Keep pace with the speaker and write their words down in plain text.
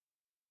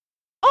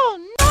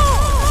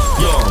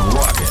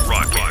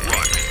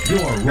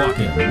You're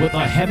rocking with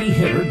a heavy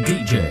hitter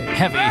DJ.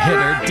 Heavy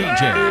hitter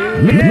DJ.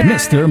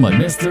 Mr.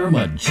 Mejustik.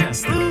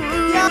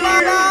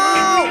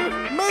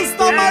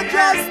 Mr.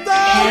 Mejustik.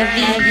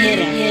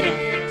 Heavy hitter.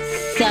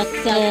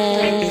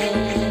 Success.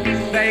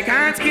 They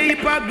can't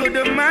keep a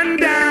good man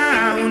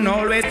down.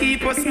 Always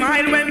keep a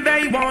smile when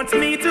they want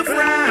me to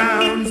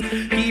frown.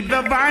 Keep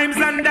the vibes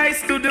and I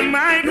stood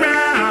my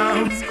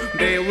ground.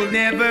 They will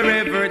never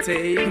ever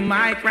take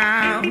my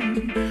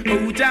crown.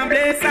 Oh, Jah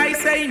bless, I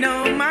say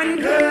no man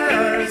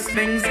curse.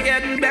 Things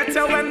getting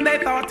better when they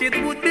thought it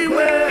would be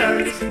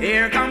worse.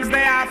 Here comes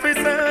the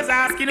officers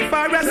asking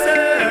for a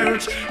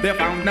search. They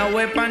found no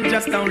weapon,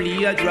 just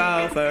only a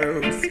draw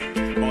first.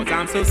 But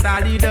I'm so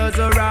solid as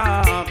a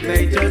rock,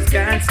 they just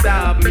can't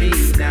stop me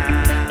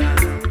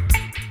now.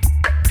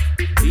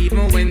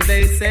 Even when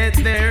they set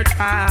their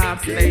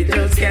traps, they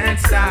just can't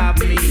stop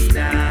me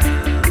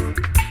now.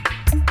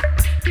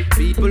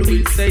 People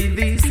will say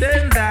this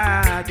and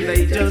that,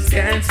 they just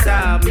can't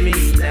stop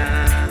me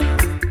now.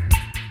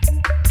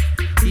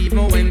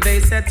 Even when they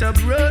set up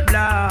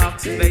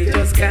roadblocks, they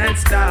just can't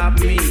stop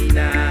me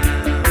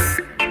now.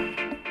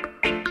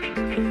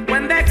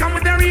 When they come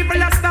with their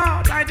evil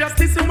thought, I just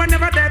listen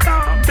whenever they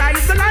talk. That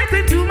is the light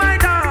into my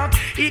dark.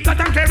 He cut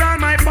and clear on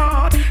my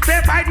path.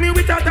 They fight me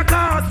without a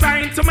cause,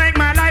 trying to make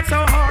my life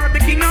so hard. The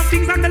King of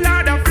Kings and the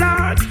Lord of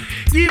Lords,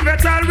 give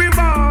it all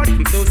reward.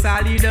 I'm so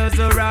solid as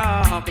a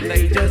rock,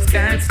 they just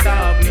can't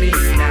stop me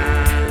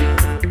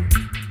now.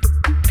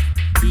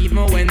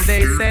 Even when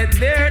they set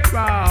their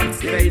traps,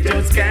 they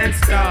just can't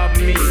stop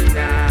me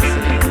now.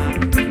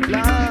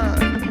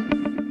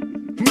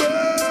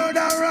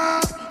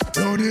 Murderer,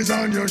 blood is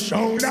on your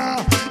shoulder.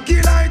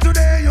 Kill I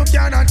today, you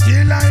cannot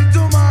kill I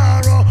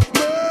tomorrow.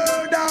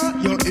 Murder,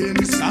 you're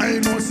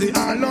inside, must see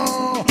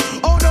Allah.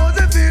 How does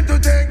it feel to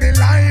take the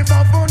life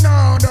of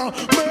another?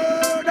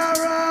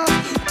 Murderer,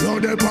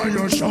 blood upon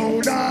your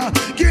shoulder.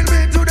 Kill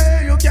me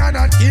today, you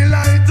cannot kill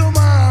I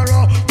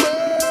tomorrow.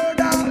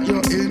 Murder,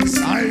 you're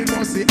inside,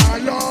 must see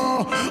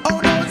Allah. How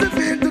does it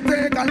feel to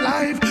take a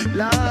life?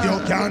 You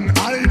can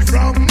hide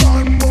from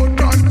man, but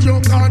not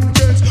your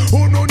conscience.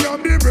 Oh no, you're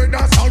the bread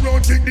that's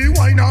around, take the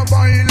wine of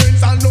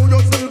violence. Allow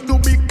yourself to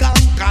be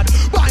conquered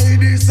by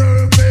the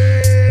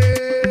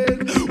serpent.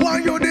 Why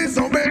you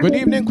disobey? Good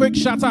evening, quick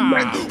shutter.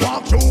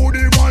 Walk through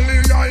the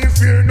valley, I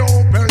fear no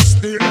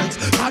pestilence.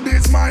 That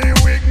is my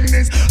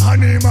weakness,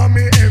 and him and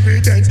me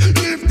evidence.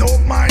 Lift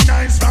up my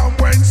eyes from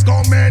whence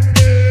cometh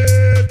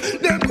death.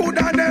 Them could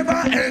have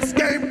never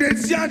escaped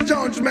this your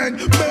judgment.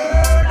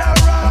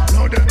 Murderer,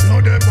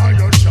 blood upon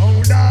your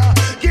shoulder.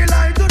 Kill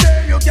I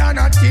today, you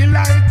cannot kill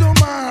I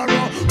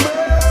tomorrow.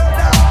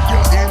 Murder,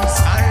 you're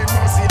inside,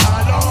 mercy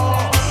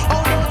Allah.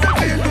 How does it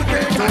feel to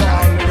take a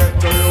life?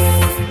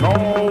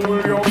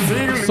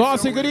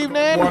 Saucy, good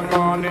evening. One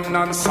morning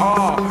and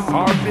saw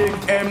our big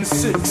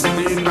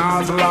M16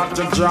 has locked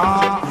your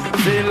jaw.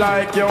 Feel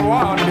like you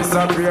want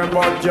disappear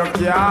but you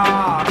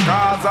can't.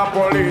 Cause the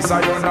police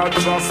are you not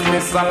trust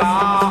Mr.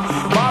 Law.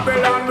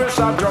 Babylon will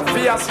shut your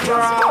face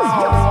strong.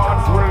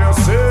 What will you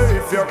say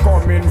if you're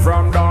coming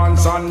from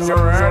dance on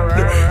your head?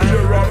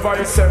 Hear a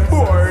voice say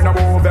boy no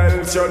move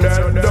else you're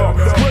dead.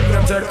 When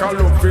you take a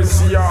look you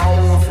see your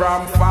home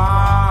from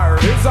far.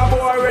 It's a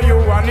boy where you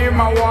and him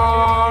a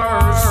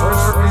war.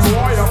 Certain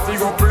boy have to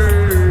go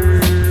play.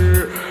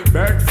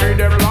 Beg for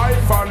them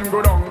life and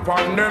go down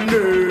upon them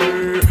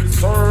day.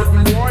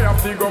 Certain boy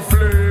have to go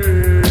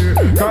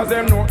flee. Cause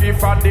them know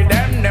if I did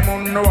them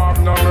won't no have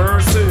no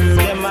mercy.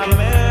 Them a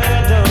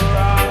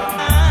murderer.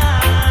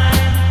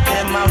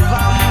 Them a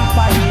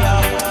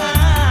vampire.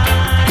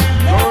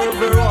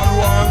 Everyone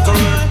want to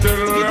live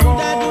till them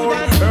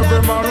out.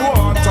 Every man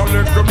want to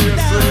live the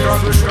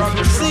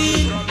music.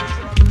 See,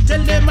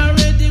 tell them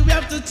already, we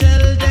have to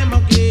tell them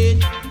again.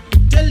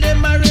 Tell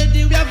them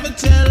already, we have to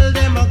tell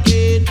them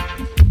again.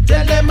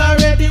 Tell them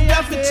already, we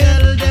have to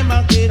tell them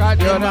again.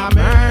 God, you're a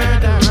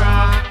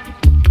murderer.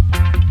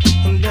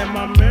 Them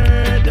a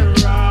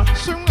murderer.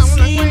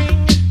 See,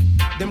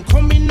 them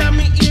coming at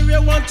me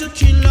area want to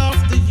kill off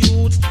the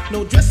youth.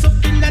 No dress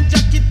up in that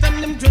jacket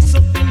and them dress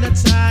up in the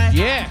tie.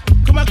 Yeah.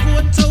 Come a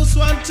courthouse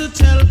want to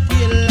tell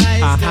real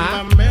lies.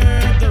 Them a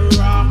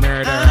murderer.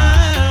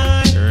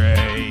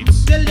 Right.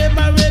 Tell them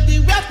already,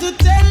 we have to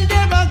tell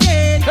them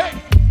again. Hey.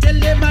 Tell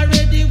them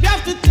already, we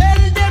have to tell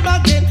them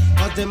again.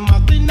 Cause them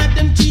muggling at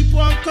them cheap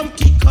one come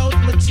kick out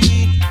my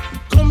teeth.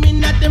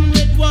 Coming at them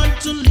red want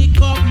to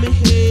lick up my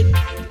head.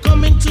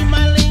 Coming to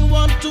my lane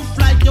want to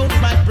fly out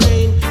my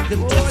brain.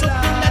 Them dress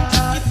up in that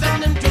jacket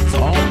and them dress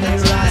up in the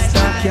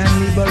Rasta can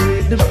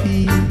liberate the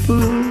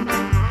people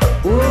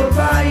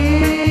over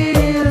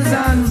hills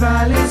and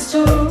valleys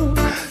too.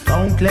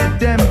 Don't let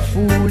them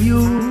fool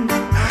you.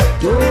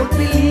 Don't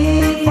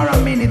believe for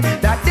a minute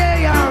that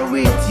they are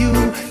with you.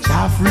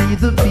 Shall free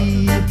the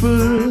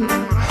people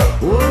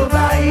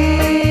over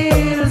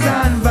hills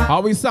and valleys.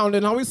 How we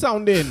sounding? How we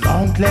sounding?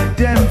 Don't let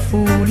them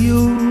fool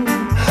you.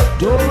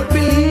 Don't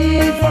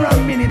believe for a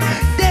minute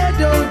they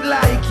don't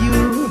like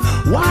you.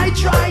 Why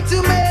try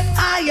to make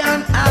I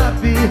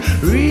unhappy?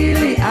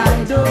 Really,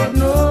 I don't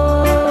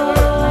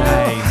know.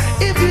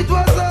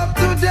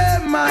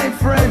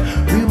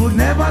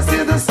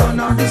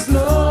 start to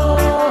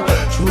slow.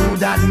 Through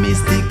that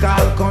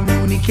mystical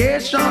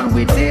communication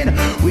within,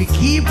 we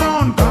keep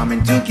on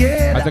coming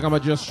together. I think I'm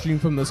gonna just stream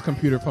from this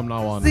computer from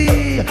now on.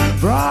 See,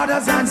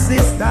 brothers and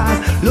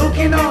sisters,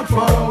 looking out for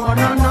one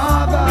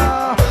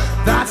another.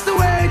 That's the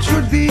way it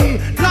should be,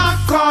 not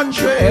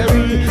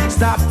contrary.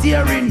 Stop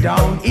tearing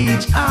down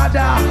each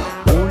other.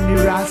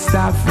 Only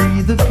Rasta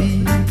free the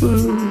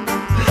people.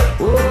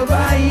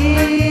 Over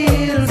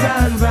hills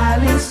and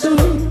valleys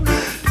too.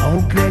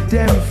 Don't let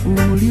them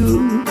fool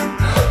you.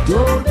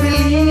 Don't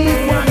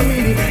believe 1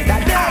 minute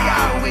that they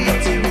are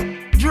with you.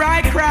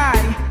 Dry cry,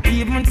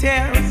 even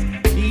tears,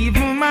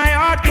 even my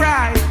heart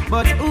cries.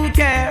 But who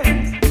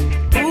cares?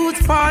 Whose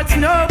fault's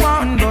no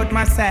one but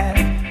myself.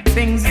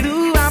 Things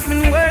do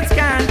happen, words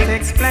can't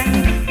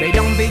explain. They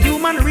don't be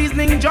human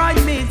reasoning, joy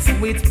mixed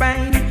with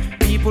pain.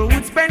 People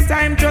would spend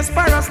time just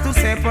for us to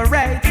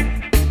separate.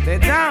 They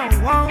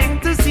don't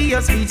want to see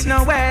us reach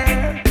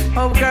nowhere.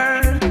 Oh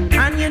girl,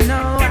 and you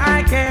know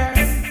I care.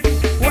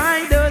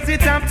 Why does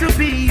it have to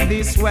be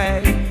this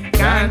way?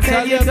 Can't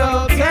tell you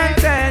go, can't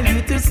tell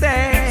you to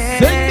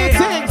stay.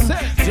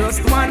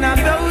 Just one of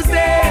those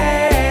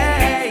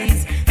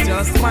days.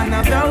 Just one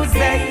of those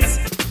days.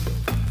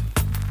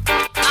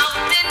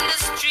 Out in the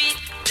street,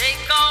 they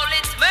call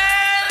it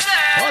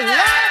murder.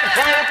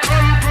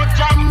 Welcome to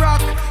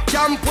Jamrock,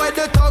 camp where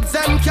the thugs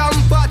them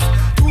camp at.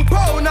 2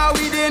 pound now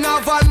within a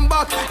van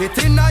back. It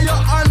in a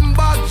your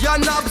handbag, your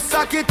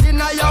knapsack, it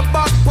in a your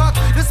backpack.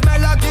 The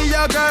smell of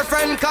your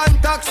girlfriend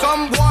contact.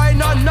 Some boy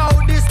not know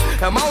this.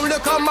 Them only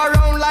come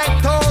around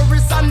like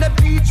tourists on the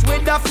beach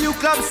with a few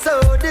club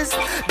sodas,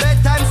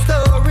 bedtime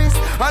stories,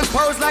 and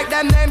pose like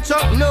them name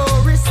Chuck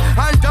Norris.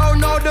 And don't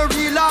know the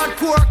real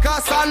hardcore,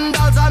 cause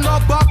sandals are no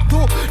back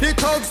to. The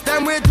thugs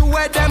them we do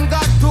where them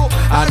got to.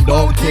 And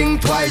don't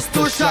think twice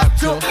to shot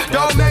you.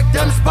 Don't make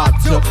them spot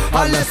you,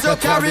 unless you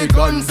carry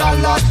guns a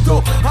lot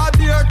to. A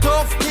beer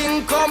tough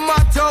king come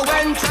at you.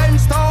 When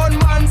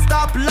Trenchtown man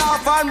stop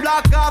laugh and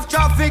block off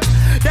traffic,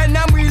 then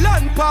them we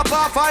learn pop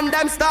off and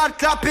them start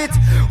clap it.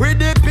 With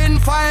the pin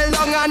file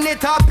long and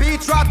it happy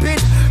trap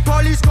it.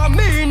 Police come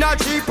in a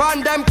jeep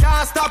and them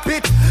can't stop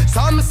it.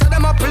 Some say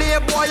them a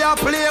playboy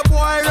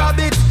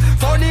rabbit.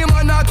 Funny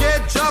man a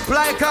get dropped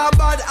like a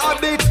bad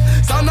habit.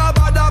 Some a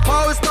bad a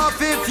post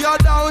off if you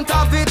don't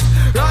have it.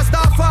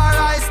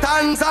 Rastafari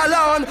stands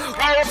alone.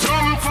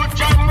 Welcome to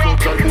Jamrock.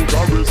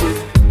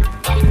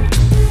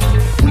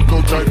 We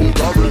don't try to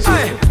garrison.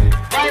 Hey.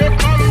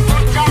 Welcome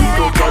to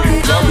Jamrock.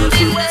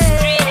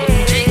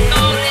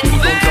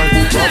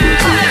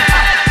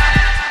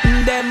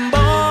 Them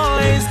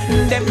boys,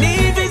 them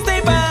need to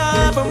stay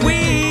far from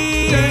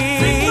we.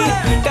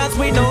 Cause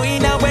we know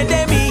in a way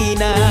they mean.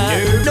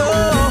 No,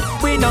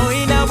 we know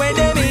in a way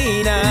they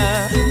mean.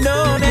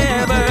 No,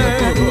 never.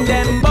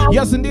 Them boys.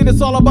 Yes, indeed,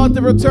 it's all about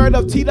the return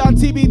of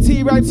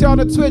T.TBT right here on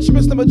the Twitch.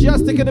 Mr.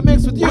 Mejustik in the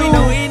mix with you. We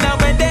know in a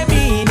way they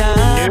mean.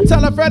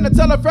 Tell a friend,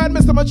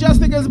 Mr.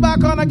 Mejustik is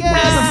back on again.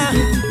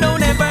 No,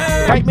 never.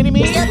 Right,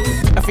 mini-me?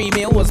 A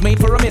female was made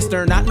for a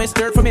mister, not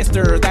mister for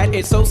mister. That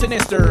is so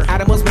sinister.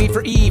 Adam was made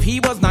for Eve, he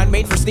was not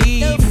made for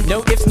Steve.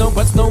 No ifs, no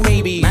buts, no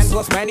maybes. Man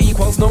plus man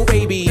equals no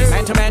babies.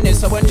 Man to man is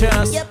so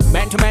unjust.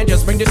 Man to man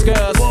just bring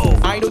disgust.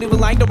 I don't even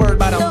like the word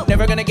bottom.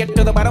 Never gonna get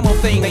to the bottom of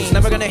things.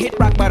 Never gonna hit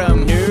rock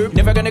bottom. Nope.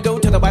 Never gonna go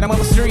to the bottom of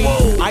the street.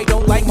 I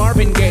don't like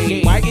Marvin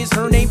Gaye. Why is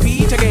her name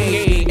Peter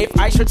Gay? If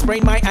I should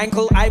sprain my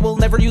ankle, I will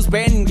never use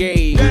Ben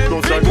Gay.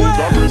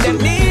 Them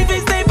need to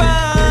stay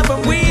far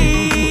from we.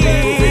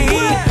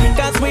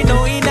 Cause we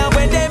know in a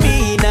way they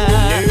mean.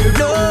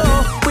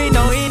 No, we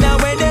know in a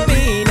way they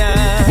mean.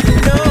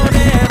 No,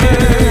 never.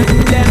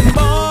 Them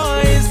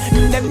boys,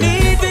 them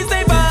need to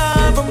stay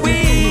far from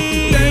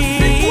we.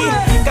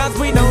 Cause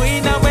we know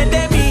in a way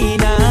they mean.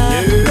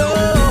 No,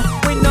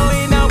 we know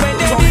in a way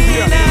they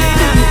mean.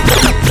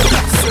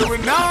 So we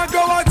now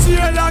go to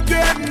jail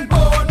again.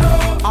 Oh no.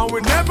 And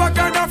we never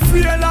gonna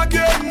feel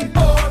again.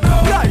 Oh no.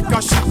 Like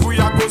a ship we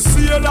a go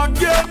sail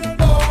again.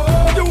 Oh.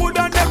 You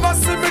woulda never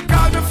see me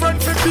call me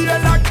friend for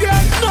bail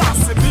again. Nah,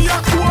 see me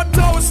a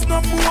courthouse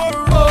no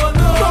more. Oh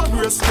no. No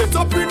bracelet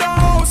up in a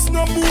house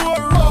no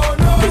more. Oh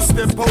no. Me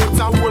step out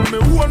and hold me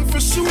one for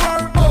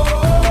sure.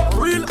 Oh.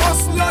 Real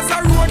hustlers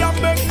a road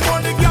and make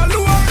money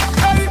galore.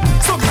 Hey,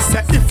 so me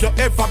say if you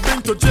ever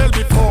been to jail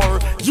before,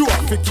 you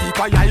have to keep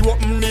a eye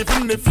open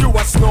even if you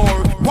a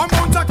snore. One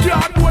mount a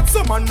cardboard,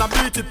 some man a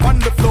beat it on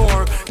the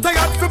floor.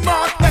 Tired for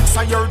Mark X,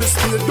 I hear the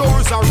steel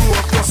doors are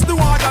rope. Just the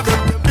one of them.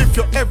 If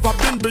you ever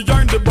been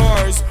behind the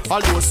bars,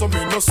 although some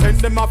me no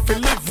send them off to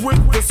live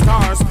with the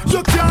scars.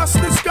 You can't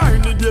snitch guy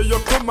in the day you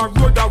come and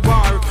go to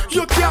war.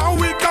 You can't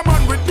wake a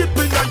man with dip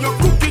in your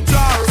cookie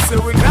jar. Say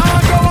we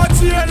now go to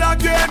jail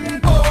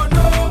again. Oh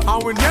no.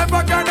 And we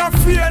never gonna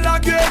feel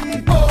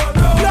again. Oh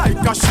no.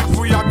 Like a ship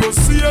we a go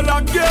sail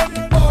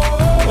again.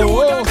 Oh. You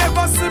woulda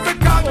never see me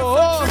call me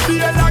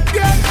feel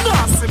again.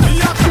 Nah, see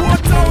me a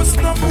courthouse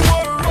no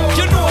more.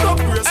 You know the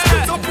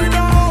bracelet up in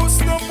the house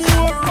no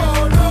more.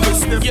 Oh no. We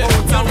step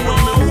out and run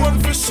me one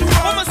for sure.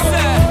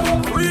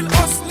 Real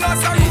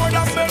hustlers are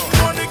gonna make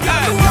money.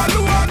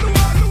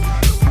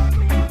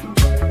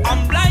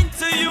 I'm blind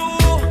to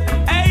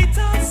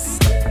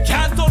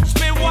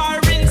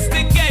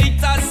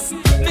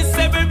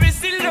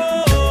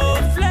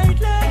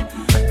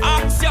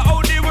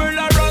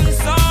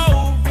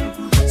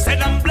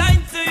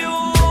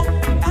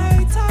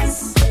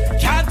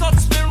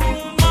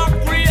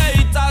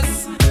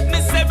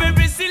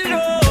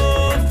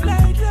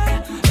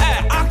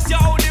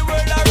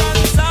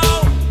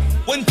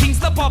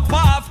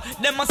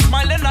them a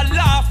smile and a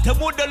laugh. They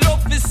woulda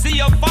love to see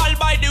you fall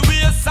by the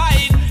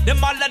wayside.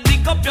 Them all a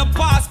dig up your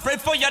past, pray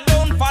for you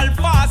don't fall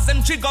fast.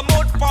 Them trigger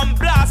mouth from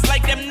blast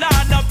like them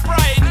nana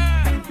pride.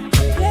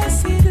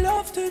 Blessed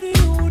love to the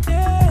youth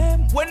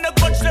them. When they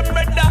touch them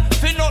brother,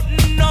 feel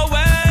nothing no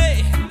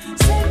way.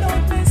 Send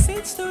out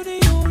message to the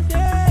youth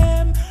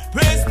them.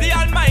 Praise the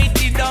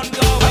Almighty, don't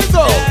go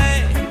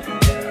away.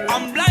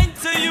 I'm blind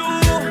to you,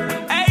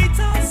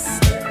 haters.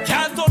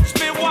 Can't touch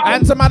me once.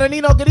 Anto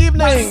Maranino, good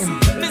evening.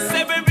 Miss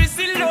every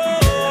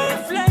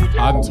love.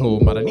 Anto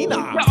Maranina.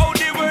 How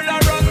the world I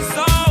run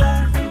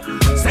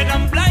so. Said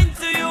I'm blind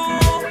to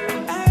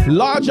you.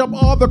 Large up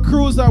all the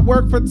crews that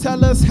work for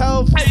TELUS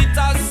Health.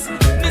 Haters.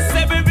 Miss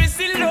every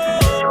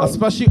love.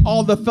 Especially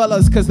all the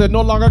fellas, because they're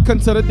no longer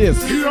considered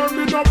this. Hear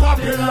me no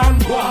Babylon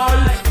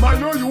boy. Man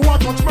know you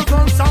want touch my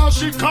tongue, so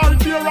she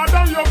can't fear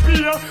than your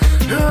peer.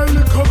 Hey,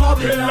 little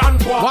Babylon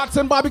boy.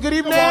 Watson Bobby, good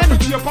evening.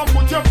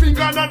 Put your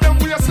finger on them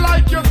waist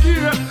like your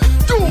gear.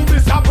 Do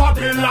Mr.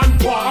 Babylon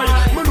boy.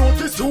 Me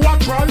notice you are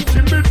trying to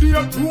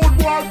intimidate road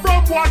boy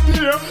from what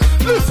here.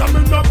 Listen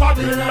me no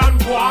Babylon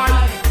boy.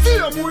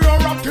 Same way you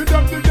rock to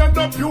them, they end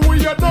up you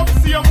way up.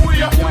 Same way.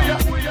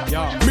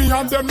 Me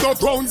and them no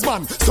grounds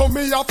man, so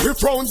me have to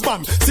frowns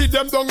man. See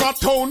them down a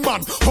town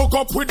man, hook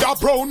up with a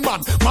brown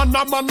man. Man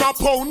a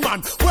pound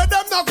man. Where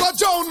them not go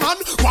down man,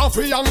 one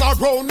for young a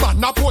round man.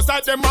 Now pose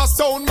like them a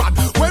stone man.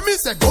 When me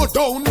say go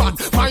down man,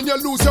 mind you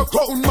lose your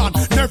crown man.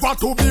 Never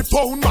to be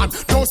found man,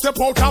 don't step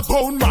out a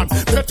pound man.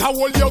 Better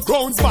hold your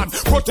grounds man,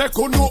 protect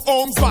on no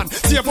homes man.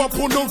 Save up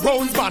on no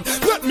rounds man,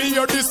 let me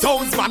hear the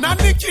sounds man. And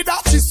Nikki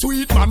that she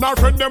sweet man, I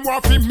friend them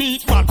want to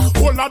meet man.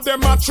 All of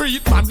them a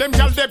treat man, them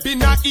girl they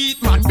been a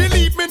eat man.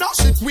 Believe me now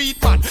shit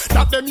weed man,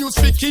 that them use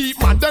to keep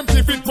man. Them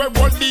keep it where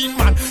one lead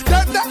man,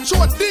 them that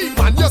show deep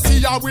man. You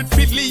see how it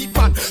feel lead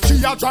man, she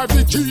a drive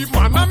the Jeep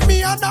man. And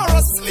me and her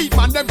asleep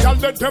man, them girl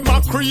let them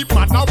a creep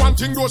man. Now one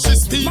thing go she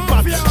steep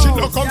man, she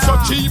no come so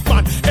cheap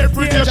man.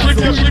 Every day she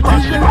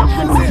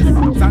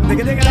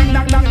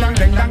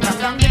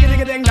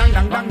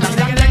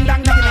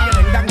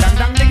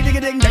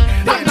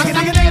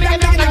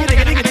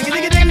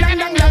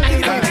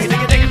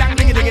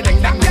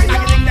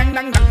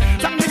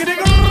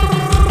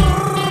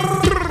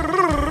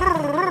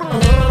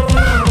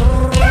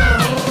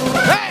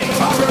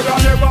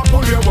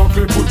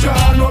put your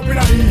hand up in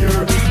the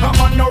air.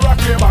 I'm on no rock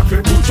your back.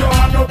 Put your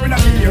hand up in the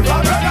air. I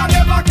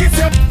never kiss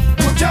you.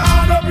 Put your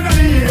hand up in the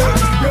air.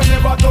 You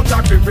never touch a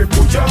clip.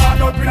 Put your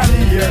hand up in the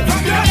air.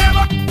 You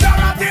never start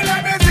until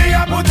let me see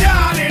you. Put your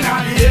hand in the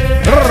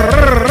air.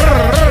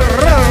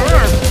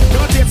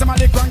 Don't take some of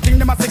the crank thing.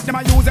 Them a sick. Them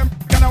a use them.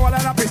 Can I wall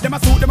and a pit. Them a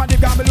suit. Them a dig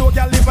down below.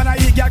 Girl live and I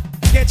eat. Girl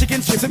get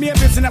chicken strips. Me a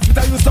bitch in a spit.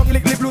 I use tongue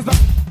lick lose.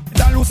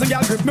 Don't lose a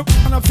girl grip. Me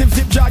on up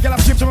zip jaw. Girl a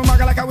strip to my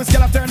maga like a whiskey.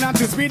 Girl a turn and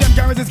twist. Me them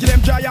can resist. Give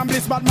them dry and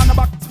bliss. Bad man a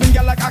back. Spin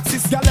girl like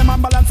axis. Girl them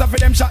and balance for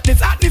them shot. This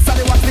hotness and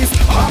they watch this.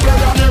 My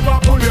brother never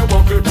pull your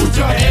buckle. Put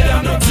your head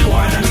and not you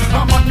one.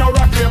 I'm on no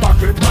rock your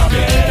buckle. Bob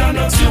your head and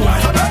not you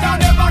one. My brother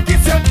never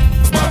kiss you.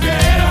 Bob your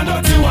head and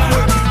not you one.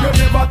 You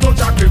never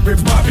touch a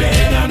clip. Bob your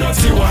head and not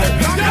you one.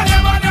 You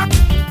never know.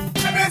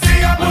 Let me see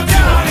you put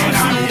your hand in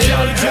the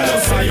air.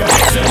 Jealous of you.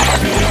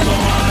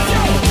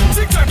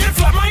 TikTok get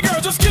flat. My girl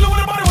just kill it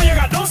with a body when you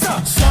got no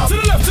stop. To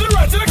the left, to the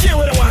right, to the key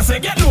where they want to say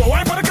get low,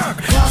 wipe on the cock.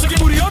 Shake your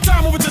booty your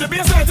time, move it to the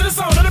baseline, to the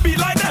sound of the beat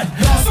like that.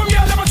 Some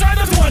girls never try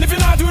that one. If you're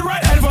not doing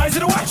right, I advise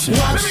you to watch.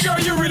 Baby girl,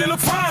 you really look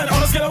fine.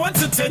 On a scale of 1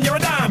 to 10, you're a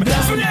dime.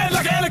 Swing your head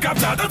like a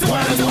helicopter. That's the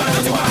one, that's the one,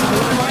 that's the one.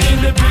 My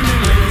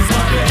independent ladies,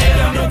 bob your head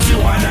and not you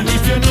one. And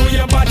if you know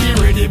your body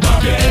ready,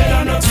 bob your head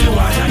and not you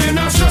one. And you're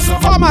not stressed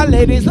over. For my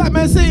ladies, let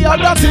me see your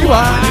dirty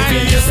one. And if you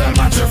hear some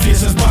match your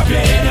faces, bob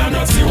your head and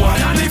not you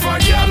one. And if a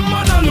girl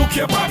man a look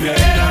you, bob your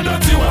head and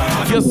not you one.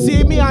 You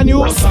see me and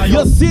you,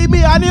 you see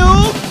me and you.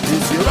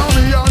 This year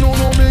me and no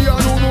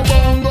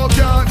bongo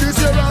cat. This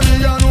year me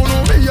and no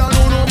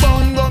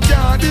bongo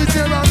cat. This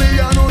year me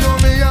and no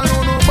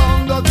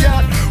bongo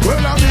cat.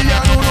 Well me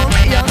and no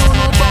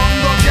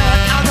bongo cat.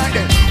 Alright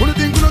then, who do you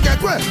think you get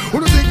where? Who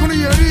do you think you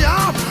hear the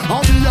half?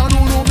 Me and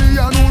no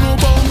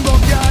bongo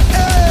cat.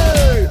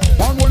 Hey,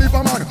 one whole heap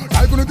of man,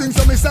 I couldn't think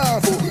so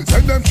myself.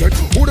 Send them check,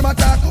 who them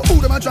attack, who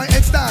them a try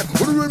extort.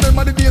 Who do you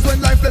remember the days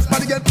when lifeless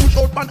body get pushed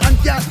out man and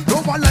cat?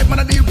 No one life man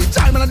a deal with,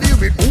 time man a deal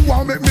with. Who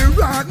want make me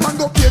right? Man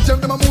go page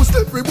them a move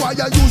slippery. Why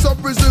I use up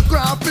prison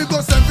craft? Me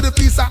go send for the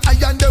piece of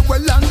iron they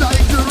well land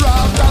like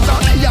giraffe. Cause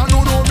me a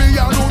no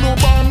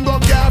bongo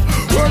cat.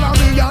 Well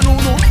me a no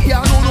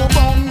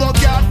bongo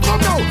cat.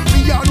 Come now,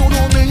 me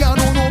a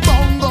no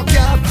bongo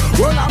cat.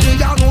 Well me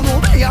a no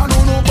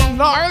bongo.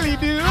 Gnarly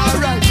dude.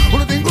 Alright, who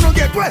do you think you don't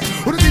get wet?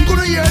 Who do you think you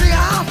don't hear the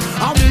half?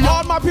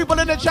 All my people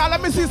in the chat,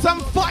 let me see some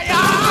fire.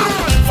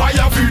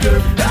 Fire feed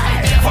them,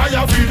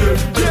 fire feed them,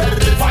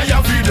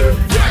 fire feed them,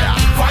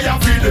 fire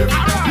feed them.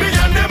 Me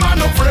and them are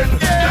no friend,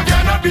 they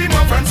cannot be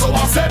my friends. So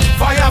I said,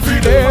 fire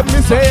feed them. Let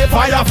me say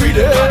fire feed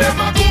them. And them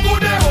a go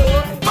them,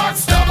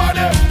 backstabber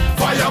them,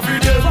 fire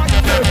feed them.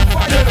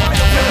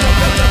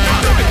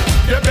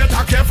 You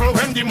better careful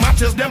when the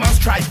matches them a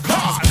strike.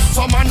 Cause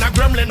some man a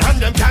gremlin and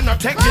them cannot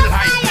take the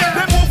light.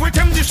 They move with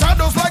them the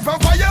shadows like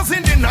vampires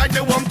in the night. They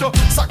want to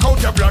suck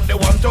out your blood, they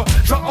want to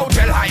draw out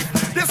your life.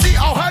 They see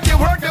how hard you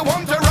work, they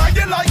want to ride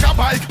you like a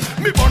bike.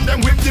 Me burn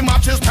them with the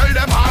matches, tell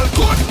them all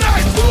good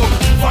night. Boom.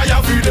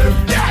 Fire feed them,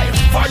 yeah.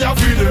 Fire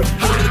feed them,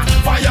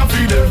 fire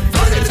feed them,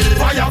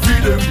 fire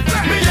feed them.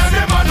 Me and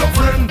them are no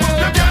friend,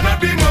 they cannot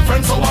be my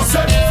friend. So I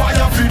said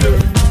fire feed them,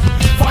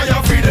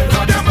 fire feed them.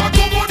 Cause them are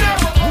good with them,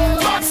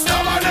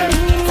 backstab on them.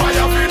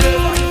 Fire feed them.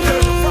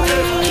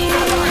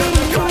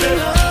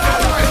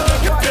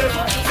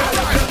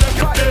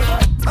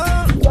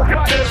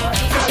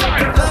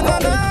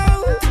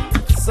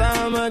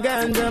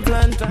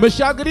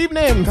 Michelle, good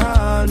evening.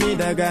 Call me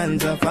the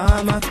ganja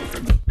farmer.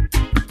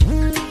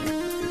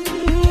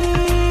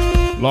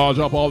 Lodge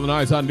up all the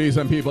nice and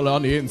decent people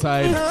on the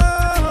inside.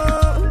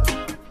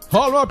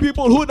 All my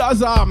people who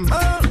does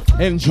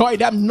enjoy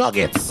them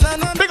nuggets.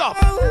 Big up.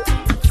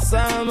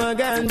 Summer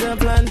ganja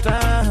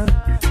planter.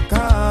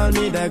 Call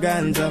me the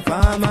ganja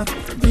farmer.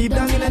 Deep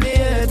down in the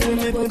air to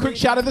me. Quick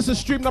shout out, this is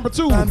stream number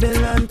 2.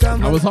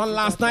 I was on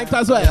last night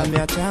as well.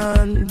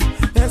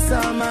 Yes,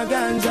 summer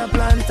ganja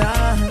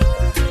planter.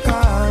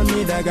 Call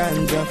me the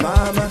ganja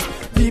farmer.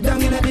 Deep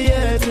down in the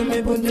air to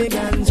me put the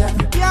ganja.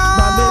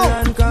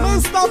 Babylon come.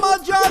 Mr.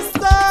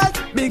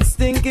 Mejustik. Big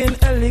stinking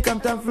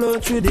helicopter flow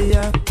through the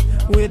air.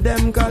 With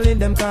them call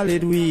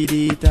it weed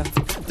eater.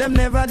 Them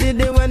never did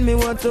it when me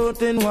was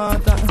out in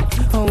water.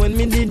 And when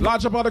me did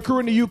large about the crew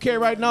in the UK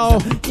right now.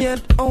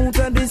 Yet out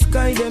of the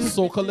sky them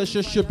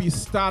Sokalicious should be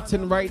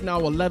starting right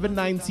now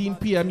 11:19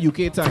 p.m.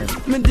 UK time.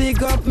 Me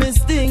dig up me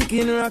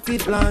stinking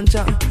rocket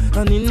launcher.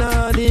 And in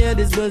the air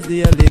this was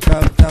the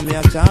helicopter me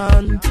a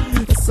chant.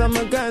 Some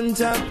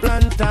ganja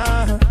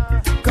planter.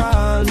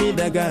 Call me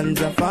the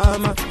ganja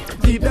farmer.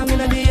 Deep down in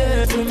the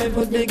air to me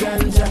put the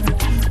ganja.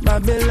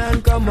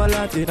 Babylon come a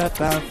lot in a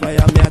top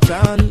fire me a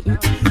chant.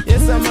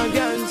 Yes, I'm a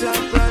ganja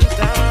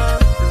planter.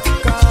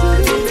 Call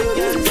me the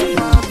ganja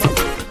farmer.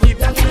 Deep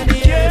down in the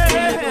air to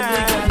me put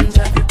the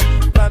ganja.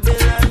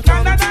 Babylon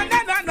come.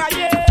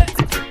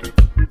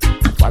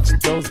 Watch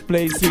those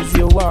places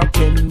you walk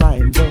in,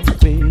 mind the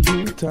way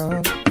you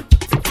turn.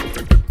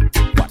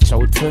 Watch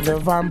out for the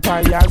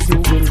vampires who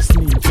will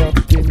sneak up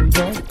in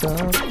the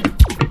dark.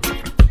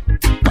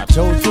 Watch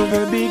out for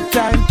the big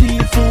time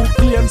people who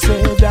claim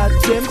say that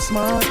them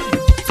smart.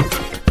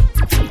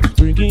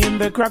 Bring in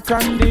the crack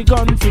and the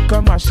gun to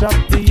come mash up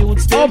the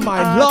youths. Oh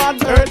my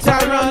Lord, earth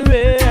and run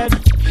red.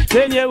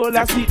 Then you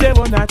will see them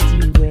on a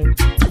team bread.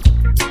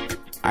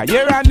 I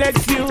hear our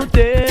next few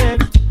days.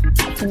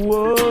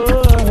 Whoa.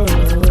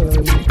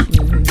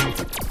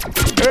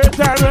 Earth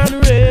and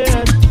run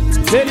red.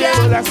 Then you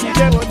will see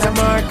them on a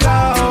mark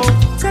out.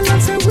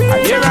 I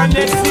hear our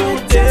next few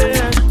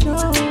days.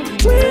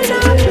 We're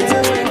not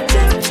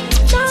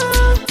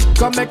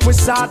come make we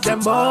sort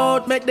them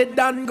out. Make the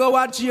Dan go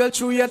a jail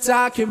through your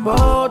talking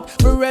about.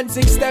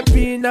 Forensic step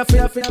in a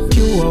fit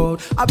you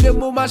out. Have your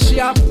mama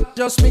shop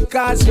just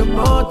because you're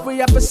out. We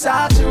have to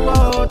sort you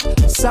out.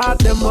 Sort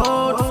them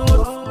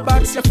out.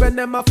 Box your friend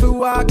them have to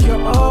walk you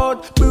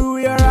out.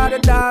 Beware of the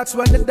dogs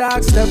when the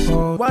dogs step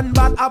out. One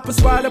bad apple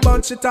spoil a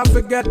bunch it have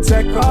to get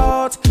take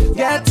out.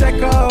 Get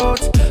take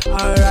out.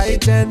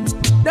 Alright then.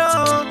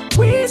 No,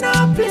 we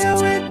not play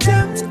with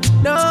them.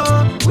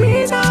 No,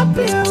 we not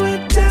play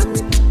with them.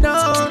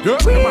 No,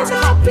 we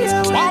not play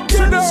with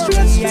them.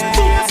 Straight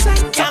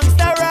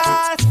gangsta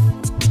rat.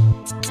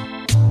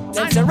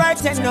 That's the right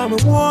thing now we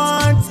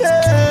want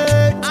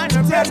it.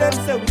 Tell them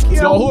so we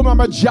kill. Yo, who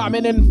remember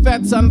jamming in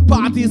fets and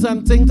parties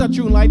and things that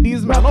tune like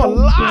these, man? Oh,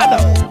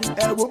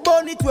 Lord. We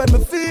burn it when we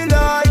feel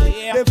like.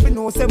 If you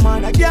know say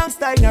man a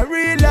gangsta in a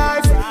real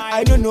life.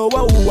 I don't know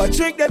who a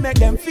trick they make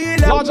them feel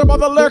like. Large about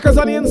the lurkers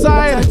on the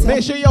inside.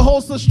 Make sure you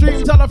host the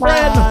stream, tell a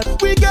friend.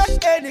 We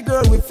get any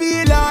girl we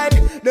feel like.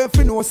 If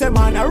you know say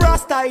man a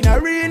rasta in a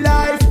real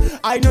life.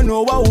 I don't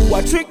know who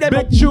a trick they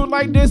make. Big tune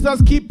like this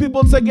does keep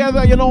people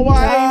together. You know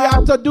why we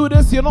have to do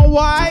this? You know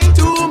why?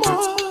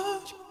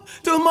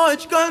 Too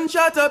much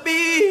gunshot a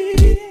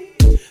beat.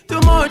 Too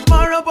much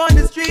more up on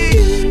the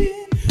street.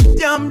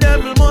 Damn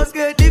devil must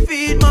get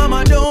defeat.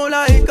 Mama don't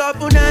like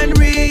Capone and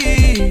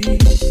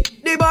Reed.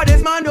 The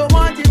baddest man don't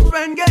want his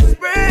friend get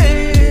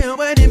sprayed.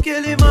 When him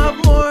kill him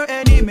have more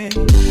enemy.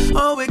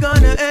 How we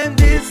gonna end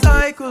this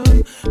cycle?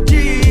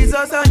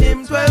 Jesus and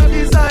him 12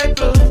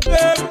 disciples.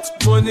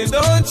 Money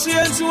don't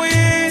change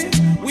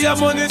we are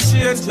money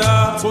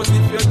changer. But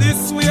if you're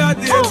this we are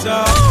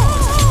danger.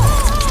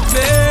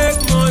 Make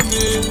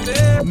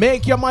money.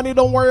 Make your money,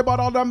 don't worry about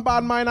all them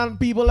bad mind and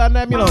people and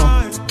them, you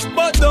know.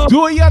 But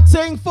do your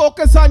thing,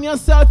 focus on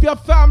yourself, your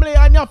family,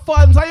 and your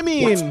funds, I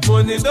mean.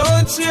 Money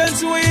don't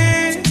change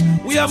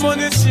we are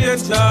money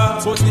changer.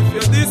 But if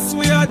you're this,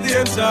 we are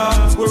danger.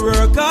 We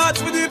work hard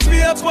for the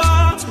paper,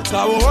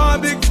 cause we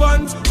want big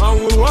fun, and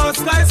we want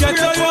skyscraper.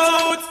 Get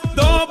out,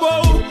 don't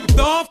bow,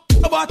 don't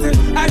f*** about it.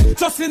 And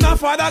Just in a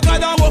Father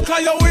God and walk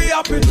on your way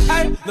happy.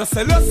 Hey, no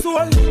sell your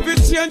soul, we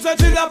change the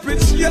chill up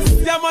pitch. Yes,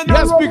 yeah man.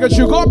 Yes,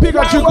 Pikachu, go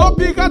Pikachu, go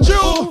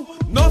Pikachu.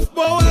 Enough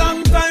for a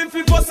long time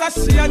for us a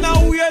she and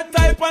a weird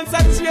type and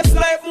such chase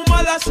like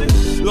mama lashy.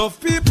 Love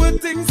people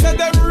think say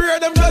them rear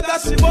them blood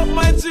ashy, but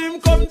my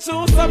dream come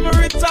true, so me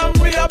rich and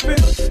we happy.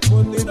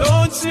 Money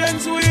don't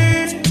change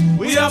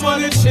we are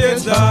money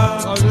changer.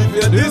 If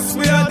you're this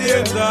we are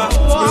danger.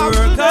 We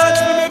work hard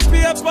for the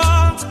paper,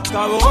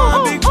 cause we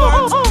want big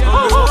guns, and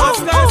we want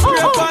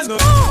skyscraper. No.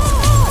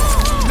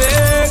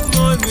 Make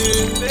money,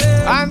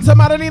 And to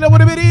Marilena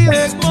with the biddies.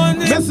 Make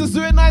money. Mrs.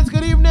 Do It Nice,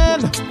 good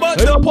evening.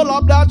 You pull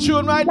up that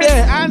tune right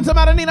there. And to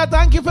Marilena,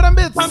 thank you for them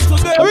bits.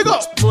 Here we go.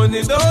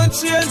 Money don't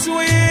change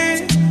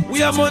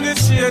we are money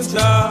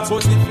changer.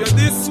 But if you're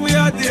this, we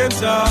are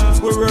danger.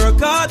 We work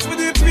hard for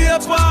the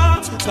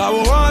paper, cause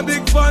we want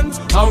big fun,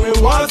 and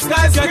we want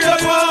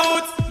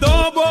skyscraper.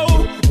 Don't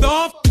bow,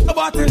 don't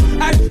about it.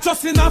 Ay,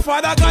 just in a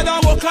Father God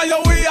and walk on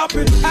your way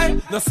happy.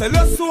 Ay, no sell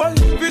your soul,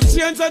 we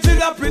change the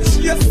chill up pitch.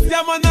 Yes,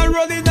 yeah man, I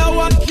roll in a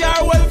one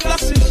car well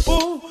flashing.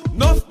 Ooh,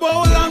 enough for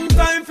a long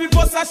time for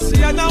us a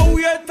she and a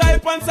weird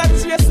type and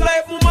such chase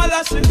like mama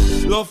lashy.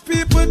 Love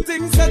people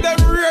think say them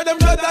rear them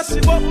blood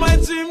ashy, but my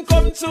dream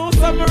come true,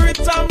 so me rich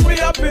and we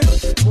happy.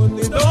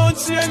 Money don't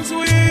change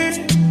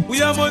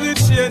we are money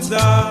changer.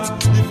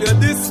 If you're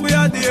this, we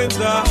are danger.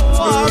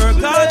 We work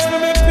hard for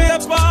me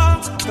paper,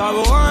 cause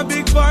we want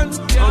big fun,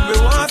 and we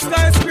want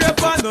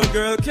skyscraper. No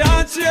girl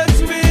can't change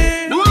me.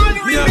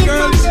 We a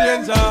girl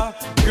changer.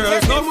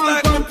 Girls love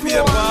like me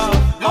paper.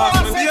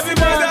 Ask me baby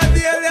brother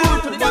daily,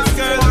 but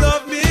girls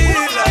love me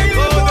like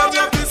how them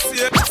love the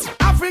same.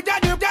 I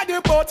forget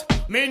the but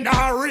me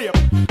nah rape.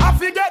 I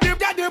forget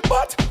the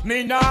but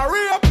me nah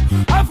rape.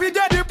 I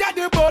forget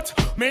the but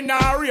me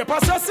nah rape. I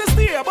just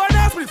stay, but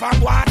that's me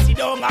from what you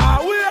don't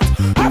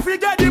wait. I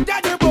forget the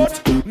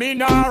but me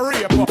nah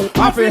rape.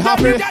 I forget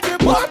the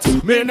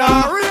but me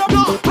nah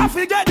rape. I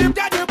forget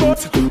the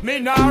but me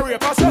nah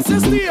rape. I just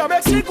stay,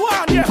 make she go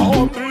on yeah.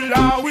 Humble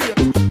and wait.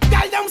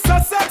 Tell them so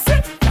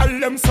sexy, tell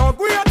them so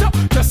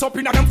great. Dress up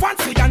in them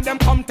fancy and them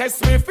come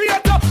test me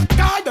fate.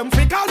 Call them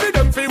fi call me,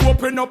 them fi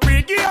open up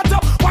the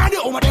gate. Why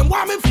the over them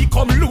want me fi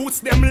come loose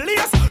them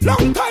lace.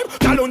 Long time,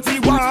 don't see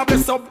why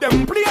bless up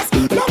them place.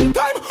 Long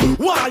time,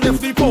 why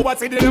left the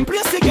poverty in them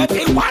place to get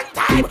in one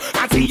time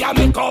and see ya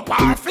make up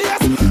our face.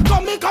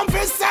 Come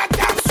fi set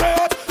them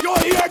straight. You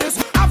hear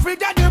this? I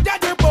forget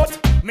the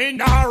but me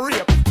nah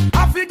rape.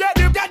 I forget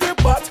the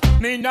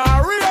but me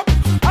nah rape.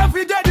 I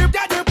forget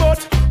the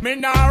but me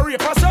nah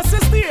rape. I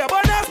just stay,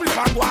 but that's me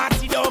from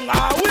what you don't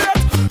wait.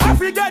 I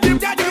forget the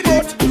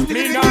but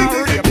me nah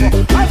rape.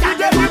 I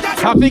forget the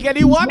I forget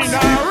the what? me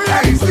nah rape.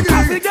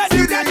 I forget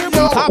the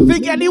but I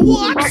forget the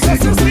what? I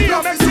just stay,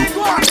 make she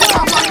go on.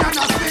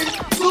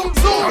 Zoom,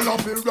 zoom. I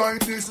love it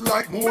ride this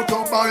like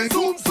motorbike.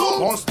 Zoom,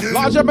 zoom.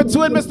 Large up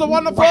between Mr.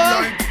 Wonderful.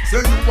 Say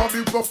you want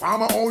me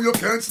performer, oh you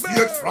can't see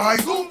it fry.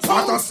 Zoom, zoom.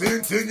 What a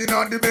same thing in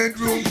the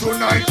bedroom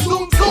tonight.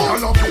 Zoom, zoom. I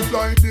love it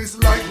ride this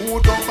like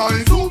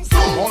motorbike. Zoom,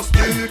 zoom. Must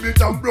the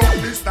limit and broke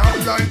this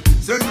time line.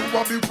 Say you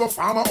want me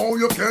performer, oh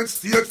you can't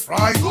see it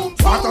fry. Zoom,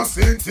 zoom. What a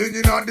same thing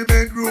in the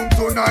bedroom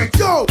tonight.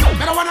 Yo,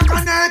 I don't wanna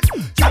connect.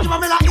 Chat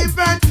about me like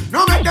event.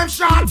 No make them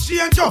short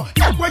change yo.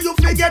 That's where you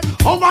forget.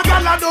 Oh my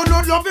God, I don't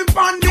know love him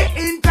on the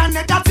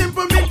internet. That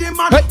simple me the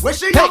man. Where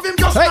she love him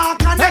just start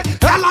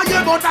connect. Y'all are you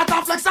about that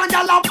a flex and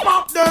y'all a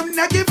pop them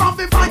neck. If I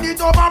find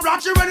it over rock,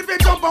 she ready to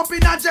jump up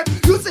in a jet.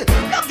 You see,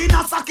 plug in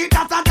a socket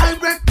that a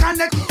direct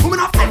connect. Woman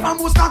a flip and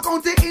Worcester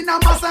County in a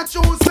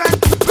Massachusetts.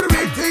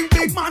 Pretty thing,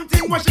 big man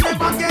thing where she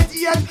never get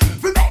yet.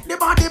 We make the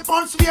body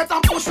punch sweat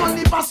and push one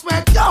lip a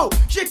sweat. Yo,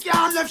 she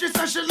can't left, she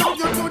said she love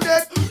you to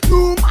death.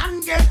 You man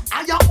get,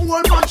 and your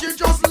old man she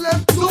just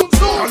left. Zoom,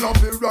 zoom. I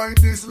love it ride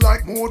this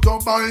like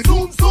motorbike.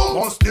 Zoom, zoom.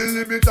 Must the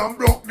limit and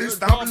broke this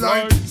stop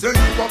line. Say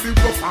you want me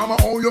performer,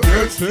 oh you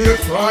can't see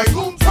it right.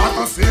 Zoom, zoom. What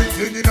a same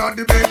thing in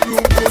the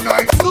bedroom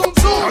tonight. Zoom,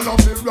 zoom. I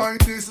love it ride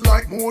this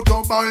like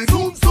motorbike.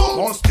 Zoom, zoom.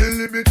 Must the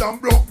limit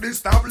and broke this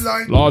stop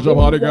line. Large up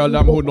all the girl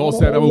them who know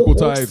say them who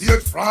tight.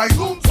 Straight fry.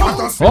 Zoom, zoom. What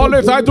a same All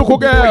the time to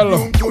cook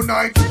girl.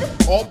 tonight.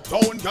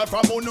 Uptown girl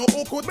from Uno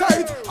Uku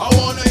tight. I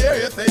wanna hear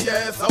you say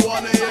yes. I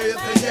wanna hear you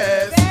say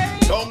yes.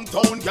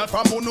 Downtown girl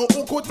from Uno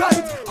Uku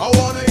tight. I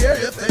wanna hear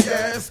you say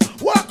yes.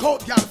 Walk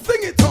out girl,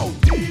 sing it out.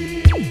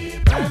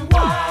 Deep and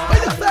wide.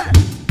 What you say?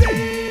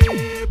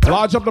 Deep.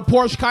 Large up the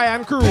Porsche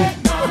Cayenne crew.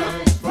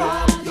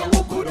 From your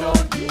Uku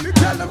down deep. You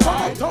tell them from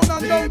uptown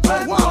and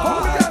downtown. Walk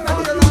out girl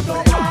and hear you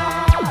say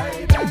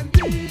wide and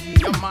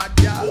deep. You're mad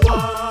girl.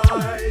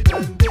 Wide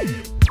and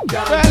deep.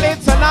 Well,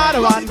 it's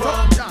another one.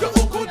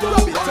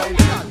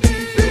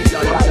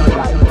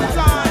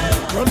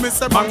 Run me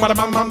say bang bang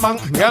bang bang bang.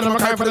 Girl, I'm a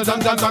kind for the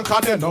jan jan jan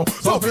cause they know.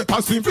 So we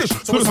can see fish,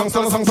 so the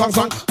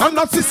song. I'm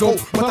not so,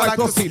 but I like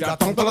to see that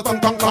tongue,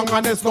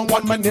 and there's no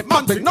 1 minute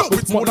man. They know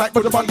it's more like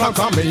for the bang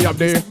bang me up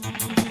there.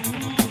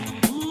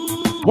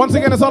 Once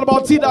again, it's all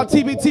about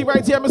T.TBT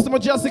right here, Mr.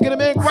 Mejustik in the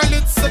mix. Well,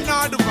 it's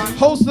another man.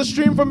 Host the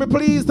stream for me,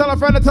 please. Tell a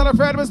friend,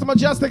 Mr.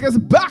 Mejustik is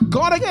back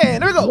on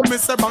again. Here we go. Me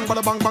say bang,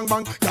 bada, bang, bang,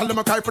 bang. Y'all them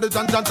a cry for the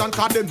John,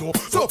 cause they know.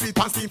 So feet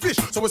and steam fish,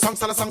 so we song,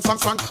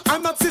 song.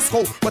 I'm not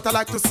Cisco, but I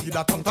like to see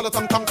that tongue,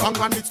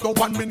 and it's no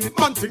 1 minute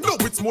man thing. No,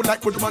 it's more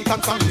like good man,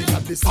 tang. They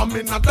got this, I'm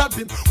in that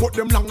thing. What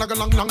them long.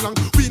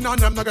 We nah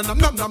nam.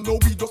 No,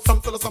 we just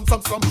some.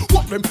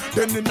 What them?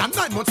 Then in a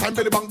 9 months time,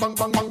 belly bang.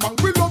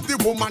 We love the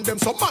woman, them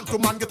so man to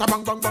man get a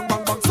bang.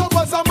 So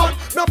as a man,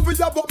 now we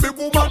have up the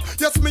woman.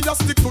 Yes, me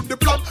just stick to the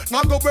plan.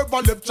 Now go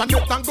ever left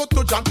Janet and go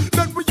to John.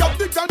 Then we have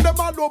the gun them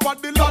all over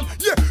the land.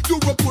 Yeah,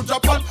 Europe to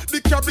Japan.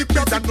 The carry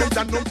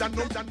and no.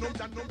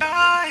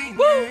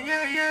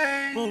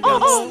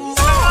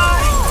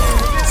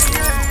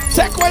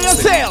 Check where you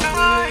sail.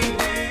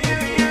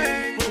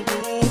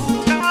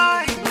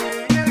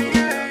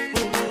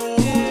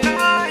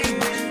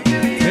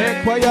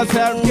 Take for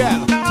yourself,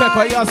 girl. Check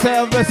for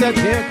yourself, I said,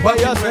 take for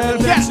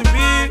yourself,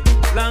 yeah.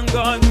 Long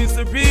gone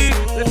misery,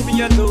 left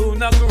me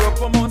alone. I grew up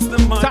amongst the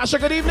man. Tasha,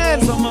 good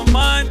evening. So my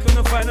mind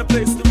couldn't find a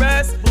place to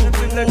rest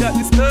until I got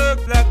this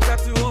thug black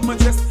tattoo on my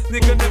chest.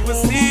 Nigga never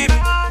see me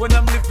when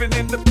I'm living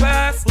in the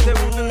past. They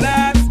wouldn't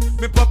last.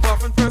 Me pop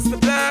off and first the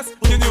blast.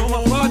 You knew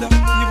my father,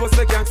 he was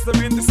a gangster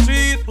in the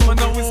street. But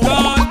now he's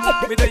gone.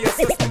 Me the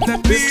assist in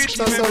that beach.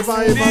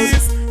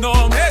 No,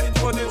 I'm heading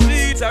for the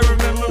beach. I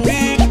remember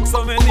me.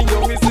 So many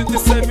youngies in the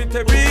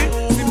cemetery.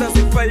 Seems as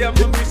if I am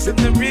a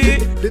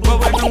missionary. But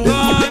when I'm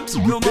gone,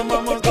 no, my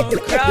mama gonna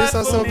cry. This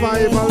a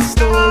survival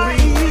story.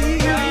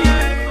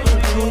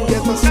 You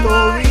get a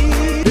story.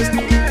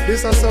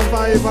 This a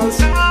survival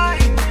story.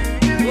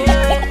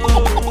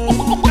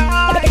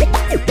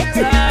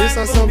 This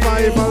a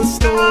survival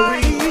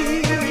story.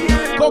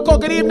 Coco,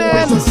 good evening.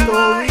 It's a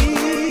story.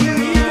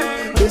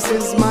 This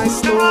is my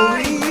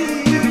story.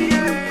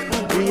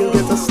 We'll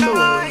get a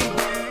story.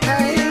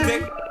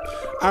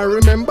 I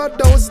remember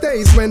those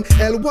days when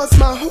hell was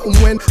my home,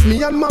 when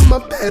me and mama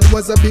bed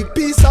was a big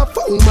piece of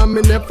foam, and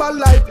me never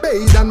like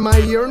bathe and my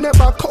ear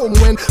never come.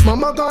 When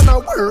mama gonna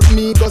work,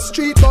 me go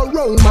street go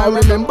roam. I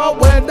remember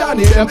when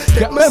Danny them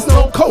get me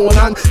snow cone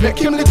and make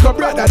him little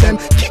brother them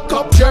kick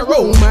up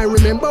Jerome. I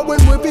remember when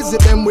we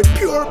visit them with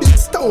pure big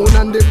stone,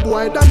 and the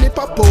boy Danny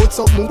pop out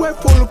something we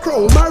full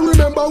chrome. I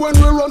remember when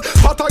we run,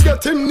 but I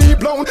get him knee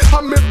blown,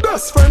 and my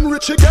best friend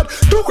Richie get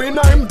doing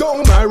I'm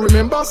down. I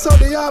remember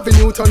Sunday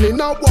Avenue turning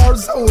a war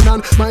zone,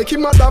 and Mikey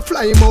mother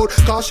fly him out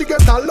cause she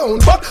get alone.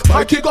 But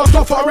Mikey got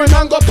to foreign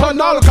and got an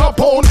Al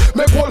Capone.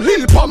 Make one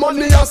heal for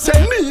money and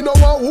send me no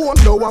one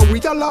won't know. And we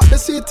a lot the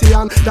city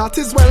and that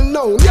is well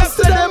known.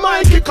 Yesterday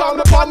Mikey called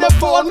me on the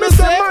phone. Me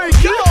say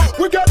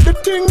Mikey, we got the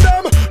thing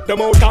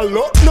them out a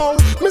lot now.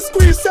 Me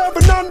squeeze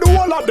 7 and the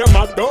whole of them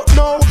I don't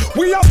know.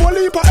 We have one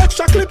heap of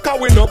extra clip cause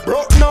we no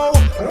broke now.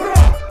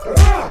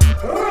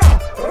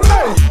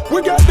 Hey,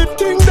 we got the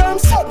thing them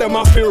so them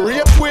a feel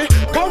rape we.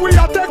 Cause we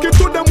a take it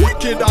to them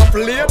wicked off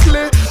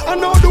lately.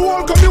 And now the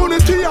whole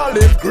community a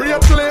live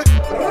greatly.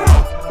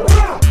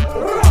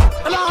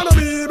 And I know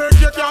me make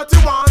you catch you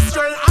one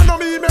straight. I know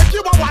me make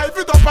you a wife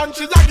it up and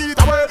she a get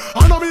away.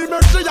 I know me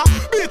make she a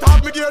beat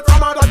off me gate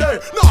from other day.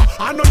 No,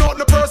 I know not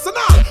the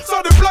personal.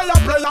 So the player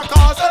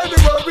cause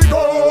anywhere we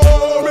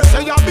go. Me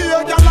say a big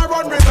girl a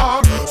run with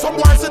her. Some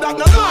boys say that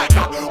they like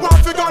that.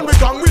 One fi gun we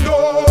gun we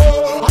know.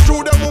 I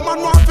show them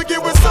woman one fi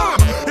give with some.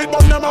 It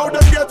bomb them out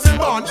them getting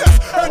born. Yes,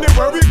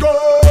 anywhere we go.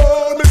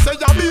 Me say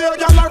a big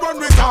girl a run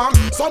with her.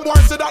 Some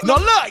boys say that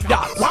not like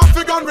that. One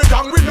fi gun we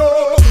gun we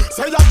know.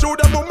 Say I show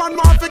them woman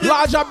one fi give.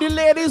 Large up the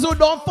ladies who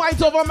don't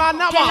fight over man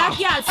now. Tell a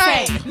girl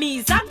say,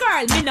 me's a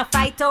girl, me no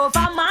fight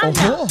over man.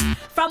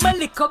 From a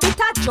little bit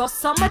of just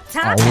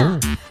summertime.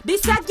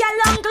 This a girl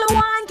angle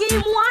one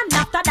game one.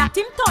 After that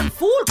him turn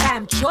fool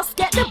time. Just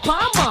get the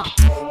bomber.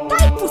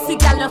 Tight pussy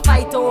girl no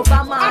fight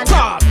over man.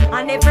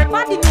 And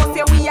everybody know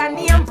say we a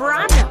name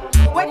brand.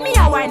 When me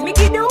a wine, me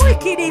give the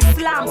wicked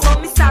Islam. So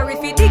me sorry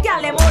for the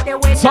girl them out there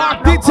when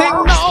talk the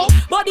thing now.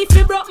 But if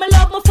you broke me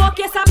love, me fuck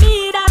yes I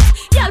me that.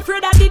 Girl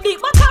Fred a did it,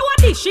 but how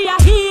a this she a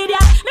hear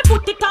that. Me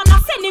put it on, I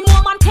send him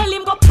home and tell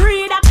him go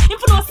pray that. If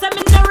you know say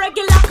me no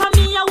regular, come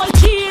me I will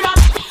cheer that.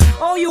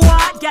 Oh you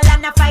are, girl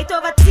and a fight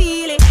over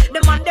Teely. The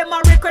man them a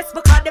request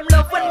because them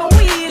love when me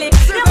wheelie.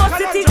 They must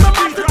see my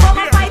man to come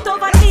and fight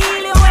over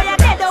Teely. Where you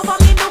dead over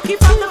me, nookie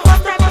from the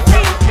first time I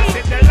see me.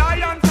 The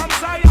lion from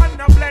Zion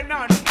no blend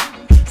on.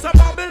 So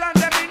Babylon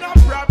them in no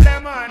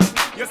problem man.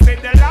 You see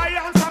the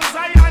lion from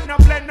Zion no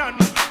blend on.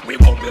 We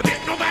won't be big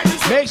nobody.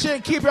 Make sure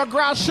you keep your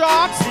ground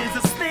short. There's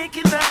a snake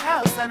in the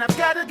house and I've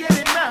gotta get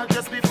it out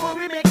just before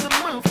we make the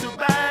move to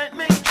bite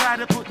me. Try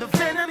to put the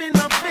venom in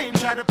my vein,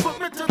 try to put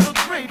me to the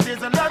grave.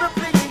 There's a lot of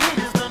playing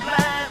haters don't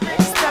like me.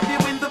 Stab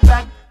you in the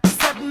back,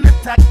 sudden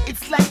attack.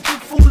 It's like you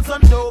fools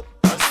on dope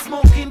or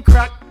smoking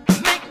crack.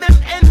 Make them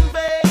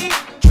envy.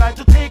 Try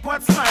to take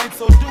what's mine,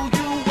 so do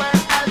you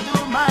and I'll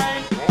do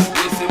mine.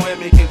 You see when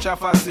me catch a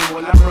fussy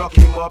one, I rock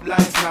him up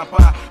like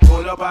snapper.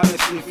 Pull up on me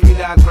sleeve, feel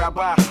like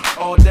grabber.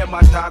 All them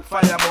attack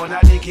fire, but I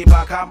dicky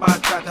back and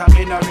back chatter.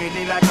 Me not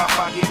really like a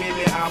faggy,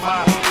 me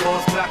hammer.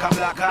 Most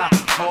blacker.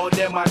 All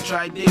them I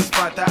try this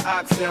fatter.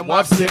 Ask them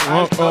what's the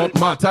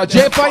matter.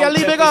 J-Fire,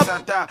 leaving up.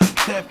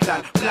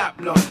 Teflon, black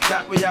blood,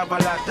 that we have a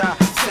lot.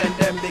 Send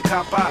them the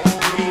copper.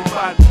 Real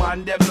bad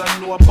man, them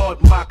don't know about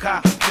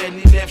maca.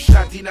 Belly left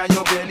shot in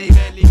your belly.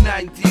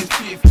 90s,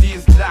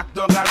 50s, black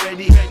dog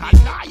already.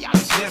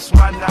 Yes,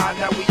 man, now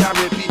that we are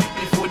ready.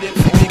 Before them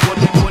see me go,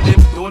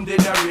 them don't they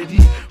already.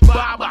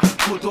 Baba,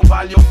 put up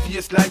all your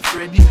face like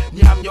Freddy.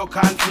 Yam your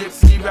conflict,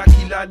 serial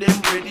killer,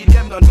 them ready.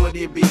 Them don't know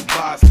they big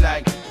boss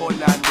like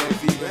Holland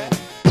Levy.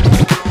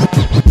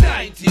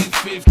 90s,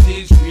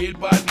 50s, real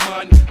bad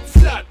man.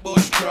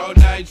 Flatbush crowd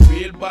nights,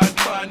 real bad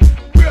man.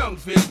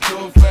 Brownfield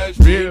too fresh,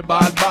 real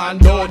bad man.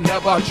 Don't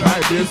never try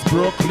this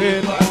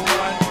Brooklyn.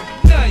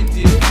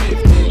 90s,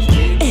 50s,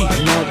 real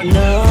bad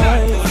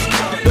man.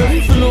 Don't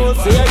even know,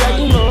 say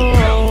I know.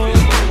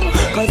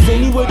 Cause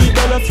anybody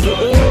dollars to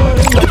earn,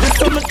 not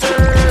just on my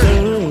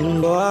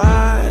turn. Boy,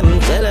 I'm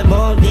telling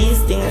about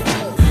these things.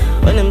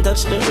 When them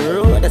touch the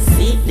road, I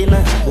see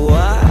dinner. Boy,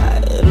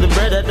 the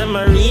brother, them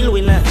a real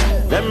winner.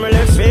 Them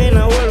really faint,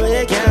 a whole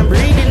way can't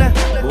breathe in.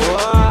 Boy,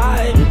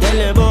 I'm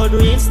telling about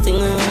real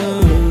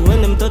things.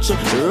 When them touch the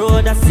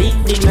road, I see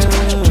dinner.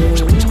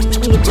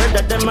 The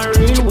brother, them a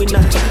real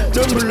winner.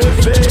 Them really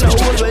faint, a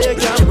whole way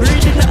can't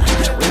breathe in.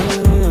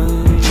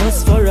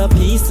 Just for a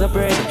piece of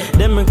bread,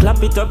 them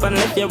clap it up and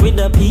left you with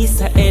a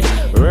piece of head.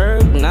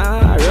 Work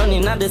now,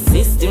 running out the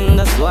system.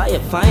 That's why you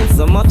find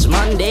so much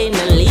Monday in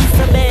the least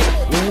of bed.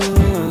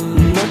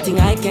 Nothing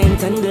I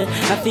can't handle,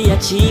 I feel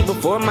achieve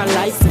before my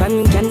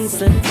lifespan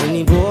cancel.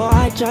 Any boy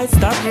I try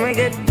stop me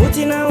get put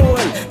in a hole.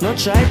 No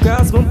try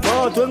cross my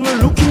path when me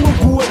looking my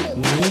goal.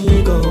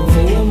 Me go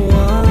for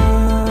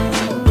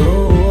one, go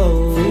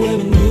for me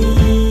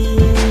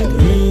need,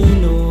 me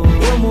know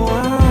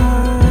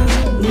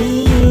one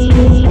need.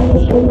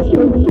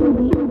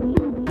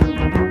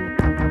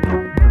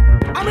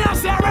 I'm here to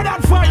say I read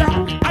that fire.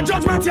 A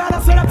judgment here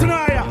that set up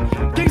tonight.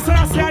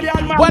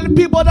 When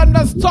people done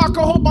just talk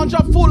a whole bunch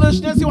of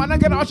foolishness, you wanna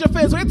get out your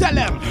face, what you tell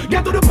them?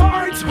 Get to the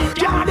point,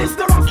 yeah, this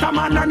the Rasta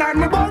man and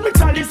I'm born me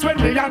tell this when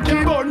me and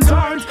King gun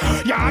times.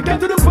 Yeah, get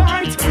to the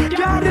point,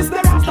 yeah, this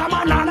the Rasta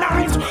man and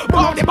I'm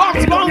bounce,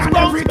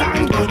 every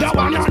time, the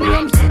one on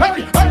names.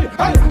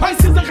 Hey,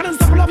 sister, can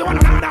stop love you one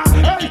another.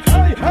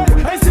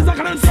 Hey, sister,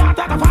 can start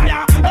at the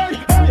fire.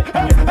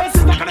 Hey,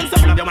 sister, can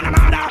stop love you one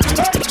another.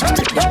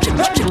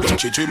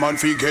 Chichi man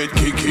fi get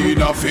kick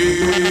in a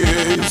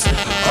face.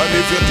 And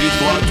if you did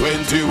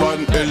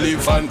 121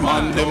 elephant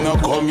man, them no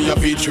come here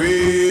fi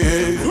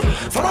trade.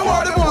 From a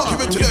word them want,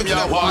 give it to them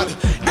ya want.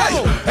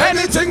 Hey,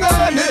 anything or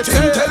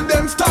anything, tell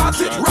them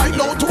start it right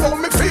now to how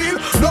me feel.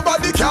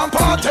 Nobody can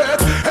part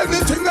it.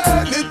 Anything or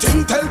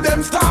anything, tell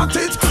them start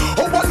it.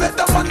 Oh, one let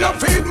them man a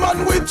feed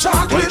man with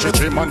chocolate.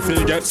 Chichi man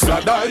fi get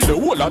sladai. The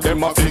whole of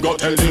them a fi go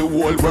tell the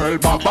whole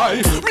world bye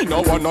bye. Me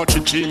no want no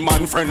chichi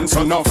man friend,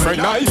 so no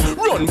friend I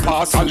run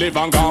past and live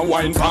and go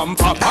wine from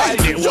Popeye.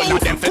 The whole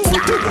of them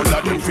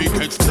fi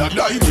get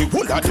sladai. The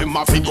whole of them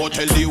a fi go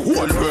tell the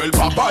whole world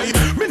bye bye.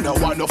 Me no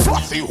want no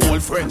fussy whole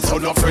friend, so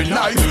no friend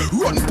I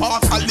run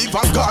past and live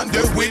and go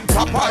there with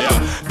Popeye.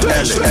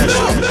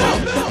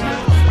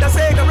 The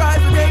sake of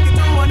rise, we take it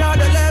to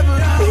another level.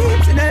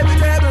 Each and every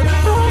treble,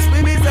 push me,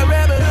 Mr.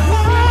 Rebel.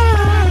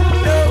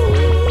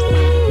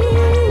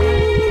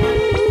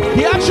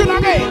 The action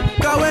again.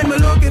 Cause when me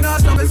looking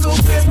at some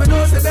suitcase, me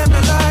know say them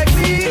not like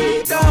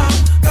me.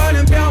 Cause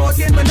them can't walk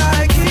in my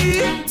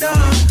Nike.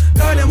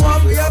 Cause them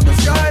want me up the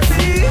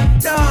stripey.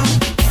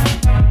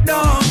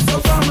 So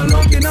from me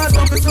looking at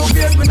some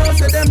suitcase, me know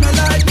say them not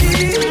like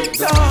me.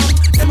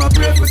 Them a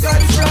pray for God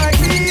to strike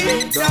me.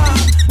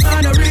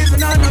 And the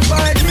reason I'm not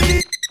fight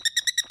me.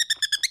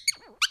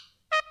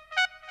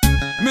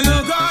 Me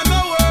no go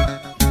nowhere,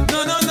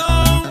 no.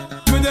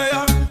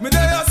 Me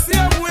there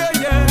same way,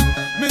 yeah.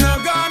 Me no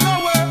go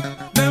nowhere,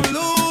 them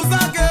lose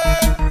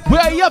again.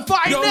 Where you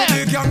find them?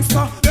 Yo, the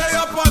gangster, they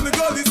up on the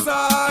gully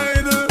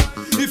side.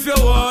 If you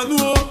want to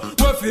know,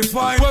 where fi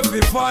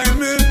find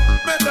me,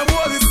 make them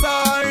all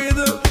decide.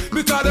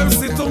 Because them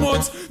see too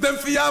much, them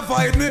fi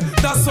avoid me.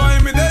 That's why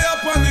me they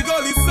up on the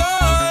gully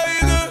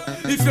side.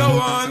 If you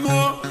want to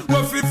know,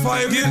 where fi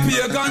find me,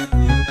 pagan,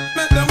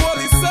 make them all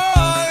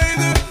decide.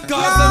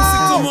 Cause them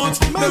see too much,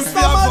 them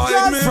fi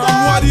avoid me. From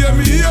what you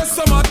me hear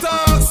some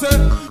attack say,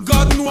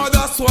 God know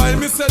that's why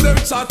me say them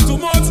chat too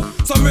much.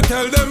 So me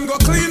tell them go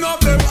clean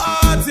up them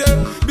heart, yeah.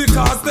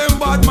 Because them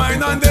bad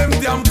mind and them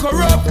damn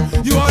corrupt.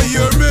 You a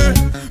hear me?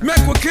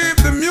 Make we keep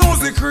the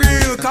music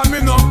real. Cause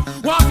me no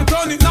want to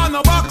turn it on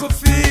a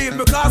battlefield.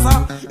 Because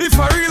if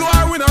a real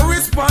war win a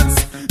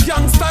response,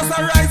 youngsters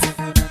are rise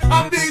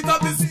and beat up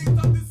this.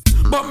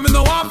 But me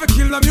no want to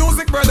kill the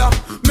music, brother.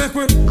 Make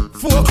we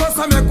focus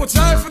and make we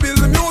try to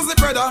build the music,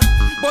 brother.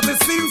 But it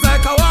seems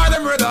like I want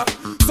them, brother.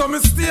 So me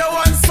stay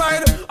one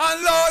side and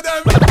load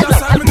them.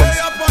 That's why me day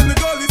up on the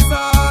gully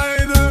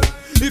side.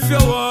 If you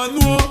want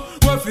to know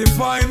where fi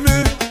find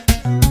me,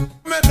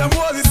 make them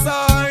all decide.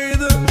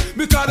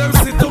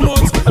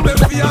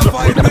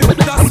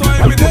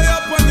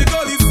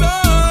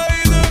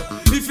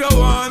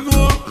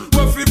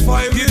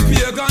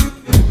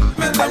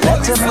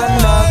 Let them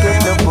not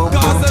get the boom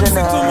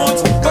tonight.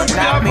 But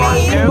not me.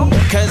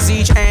 Cause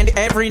each and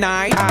every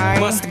night I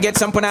must get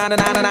some banana.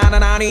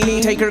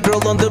 Take her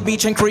girl on the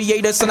beach and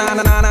create a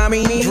sanana.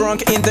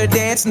 Drunk in the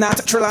dance,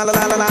 not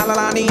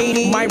tra-la-la-la-la-la-la.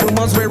 My room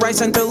was where I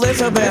sent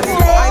Elizabeth.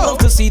 I love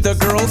to see the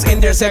girls in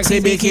their sexy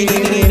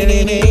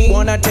bikini.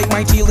 Wanna take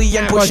my tealy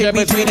and push it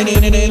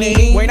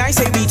between. When I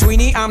say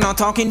betweeny, I'm not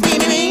talking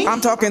beanie.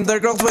 I'm talking the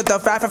girls with the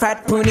fat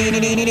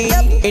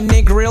poonie. In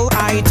the grill,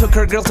 I took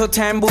her girl to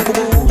Tambu.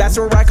 That's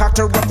where I cocked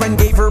her up and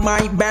gave her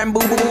my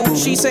bamboo.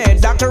 She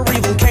said, Dr.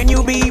 Evil, can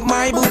you be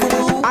my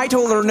boo-boo? I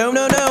told her, no,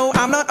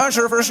 I'm not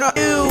Usher for sure.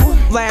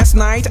 Last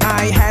night,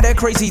 I had a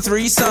crazy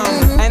threesome.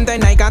 And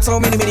then I got so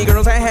many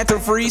girls, I had to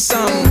free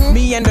some.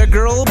 Me and the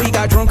girl, we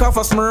got drunk off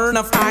a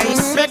Smirnoff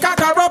Ice. Make a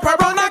car up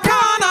around the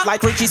corner,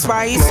 like Richie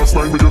Spice. Last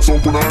night we get some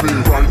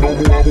punani, right now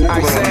more I'm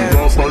I said,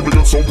 last night we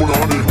get some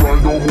punani,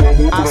 right now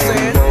more I'm I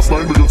said, last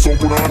night we get some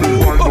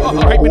punani, right now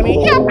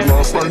more I'm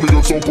last night we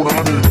get some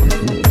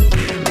punani.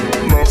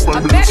 I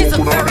bet it's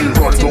a very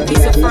important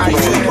piece of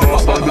furniture,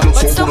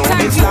 but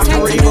sometimes you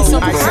tend to do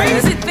some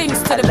crazy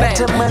things to the bed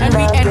and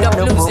we end up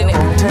losing it.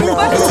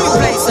 But it's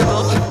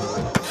replaceable.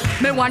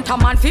 Me want a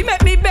man fi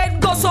make me bed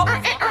go so.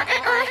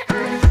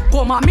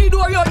 Come on me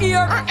door your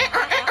ear.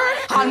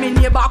 And me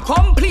neighbor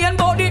complain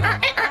about it.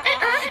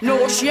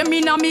 No shame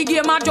in a me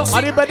game I just.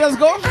 How the bedders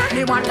go?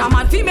 Me want a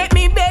man fi make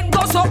me bed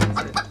go so.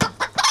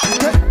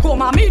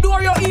 Come on me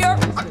door your ear.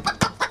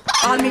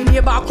 And me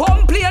neighbor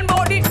complain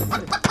about it.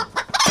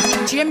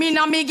 Jamie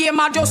na me game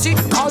I just sit.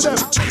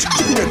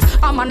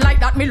 A man like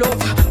that me love.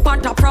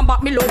 Panta from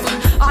back me love.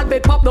 I'll be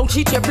pop down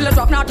shit here. Pillar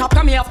drop now top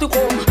come me have to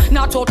come.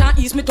 Now out and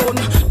ease me tone.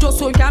 Just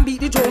so you can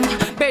beat the drum.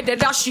 Bed dead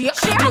that shit.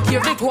 Look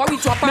here the door we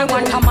drop. Me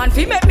want a man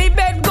fi make me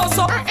bed go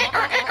so.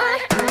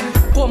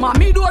 Come on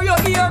me door your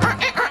ear.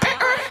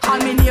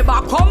 And me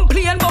neighbor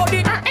complain about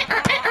it.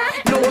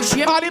 No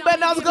shame. How the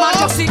bedders go?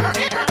 Just sit.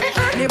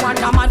 Me want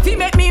a man fi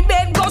make me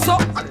bed go so.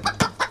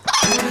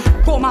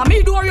 Come on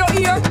me door your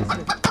ear.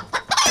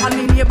 And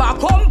me neighbor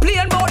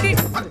complain about it.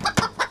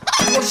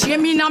 Oh,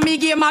 shame in a me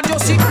game I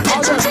just sit.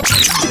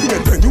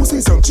 When you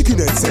see some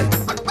chicken eggs,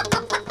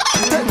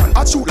 that man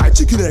I shoot like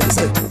chicken eggs.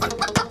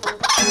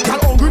 Girl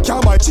hungry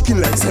can't buy chicken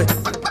legs.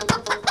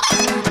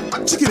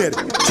 Chicken head,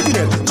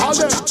 call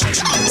them.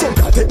 Some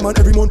girl take man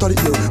every month of the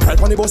year. Right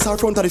on the bus her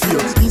front of the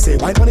fear. He say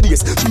wine on the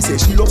base. She say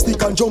she loves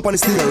stick and jump on the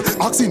stair.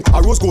 Asking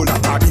a rose gold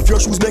like that. If your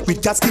shoes make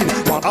with cat skin.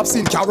 One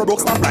absent carrot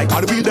box stop like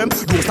all the wheel them.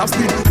 Don't stop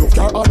spin. Love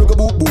car on the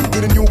boot boot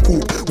with a new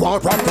coupe.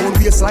 One rock down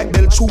waist like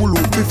Del Chulu.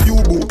 If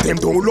you boot them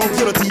don't love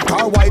yellow teeth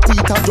car white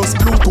teeth and just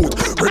Bluetooth.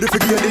 Ready for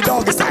get the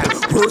doggy style.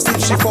 Worse if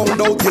she found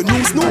out your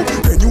new snoop.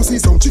 When you see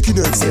some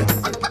chicken eggs,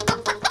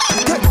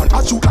 that man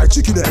I shoot like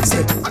chicken eggs.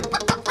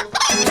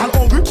 Girl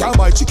hungry can't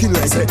buy chicken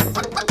legs.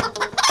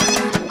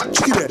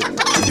 Chicken head.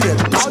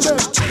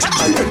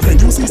 When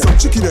you see some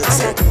chicken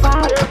eggs,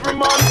 every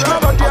man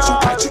grab a girl.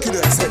 I shoot chicken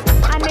eggs.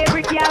 And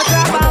every girl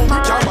grab a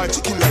man. Can't buy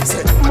chicken legs.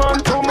 Man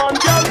to man,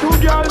 girl to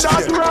girl,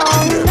 that's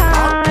wrong.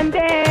 And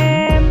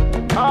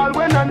them all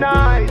when a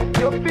night,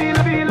 you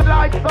feel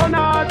like sun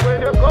hot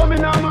when you're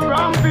coming on the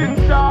ramping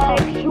shot.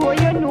 Make sure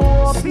you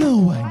know.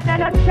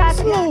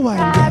 Slow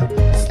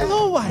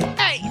wine.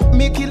 Hey,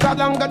 me kill that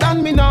longer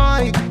than me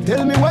night.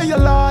 Tell me where you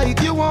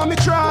like. You want me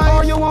try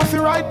or you want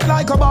to ride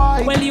like a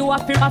bike? Well, you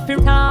have to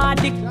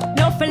addict,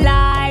 no for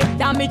life.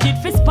 Damage it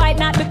for spite,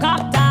 not the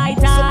cop tight.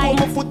 So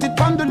come put it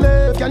on the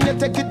left, can you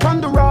take it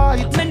on the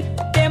right? Man,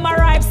 them are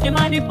ripes, them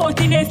are the boat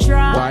in the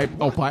trap.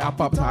 Wipe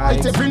up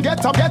tight. If you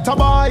get a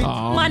bite.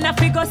 Man, I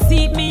figure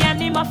seat me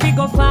and him a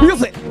figure fight.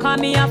 Music. Call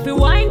me up to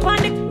wine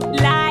on it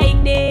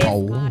like this.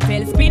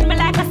 Tell spin me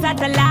like a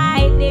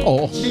satellite.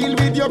 Deal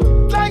with your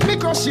like me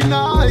crushing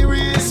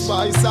iris.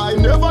 Spice, I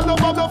never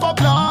love up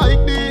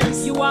like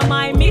this. You are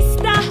my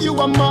mister. You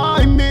are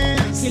my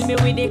miss. Kill me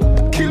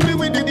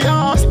with the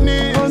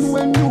darkness. And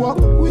when you are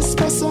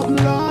whisper something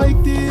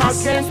like this,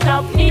 I can't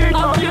stop thinking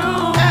of you.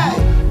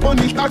 Hey,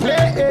 money not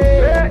play.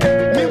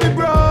 Me we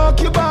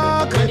broke your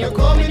back when you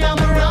coming on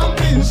the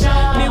ramping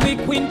shot. Me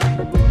we queen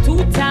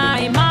 2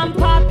 times and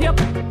pop you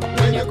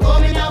when you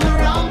coming on the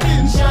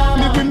ramping shot.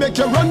 Me we make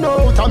you run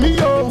out of me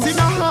house in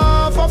a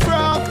half a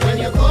frock when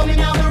you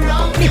coming on the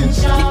ramping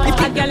shot.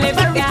 I can live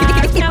a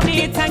gas, now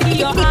me and give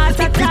your heart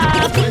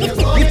attack. When you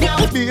coming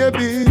on,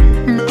 baby,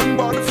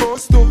 remember the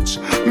first touch.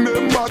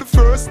 Remember the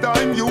first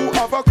time you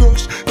have a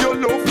crush. You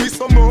love me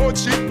so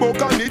much, it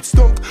broke and it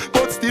stuck.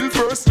 But still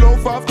first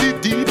love have the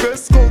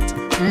deepest cut.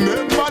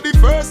 Remember the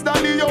first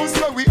time the house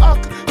where we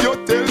act. You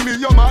tell me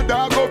your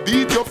mother go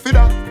beat you for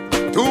that.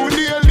 2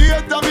 days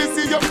later me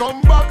see you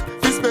come back.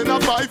 We spend a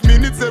 5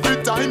 minutes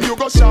every time you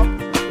go shop.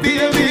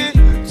 Baby,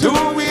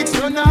 2 weeks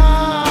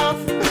enough.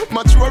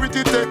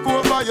 Maturity take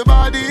over your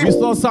body. We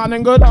still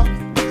sounding good.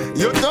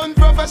 You done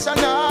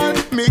professional.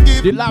 Me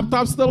give the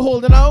laptop still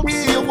holding out.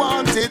 Me you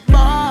want it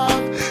back.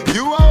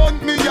 You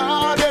want me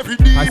yard every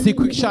day. I see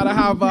quick shot. I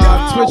have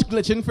Twitch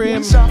glitching for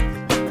him.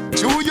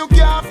 True, you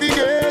can't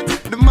forget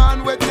the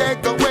man will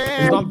take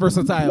away. He's not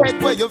versatile.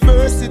 Take away your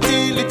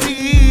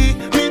versatility.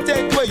 Me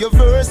take away your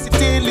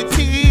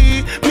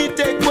versatility. Me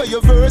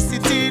your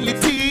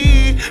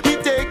versatility. Me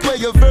take away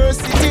your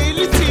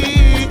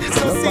versatility.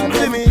 So sing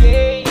to me.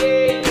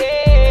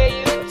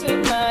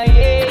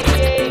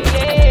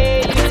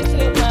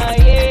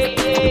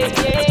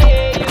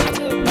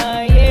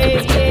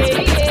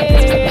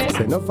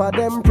 Enough of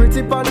them pretty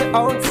on the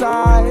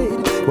outside,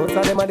 most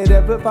of them are the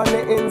devil on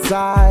the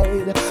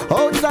inside.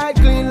 Outside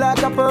clean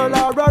like a pearl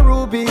or a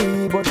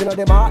ruby, but you know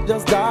them heart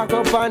just dark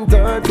up and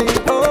dirty.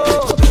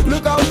 Oh,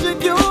 look how she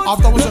cute,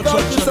 look how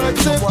she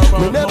sexy.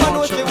 We never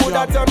know she would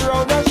have turned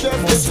around and shift.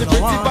 If she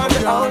pretty on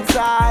the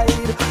outside,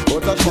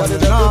 but she are the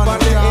devil on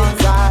the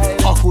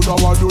inside. I could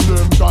have do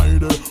them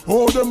guide.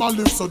 Oh, them a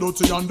live so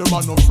dirty and them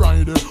a no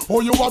Friday.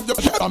 Oh, you have the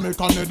shit and make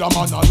another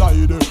man a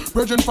lie.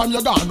 Bridging from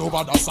your gun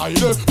over the side.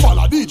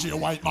 Follow DJ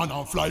white man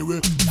and fly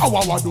away. How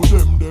I do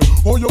them there?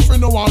 Oh, you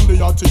finna one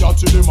day yachty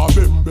them a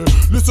bimbe.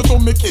 Listen to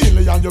me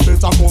keenly and you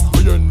better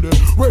comprehend.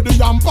 Where the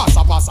yam pass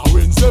a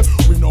Wednesday.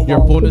 We know your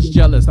bonus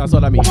jealous, that's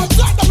what I mean.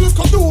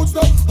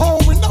 Oh,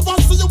 we never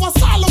see you a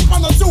silent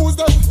on a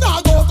Tuesday.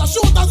 Now go to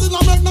shooters in a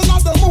make none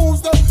of the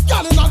moves there.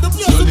 Girl in the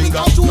place to pick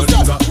and choose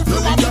them.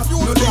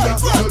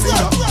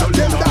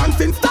 Them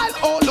dancing style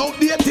all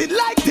outdated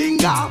like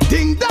Tinga.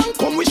 Ding dong,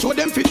 come we show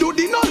them fi do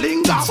the no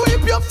linger.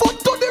 Sweep your foot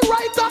to the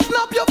right and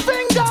snap your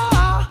finger.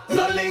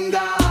 No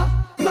linger,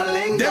 no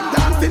linger. Them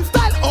dancing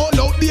style all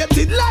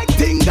outdated like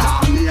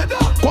Tinga.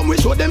 Come we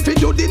show them fi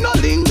do the no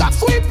linger.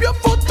 Sweep your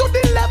foot to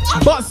the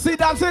left. Bust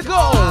it and say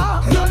go.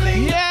 No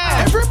linger.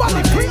 Yeah.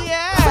 Everybody free.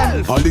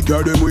 Yeah. All the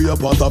girl them we a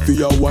pass off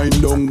your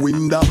wind down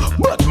window.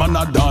 But man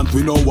a dance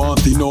we no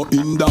want in no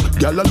hinder.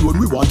 Girl alone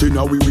we want in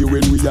a we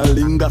when we a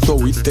linger. So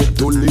we step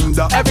to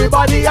Linda.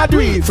 Everybody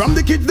agree. From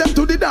the kids them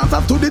to the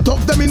dancers to the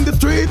tough them in the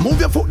street. Move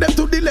your foot them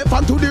to the left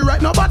and to the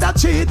right. Nobody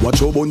cheat. Watch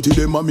how bunty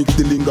them a mix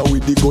the linger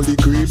with the gully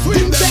creep.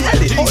 Swing them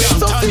head it. Oh it's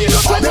so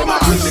serious when them a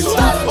bring the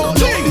style. Oh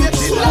ding it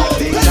like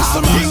Tinga.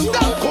 Ding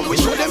dong come we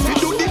show them fi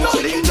do the no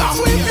linger.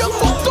 Sweep your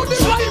foot to the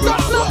right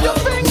and snap your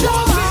finger.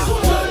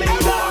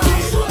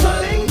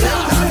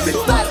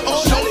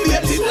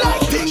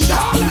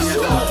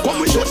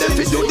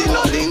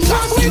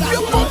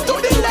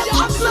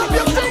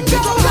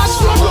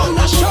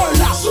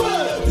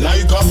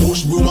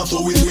 Push boomer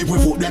so we sweep, we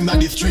put them down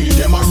the street.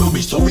 Them are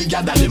rubbish so we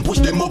gather them, push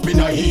them up in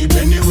a heap.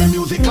 Anyway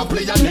music a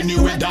play and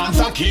anyway dance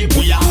a keep.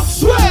 We are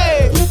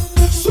sway,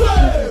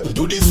 sway.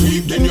 Do the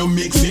sweep then you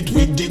mix it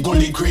with the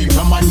gully creep.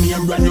 From a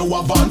name run you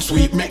have on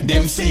sweep, make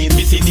them say it.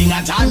 We sitting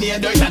at a near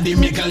dirt at the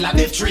middle of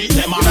the street.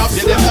 Them are up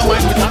to them the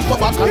wine we can go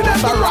back and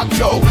that's a rock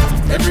yo.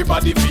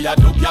 Everybody feel a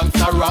do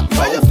gangsta rock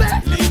now.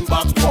 Lean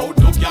back now,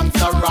 do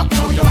gangsta rock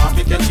now. You have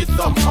to get it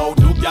somehow,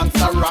 do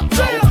gangsta rock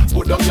now.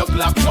 Put up your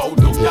black now,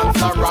 do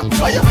gangsta rock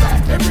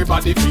now.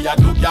 Everybody feel a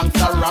do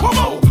gangsta rock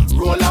now.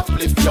 Roll up,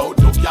 flip yo,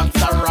 do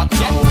gangsta rock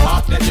now.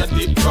 Mark then you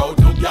dip bro,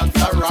 do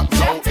gangsta rock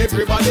now.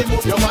 Everybody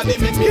move your body,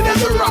 make me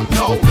dance a rock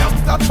now.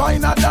 Gangsta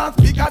find a dance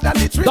bigger than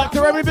the tree.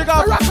 Dr. Remy, big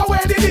up. Rock away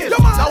the deal.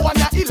 Now one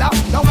ya illa,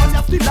 now one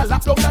ya still a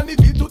lap down and the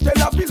beat to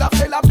tell a villa.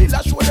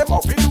 Show them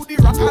how we do the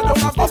rock and down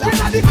a villa. Up in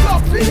the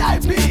club,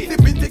 VIP. The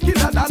pinty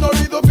killer and no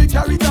rhythm we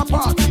carry the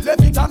party.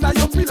 Let it under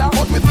your pillar,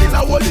 but we still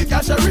a hold the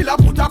cash a rilla.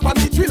 Put up on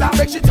the thriller,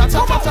 make she cha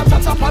cha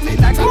on it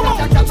like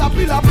a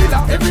caterpillar.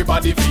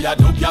 Everybody feel a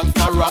do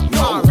gangsta rock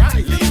now.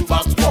 Lean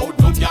back now,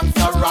 do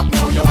gangsta rock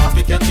now. You have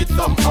to get it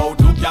somehow,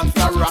 do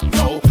gangsta rock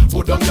now.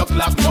 Put on your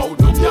black now,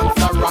 do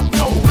gangsta rock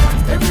now.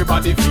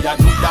 Everybody feel a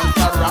do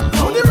gangsta rock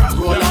now.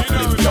 Roll up,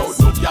 flip yo,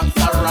 do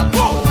gangsta rock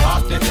now.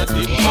 Mark them your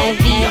dip now,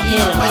 do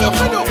gangsta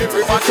rock now.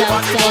 Everybody.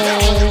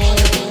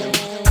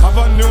 Have a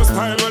new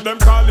style where them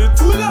call it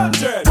Full and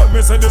Jet. But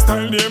me say the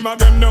style name of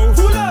them now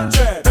Full and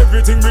Jet.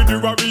 Everything we do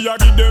we a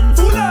give them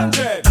Full and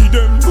Jet. Give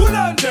them Full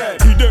and Jet.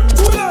 Give them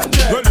Full and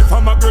Jet. Well if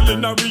I'm a girl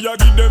in a we a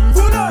give them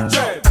Full and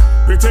Jet.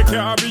 We take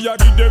care of we a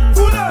give them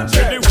Full and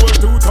Jet. The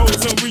whole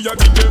 2000 we a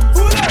give them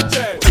Full and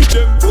Jet. Give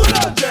them Full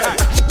and Jet.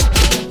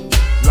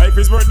 Life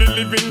is worth the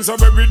living, so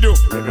where we do?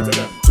 Give it to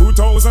them.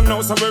 2000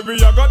 now, so where we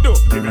a go do?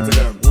 Give it to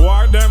them.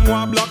 War them,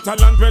 war black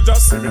talent, we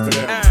just give it to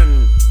them.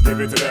 And give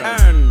it to them.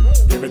 And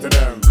give it to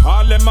them.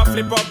 All them a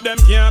flip up, them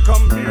can't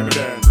come. Give it to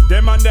them.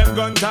 Them and them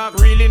gun talk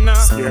really now.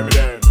 Scare me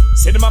them.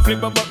 See them a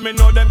flip up, but me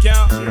know them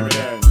can't. Scare me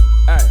them.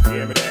 Hey,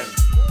 scare me them.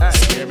 Hey,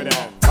 scare me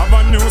them. Have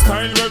a new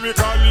style where we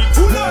call it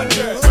Full and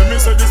Jet. When me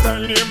say this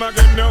style name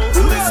again now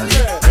Full and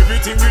Jet.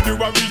 Everything we do,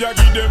 we a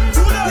give them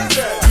Full and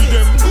Jet. Give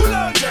them Full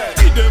and Jet.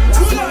 Give them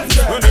Full and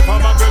Jet. When if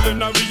I'm a girl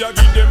in a we a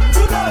give them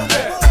Full and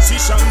Jet. See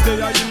Shang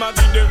they a him a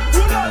give them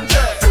Full and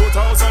Jet.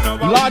 2000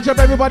 of large up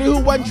everybody who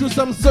went through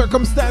some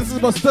circumstances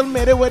but still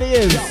made it what it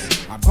is.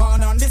 I'm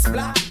born on this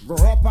block, grew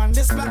up on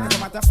this block. As a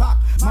matter of fact,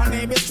 my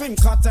name is String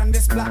Cut on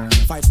this block.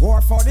 Fight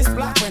war for this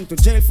block, went to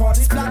jail for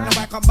this block.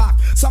 Now I come back,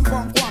 some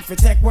punk want to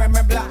take away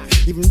my block.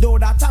 Even though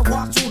that I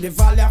walk through the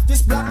valley of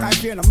this block, I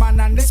feel a man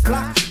on this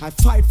block. I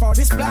fight for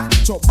this block,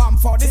 so bomb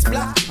for this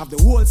block. Of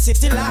the whole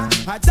city lock.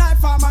 I die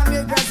for my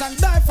niggas and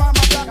die for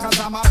my block. Cause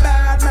I'm a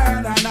bad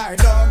man and I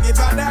don't give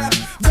a damn.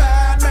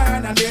 Bad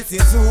man and this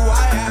is who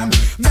I am.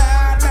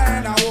 Bad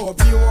man, I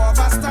hope you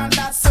understand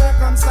that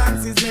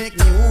circumstances make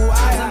me who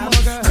I am.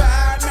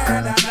 Bad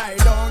man and I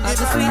don't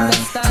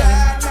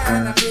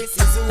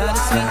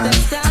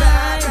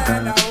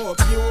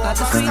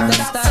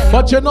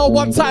But you know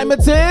what time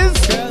it is?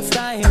 Girls'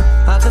 time,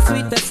 have the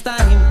sweetest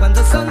time when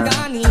the sun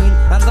gone in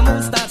and the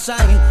moon start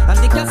shine and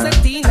the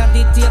cassette and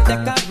the tape they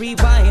can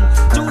rewind.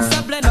 Juice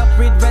a blend up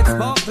with red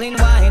sparkling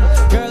wine.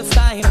 Girls'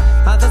 time,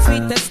 have the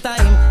sweetest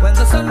time when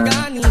the sun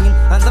gone in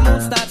and the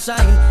moon start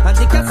shine and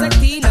the cassette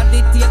and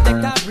the tape they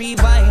can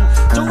rewind.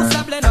 Juice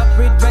a blend up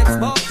with red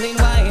sparkling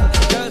wine.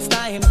 Girls'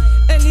 time,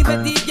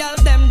 anybody girl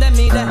them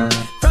me there.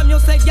 From you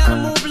say girl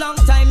move long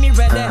time me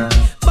ready.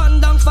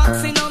 Band down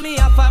foxy now me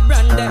have a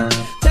brandy.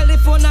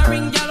 Telephone a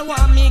ring girl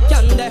want me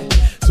candy.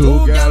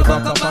 Two girls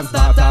back up and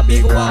start a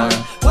big war.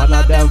 One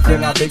of them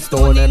fling a big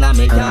stone in a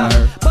me car.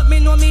 But me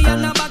know me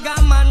and a bag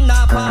of man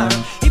na par.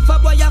 If a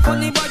boy a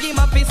funny boy him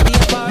a fi stay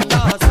far.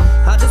 Cause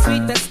had the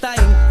sweetest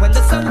time when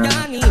the sun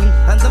gone in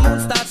and the moon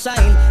start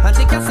shine and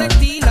the cassette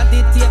and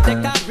the tape they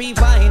can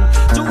rewind.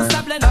 Juice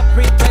a blend up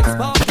with red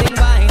sparkling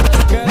wine.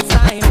 Girls'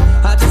 time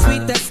had the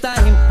sweetest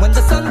time when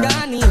the sun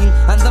gone in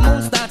and the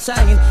moon start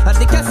shine and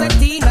the cassette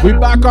and we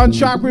back on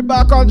track, we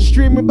back on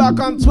stream, we back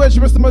on Twitch,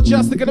 Mr.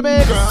 Mejustik in the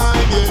mix.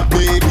 Cry,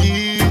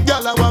 baby,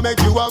 girl, I wanna make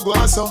you a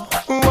guasso.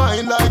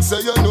 Wine like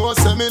say you know,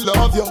 say me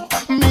love you.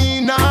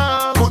 Me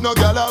nah, put no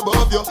girl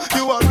above you.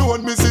 You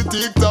alone, me see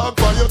TikTok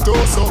for your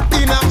torso.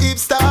 In a hip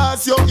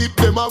stars, you hip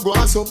them a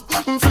guasso.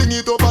 Fling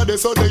it over the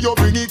so you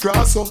bring it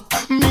cross up.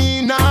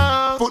 Me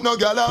nah, put no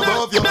girl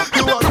above you.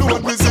 You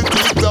alone, me see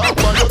TikTok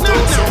for your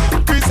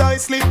torso.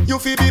 Precisely, you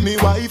fi be me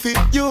wifey.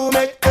 You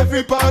make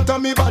every part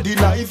of me body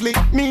lively.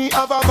 Me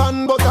have a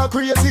van, but a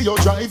crazy you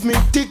drive me.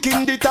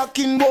 Ticking the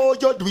tacking, boy,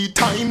 you do it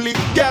timely.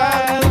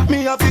 Girl,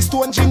 me have this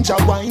stone ginger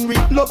winery.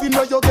 Love you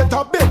know you get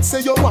a bed,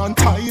 say you want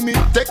tie me.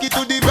 Take it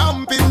to the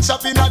ramping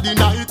shop in the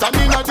night and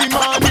in the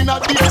morning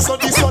at the so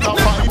this one a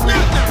find me.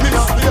 Me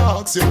have to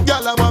ask you,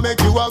 girl, I wanna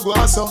make you a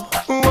guasso.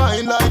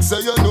 Wine like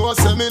say you know,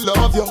 say me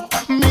love you.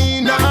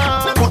 Me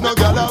nah, put no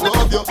girl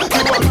above you.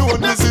 You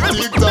alone, me see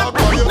TikTok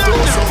for your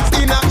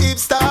torso. In a hip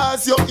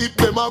stars, you hip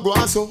them a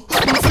guasso.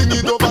 Fling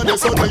it over the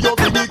sun and you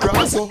bring it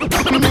grasso.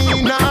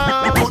 Me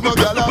nah, put no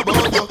girl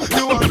above you.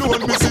 You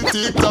alone, me see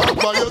TikTok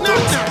for your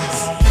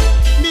torso.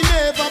 Me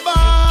never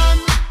born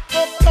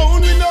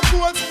uptown with no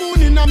gold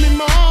spoon in a me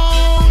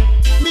mouth.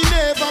 Me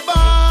never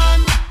born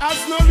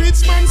as no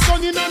rich man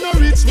son in a no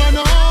rich man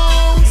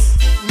house.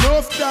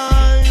 Enough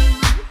time,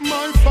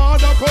 my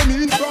father come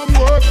in from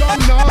work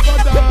and never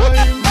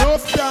dime.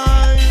 Enough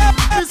time,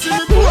 me see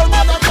me poor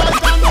mother cry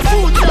down the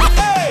food.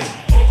 Hey,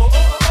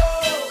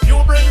 you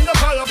bring the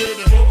fire,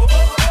 baby.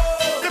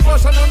 The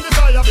passion and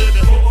desire,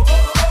 baby.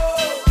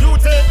 You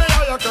take me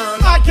higher, girl.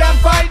 I can't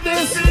fight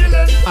this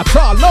feeling. At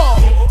all, Lord.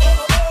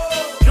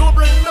 You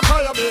bring the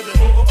fire, baby.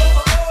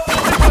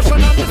 The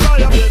passion and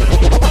desire, baby.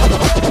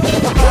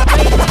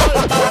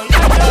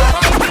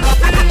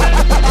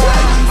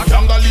 A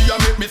jangalia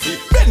make me see.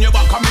 Bend your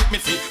back and make me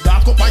see.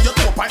 Dance up on your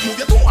toe, pipe move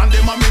your toe and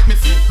them a make me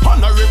see.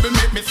 Honorable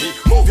make me see.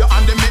 Move your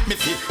hand and make me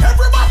see.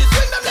 Everybody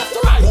swing them left to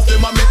right. Move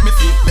them and make me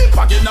see. Big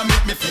again and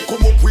make me see.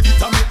 Come up with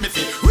it and make me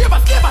see. Rave a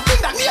slave a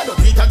thing that near the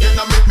beat again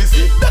and make me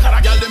see. Dagger a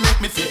girl they make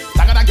me see.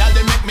 Dagger a girl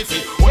they make me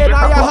see. In your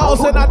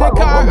house, in the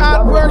car,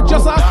 at work,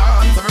 just a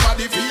dance.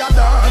 Everybody feel your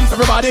dance.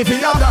 Everybody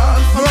feel your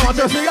dance. I want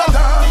to see your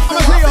dance. I'm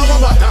gonna see your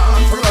mama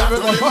dance.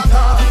 Everybody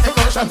dance.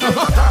 Emotion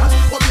never dance.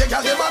 What be a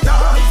girl never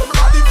dance.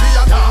 Everybody feel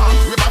your dance.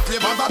 We back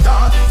live on the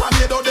dance.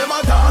 Tornado them a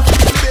dance.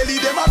 Belly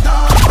them a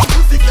dance.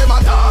 Music them a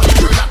dance.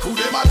 Girl a crew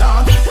them a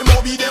dance.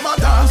 Moby them a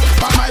dance.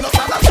 My mind up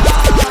on the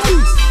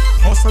dance.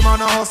 Hustle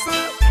man a hustle.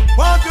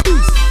 Walk your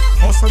beast.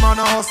 Hustle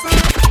man a hustle.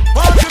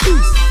 Walk your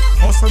beast.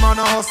 Hustle man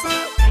a hustle.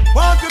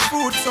 Want good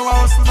food, so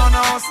I hustle man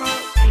a hustle.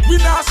 We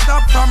not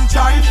stop from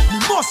trying. We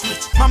must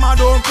rich, mama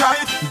don't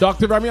cry.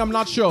 Dr. Remy, I'm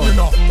not sure. You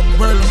know,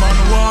 well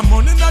man, want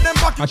money in them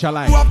pocket. I shall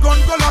lie. Who have gun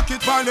go lock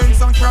it,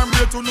 violence and crime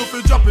rate to no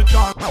fi drop it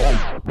down.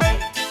 Hey,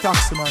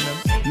 taxi man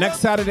them. Next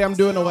Saturday I'm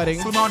doing a wedding.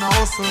 Hustle man a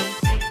hustle.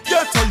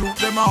 Get to you,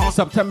 them a hustle.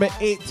 September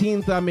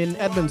 18th I'm in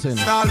Edmonton.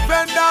 Style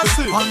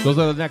vendors. Those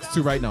are the next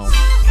two right now.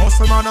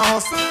 Hustle man a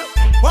hustle.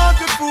 Want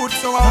good food,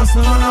 so I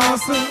hustle man a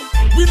hustle.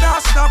 We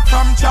not stop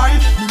from trying.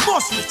 We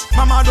must rich,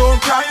 mama don't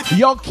cry.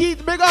 Yo,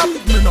 Keith, big up.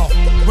 Me know.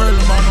 Well,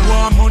 man,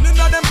 want money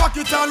in them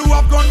pocket. All who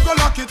have gun go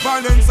lock it.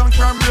 Violence and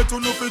crime rate to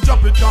no fi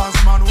drop it. Cause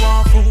man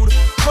want food.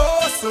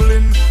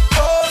 Hustling,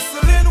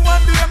 hustling.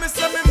 One day me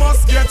say me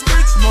must get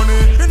rich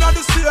money. In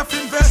the safe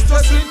invest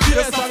just in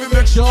case. I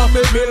make sure me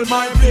build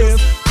my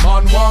place.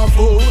 Man want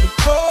food.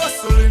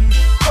 Hustling,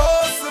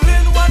 hustling.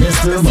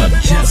 Mr.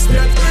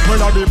 Mejustik.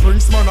 Well, I the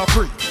Prince man a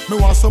free. Me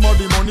want some of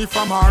the money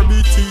from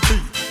RBTT.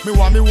 Me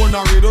want me one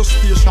a radio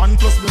station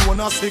plus me one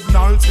a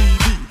signal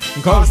TV.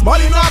 Cause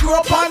money not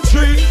grow up on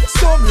tree.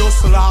 Some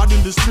hustle hard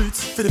in the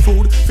streets. For the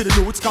food, for the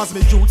loot. Cause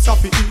me youths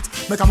have to eat.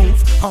 Make a move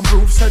and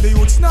prove. Say the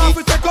youths now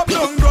we take up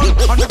long run.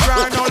 On the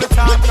grind all the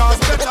time. Cause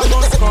better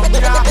must come.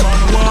 Yeah,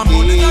 man want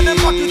money in them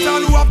pocket.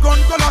 All who have gun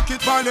go lock it.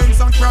 Violence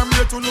and crime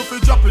rate to no fi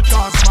drop it.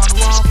 Cause man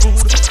want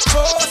food.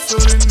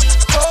 Hustling,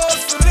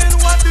 hustling.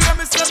 One day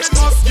me say me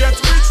must get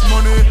rich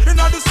money. In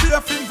the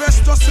safe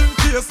invest just in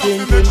case. I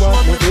fi make sure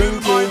me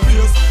build my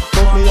base.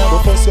 But me have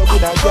a fuss you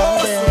with a girl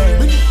there.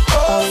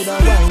 I would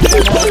have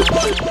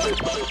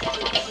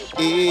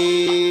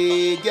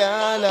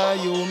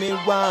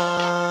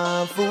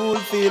want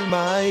fulfill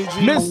my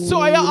dream. Miss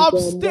Sawyer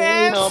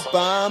upstairs.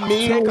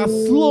 Take a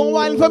slow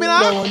wine for me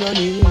now.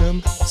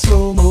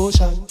 Slow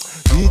motion.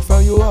 Beat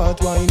from your heart,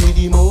 wine with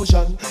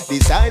emotion.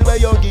 Decide where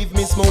you give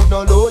me smoke,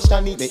 no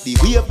lotion. It make the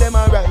wave them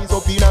arise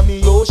up in a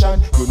me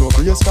ocean. You know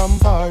brace come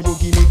far, you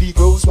give me the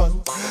close one.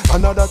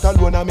 Another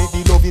alone I make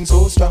the loving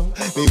so strong.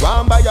 Me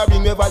want buy a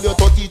ring, me value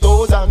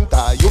 30,000.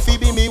 You fi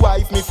be me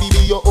wife, me fi be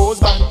your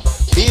husband.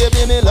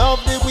 Baby, me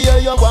love the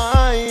way you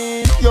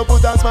wine. You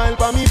put a smile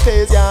on me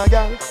face, yeah,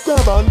 girl.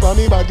 Grab on for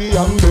me body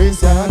and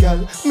brace, yeah,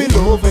 girl. Me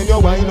love when you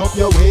wind up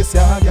your waist,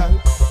 yeah,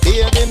 girl.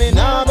 Baby, me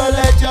never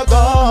let you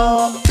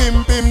go.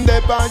 Pim pim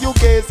dep on you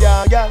case,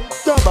 yeah, girl.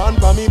 Grab on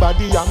for me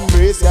body and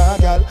brace, yeah,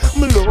 girl.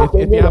 Me love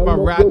if you have a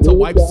rag to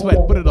wipe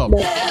sweat, put it up.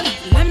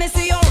 Let me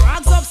see your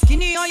rags up,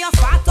 skinny or your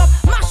fat up.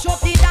 Mash up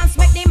the dance,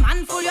 make the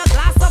man full your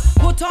glass up.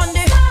 Put on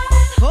the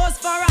pose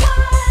for a.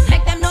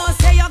 Make them know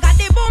say you got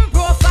the boom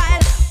profile.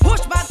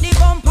 Push back the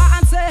bumper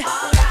and say,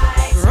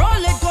 alright.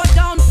 Roll it, go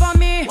down for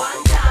me.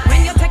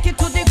 When you take it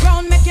to the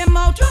ground, make your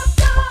mouth drop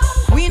down.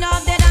 Queen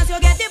of the dance, you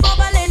get the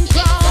bubbling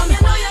crown. You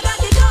know you got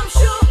the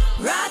gumshoe.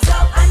 Rise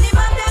up, and the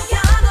man them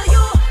can handle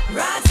you.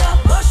 Rise up,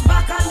 push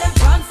back and them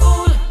run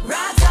fool.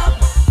 Rise up,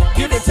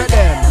 give it to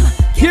them.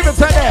 Give it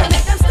to them.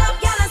 Make them stop,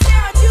 girl, and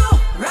stare at you.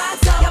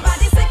 Rise up, your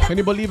body sick. Can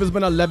you believe it's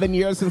been 11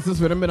 years since this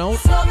rhythm been out?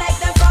 So make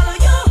them follow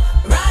you.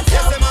 Rise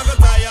up.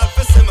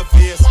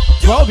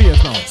 12 years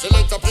now.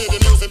 Select up, play the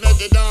music, make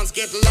the dance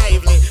get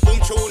lively. Boom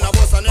tune a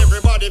bus and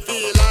everybody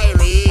feel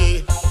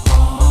irie.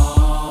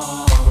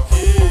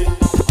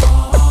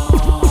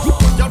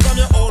 Jump from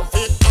your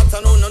outfit,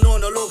 afternoon, no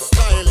look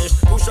stylish.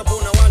 Push up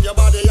on the one, your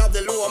body have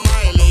the lower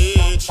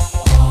mileage.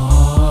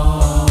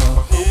 Come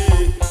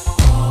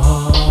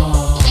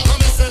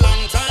it's a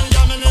long time,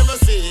 yeah, me never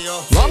see you.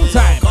 Long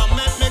time. Come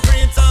make me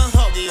greet and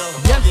hug you.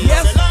 Yes,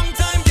 yes. It's a long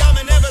time, yeah,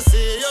 me never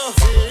see you.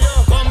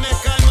 Come make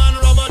I man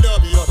rubber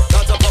dub you.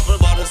 Got a couple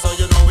bottles so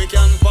you know we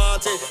can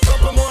party.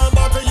 Couple more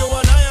bottles, you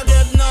and I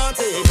get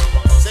naughty.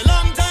 It's a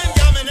long time,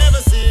 yeah, me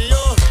never see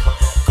you.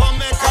 Come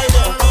make I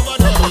man rubber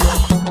dub you.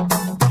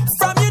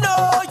 From you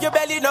know your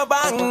belly no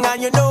bang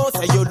and you know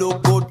say you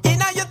look good in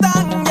your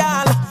tongue,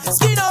 y'all.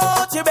 Skin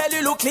out your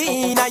belly look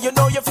clean and you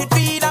know you fit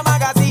feed a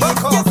magazine.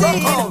 You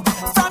see,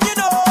 from you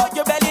know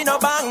your belly no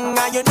bang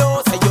and you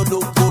know say you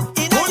look good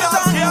in your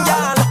tongue,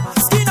 y'all.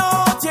 Skin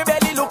out your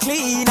belly look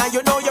clean and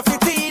you know you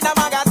fit feed a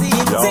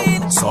magazine. Yo,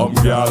 some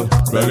girl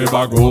belly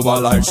bag over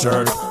like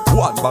shirt.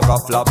 One bag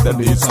of flap, them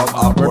need some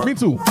hard work. Me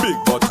too. Big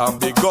butt and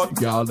big gut.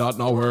 Girl, that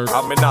not work.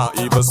 I me not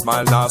even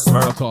smile, not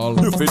smirk at all.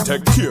 You fit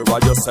take care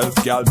of yourself,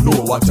 girl,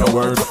 know what you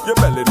worth. Your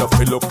belly no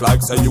feel look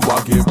like say you a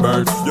give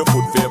birth. Your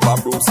foot favor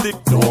broomstick,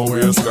 no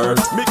wear skirt.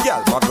 Me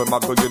girl,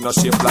 muggle, you no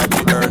shape like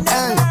the earth.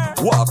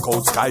 Walk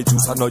out sky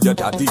juice, I know your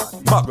daddy.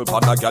 Muggle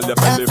pan a girl, your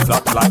belly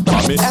flat like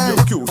mommy.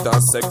 You cute and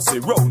sexy,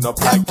 round up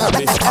like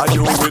Tammy. Are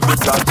you with the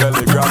flat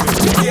belly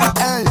Grammy? Yeah.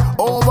 Hey,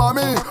 over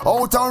me,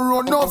 out and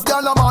run enough,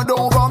 girl, I'm mad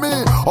over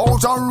me.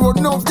 Out and run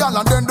enough, girl,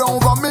 and then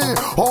over me.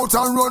 Out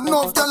and run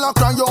enough, girl, and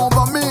cry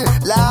over me.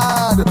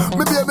 Lad,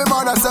 me baby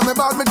mother say me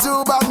bad, me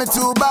too bad, me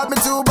too bad, me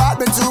too bad,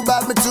 me too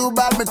bad, me too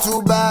bad, me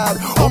too bad.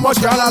 How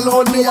much girl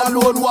alone, me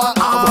alone want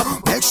have?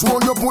 Make sure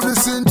you put the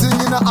same thing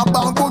in a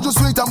bag. But you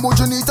sweet and but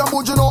you neat and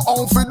but you know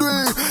how to do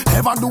it.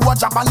 Never do a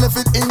job and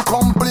left it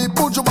incomplete.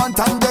 Put you one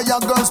time there,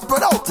 your girl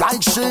spread out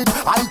like shit.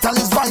 Vital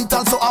is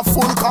vital, so a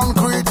full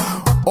concrete.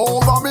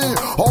 Over me,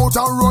 out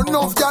and run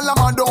enough, girl, I'm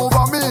mad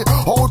over me.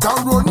 Out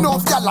and run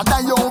enough, girl, I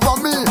die over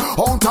me.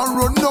 Out and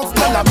run enough,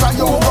 girl, I die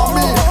over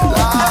me.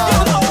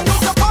 You know when you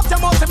step up, you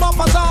must have up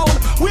a zone.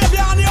 We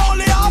behind you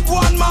only have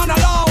one man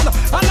alone.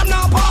 And them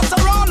now pass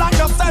around like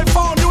your cell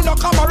phone. You know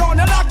come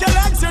around, you lock your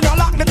legs, you know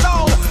lock the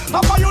town.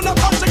 After you know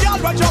come to girl,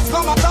 but just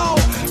come a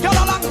town.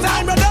 Girl a long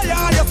time you're there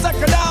and you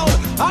second down.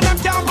 And them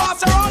can't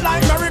pass around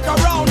like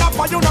merry-go-round.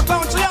 After you know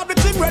come, she have the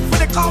team ready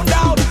for the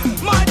countdown.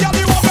 My girl,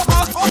 you want to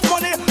pass up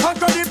money and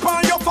credit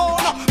on your phone.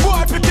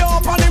 Boy, pick you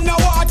up and him now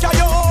walk you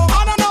home.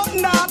 And I know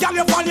that, girl,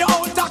 you fall your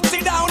own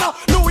taxi down.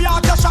 New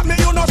York, you shot me,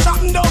 you know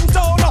shotting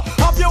downtown.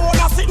 Have you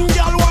wanna sitting,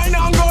 girl, wine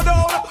and go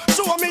down.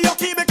 Show me your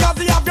key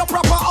because you have your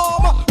proper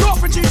home. No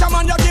for cheater,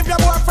 man, you give your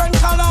boyfriend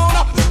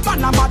cologne.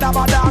 Man, I'm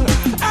badang.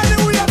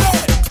 Anyway,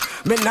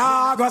 me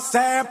nah go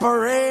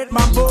separate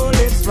my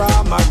bullets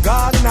from my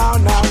gun now.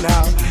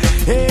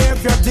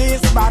 If you're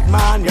this bad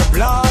man, your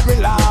blood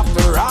will have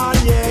to run,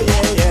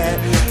 yeah.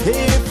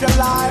 If your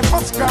life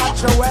was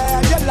scratch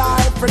away, your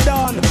life for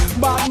done.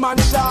 Bad man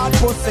shot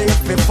pussy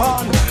for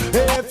fun.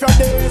 If you're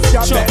this, you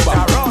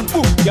better run.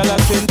 Y'all are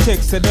send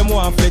text, say them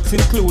want flex,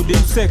 including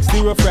sex.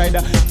 The Rough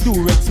Rider,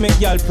 Durex, make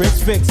y'all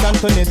press vex.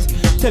 Antoinette,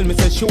 tell me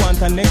say she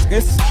want an next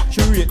S.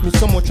 She rate me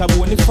so much I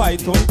wanna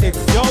fight on X.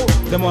 Yo,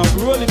 them want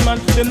roll it man,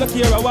 them not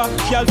care a walk.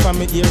 Y'all from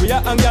my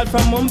area and y'all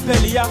from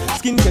Montpellier.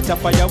 Skin catch a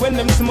fire when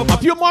them see me. A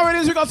few more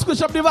minutes, we got to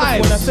squish up the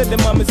vibes. When I said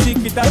them on my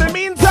secret, in the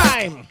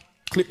meantime,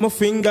 click my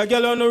finger,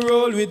 girl on the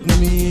roll with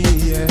me,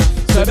 yeah.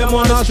 So them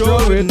wanna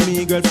stroll with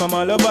me, girl from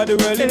all over the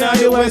world in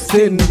the West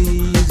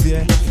Indies,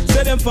 yeah. So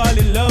Yeah, them fall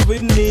in love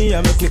with me.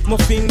 I'ma click my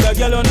finger,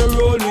 girl on the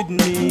roll with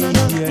me.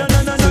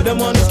 Yeah. So them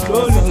wanna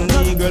stroll with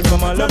me, girl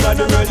from all over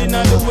the world in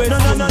the west.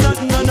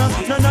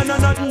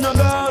 No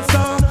go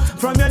so.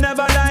 From you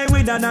never lie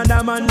with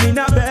another man in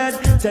a bed.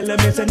 Tell them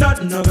it's a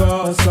nothing no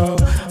go so.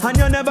 And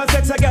you never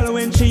sex a girl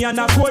when she on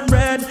a cold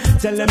red.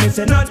 Tell them it's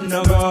a nothing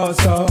no go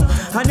so.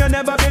 And you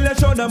never build a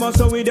shoulder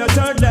muscle with your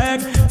third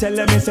leg. Tell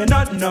them it's a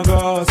nothing no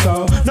go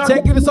so.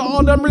 Taking us to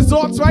all them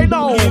resorts right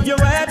now. Give you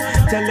head.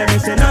 Tell them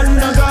it's a nothing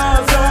no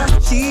go so.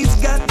 She's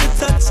got the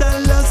touch I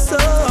love so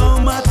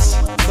much,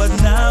 but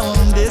now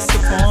I'm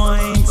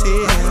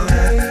disappointed.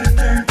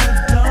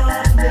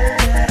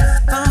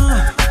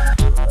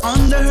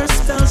 Under her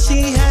spell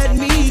she had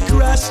me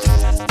crushed.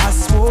 I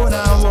swore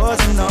I was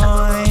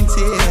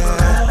anointed.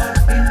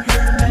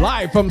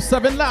 Live from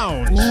 7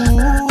 Lounge.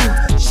 Ooh,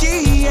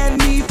 she had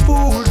me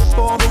fooled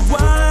for a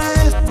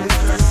while with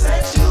her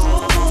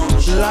sexual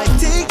motion, like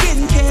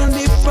taking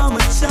candy from a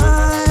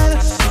child.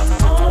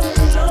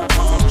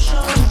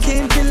 I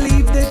can't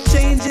believe the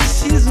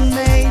changes she's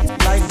made,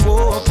 like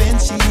wolf in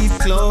cheap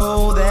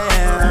clothing.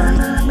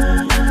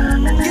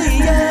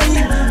 Yeah,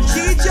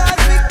 she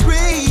drives me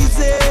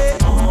crazy.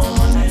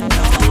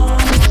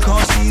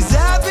 Cause she's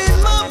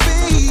having my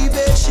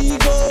baby, she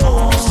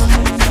goes.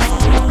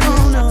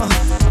 Oh no,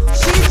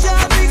 she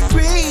drives me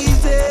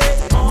crazy.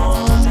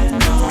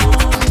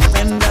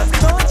 And I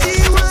thought she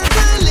was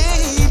a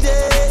lady.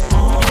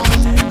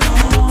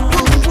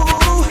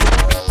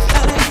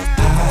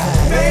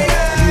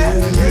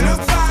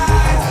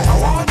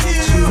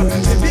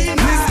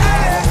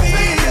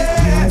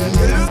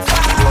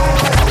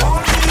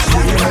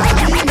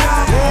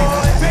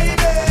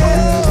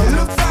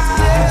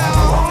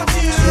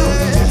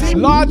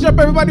 Large up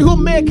everybody who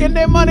making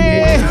their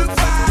money.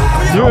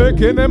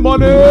 Making their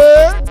money.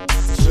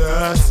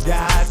 Just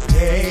got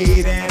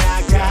paid and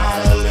I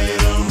got a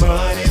little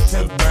money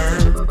to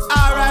burn.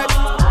 Alright.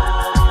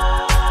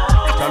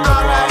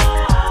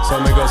 So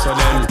me go so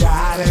then.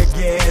 Gotta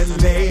get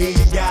laid,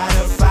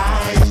 gotta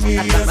find me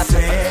a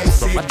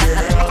sexy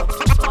girl.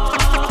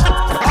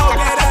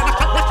 Okay then.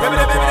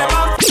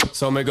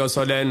 So me go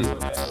so then.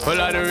 Well,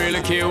 I don't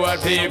really care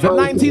what people. The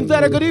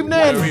 1930, good evening.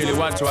 I don't really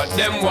watch what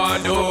them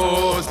want do.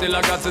 Still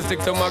I got to stick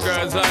to my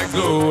girls like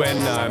glue.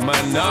 And I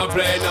might not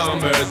play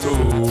number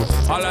 2.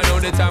 All I know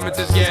the time it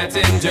is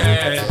getting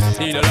jet.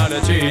 Need a lot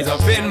of cheese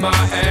up in my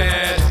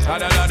head.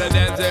 Had a lot of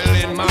dental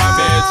in my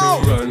bed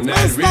to run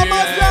that relay.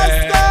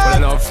 Well, I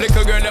know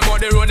flicker girl, them on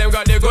the road, them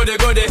got the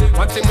goody.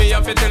 One thing me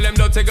have to tell them,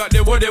 don't take out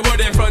the woody.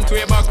 Front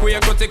way, back way,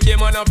 cut the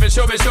came on off the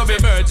show me.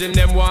 Virgin,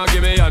 them want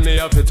give me and me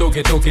have to took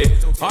it.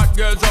 Hot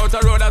girls out the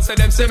road, I say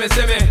them see me.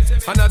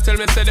 And I tell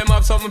me, say them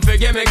have something for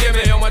gimme.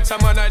 How much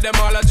time I night, them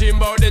all a dream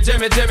about the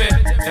Jimmy.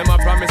 Them a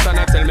promise and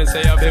I tell me,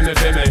 say you feel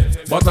me.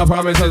 But a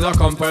promise is a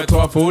compared to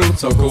a fool,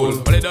 so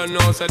cool. But they don't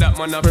know, say that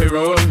man a fi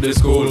roll the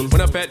school. When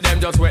I pet them,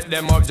 just wet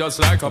them up just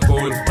like a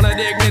pool. When I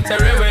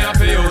dignitary way, I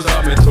fi use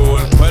up my tool.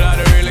 But I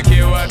don't really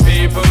care what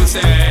people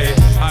say.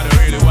 I don't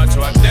really watch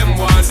what them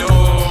want do.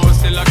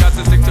 Still I got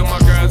to stick to my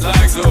girls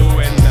like glue.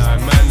 And I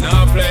might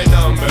not play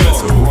number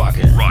 2.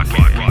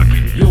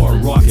 You're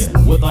rocking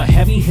with a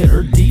heavy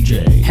hitter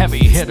DJ.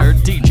 Heavy hitter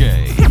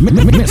DJ.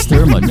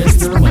 Mr.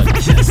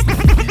 Mejustik.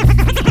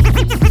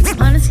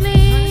 Honestly,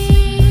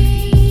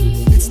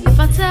 if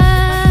I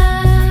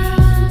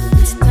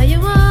tell you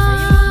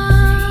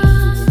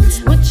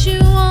what you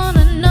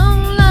wanna know,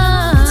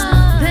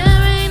 love,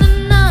 there ain't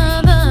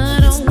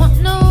another. Don't want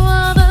no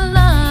other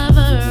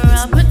lover.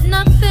 I put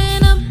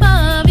nothing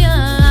above ya.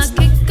 I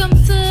kick 'em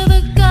to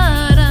the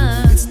gutter.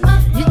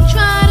 You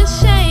try to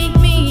shake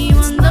me,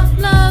 wind up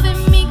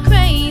loving me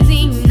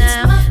crazy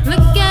now.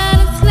 Look at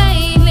us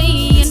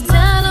lately and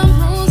tell 'em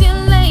who's your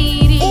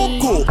lady.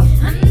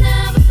 I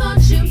never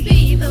thought you'd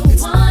be the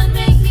one,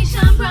 make me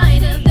shine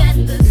brighter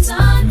than the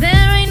sun.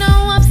 There ain't no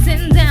ups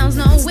and downs,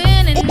 no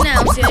winning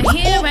now. You're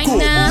here right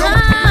now.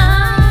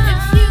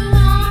 If you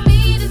want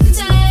me to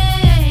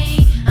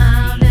stay,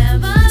 I'll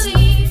never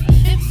leave.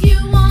 If you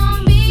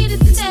want me to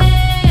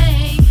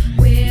stay,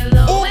 we'll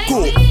always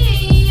be.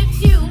 If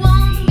you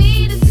want me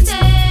to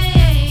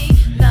stay,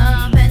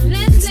 love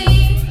endlessly.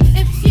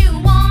 If you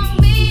want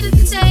me to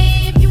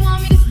stay,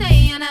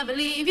 I'll never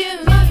leave you.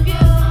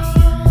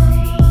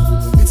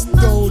 It's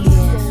down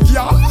here.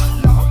 Yeah,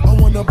 I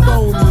wanna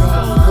bone ya.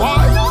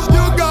 Why?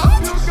 You got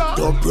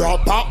the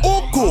proper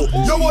uku.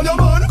 You want your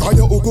man? Can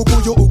you uku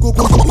tight? Can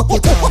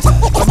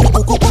you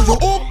uku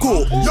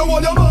You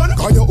want your man?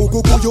 Can you uku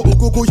tight? Can you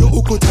uku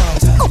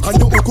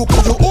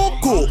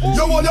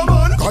You want your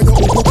man? Can you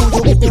uku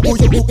tight?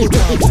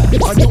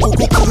 Can you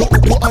uku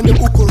and you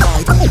uku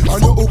right?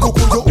 And you uku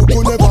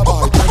never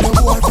bite. Can you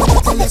go and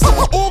tell us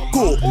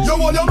uku? You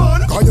want your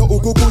man? Can you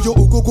uku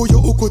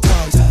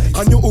tight?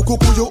 And your uku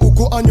and your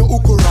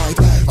uku right.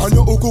 And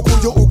your uku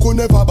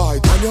never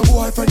bite. And your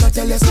boyfriend I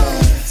tell you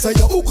say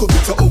your uku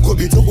bit, your uku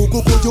tight.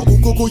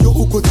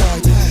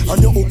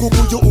 And your uku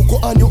and your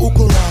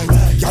uku right.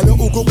 And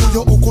your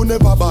uku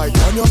never bite.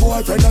 And your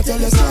boyfriend I tell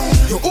you say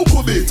your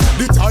uku bit.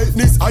 The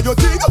tightness of your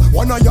thing,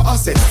 one of your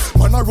assets.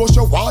 Man I rush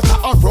your water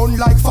and run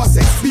like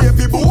faucets.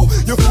 Baby boo,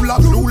 you full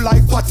of glue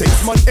like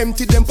patents. Man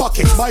empty them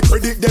pockets, my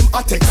credit them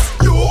attacks.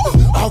 You,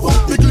 I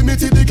want big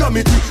limited, big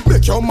amity.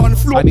 Make your man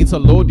flow. I need to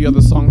load the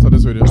other songs on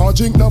this video. Can't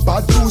drink no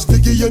bad juice,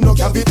 biggie, you no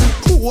cavity.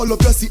 Pull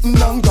up your sitting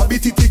and grab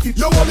it, tick. You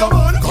want your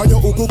man? Can your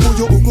uku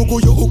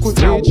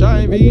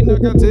HIV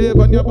negative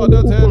on your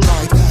body tell.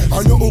 Right,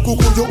 and your uku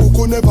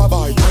never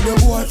bite. And your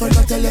boyfriend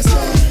I tell you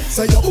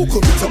say your uku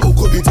bit, your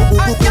uku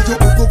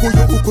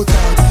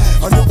tight.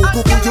 And your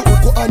uku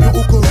and your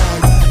uku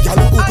right.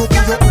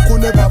 Your uku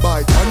never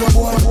bite. And your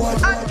boy.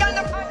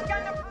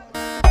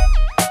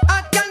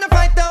 I can't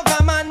fight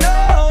over man,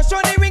 no.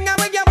 Show the ring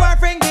with your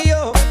boyfriend, give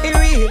you. It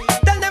real.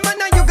 Tell them man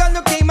you gonna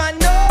look him, man,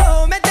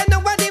 no. Make them know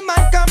what the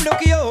man come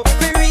look you.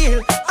 For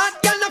real. I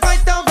can't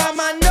fight over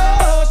man,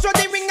 no. Show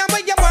the ring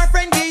with your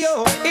boyfriend, give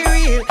you. It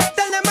real.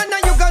 Tell them man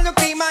you gonna look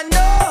him, man,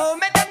 no.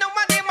 Make them know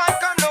what the man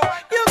come look.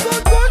 You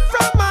good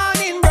from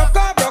morning, broke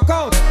out.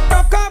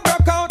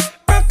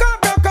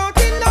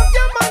 He love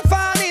your man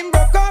falling,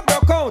 broke out.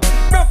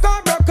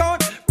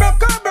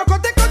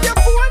 Take out your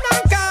phone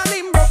and call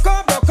him, broke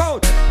out.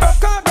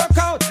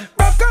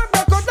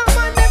 No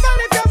man never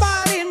leave your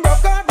ball in,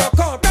 broke out.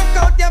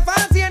 Your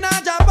fancy in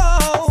a job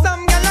out.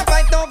 Some girl a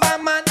fight over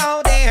man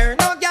out there.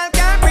 No girl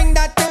can bring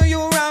that to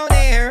you round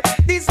here.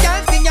 This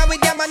girl see ya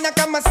with your man a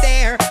come a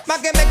stare.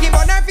 Make him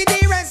on her for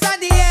the rest of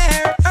the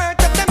year. Earth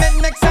up the bed,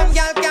 make some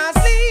girl can't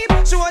sleep.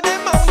 Show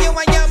them how you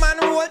and your man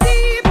roll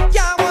deep.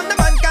 Yeah, one the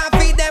man can't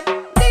feed them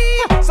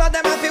deep. So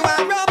them have to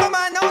walk rubber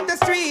man out the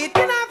street.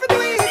 You have to do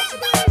it.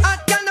 I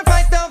can't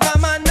fight over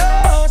man,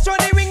 no. Show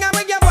the ring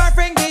with your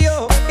boyfriend, give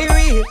you. It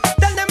real.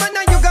 Tell them man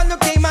you gonna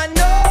look him, man,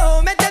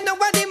 no. Make them know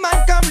what the man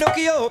come look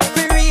you.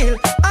 For real.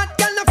 I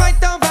can't fight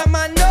over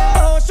man,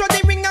 no. Show the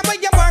ring with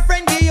your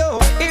boyfriend, give you.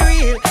 It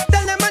real.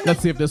 Tell them man.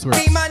 Let's see if this works.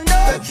 Man, no.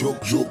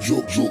 Joke.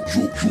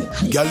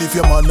 Girl, if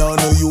your man on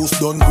no use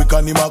done quick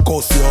and him a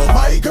cuss you.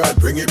 My girl,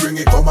 bring it,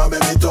 come and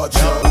make me touch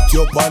you. Put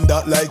your pan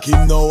that like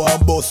him now and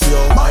bust you.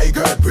 My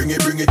girl, bring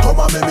it, come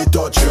and make me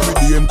touch you. Every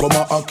day him come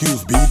and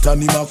accuse, beat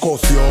and him a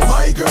cuss you.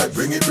 My girl,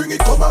 bring it,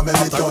 come and make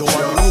me touch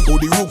you.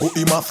 The rugo,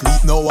 him a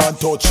sleep now and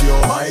touch you.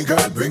 My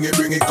girl, bring it,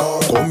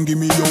 come give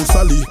me your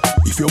Sally.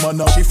 If your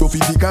man a shift you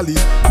physically,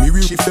 me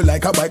will shift you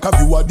like a bike of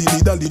you a dilly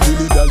dally.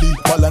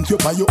 Balance your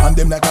pan you and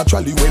them like a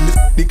trolley. When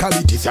the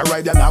qualities you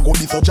ride and I go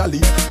be so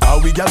jolly. How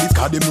we gal is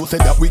cause them no say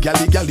that we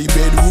gally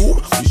bedroom.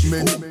 Fish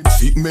men,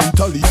 sick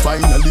mentally.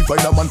 Finally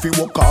find a man fi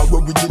walk out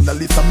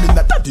originally. Some me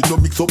not that no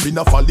mix up in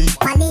a folly.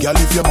 Gal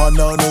if your man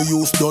on no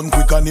use done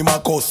quick and him a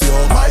cuss you.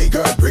 My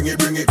girl, bring it,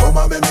 come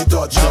and make me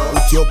touch you.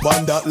 Put your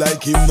pan that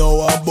like him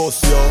now and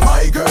bust you.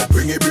 My girl,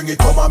 bring it,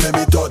 come and make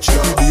me touch you.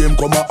 Every day him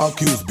come and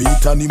accuse, beat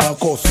and him a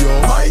cuss you.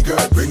 My girl,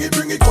 bring it,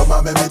 come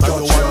and make me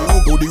touch you.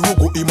 The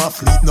rugo him a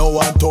sleep now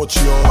and touch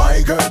you.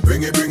 My girl,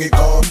 bring it,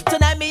 come.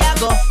 Tonight me a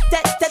go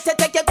take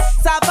your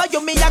suffer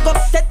you me a go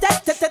take your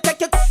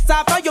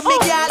suffer you me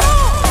girl.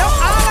 No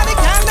all of the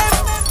candles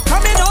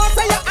coming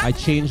over you. I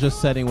changed the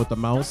setting with the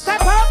mouse.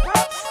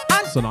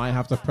 So now I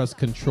have to press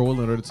control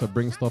in order to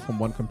bring stuff from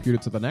one computer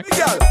to the next.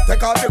 Girl,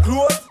 take off your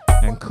clothes.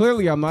 And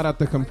clearly I'm not at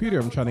the computer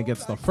I'm trying to get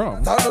stuff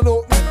from.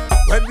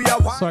 When we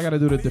are so I gotta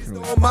do it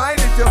differently. Don't mind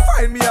if you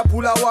find me a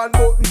pull a one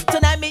button.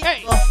 Tonight me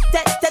take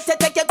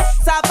your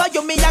suffer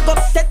you me a go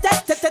take your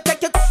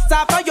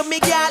suffer you me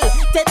girl.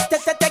 Take your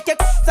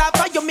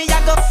suffer you me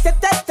a go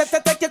take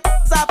your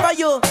suffer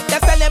you.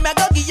 Just tell him I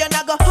go give you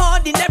na go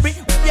ordinary.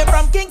 You're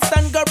from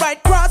Kingston go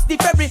right cross the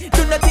ferry.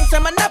 Do nothing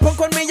some a punk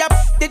on me up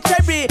the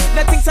cherry.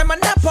 Nothing some a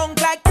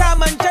punk like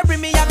Tom and Jerry.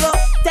 Me a go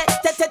take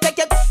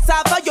your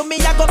suffer you me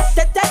a go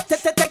take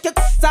your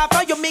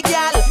suffer you me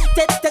girl.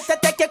 Take your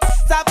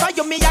suffer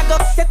you me a go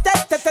take your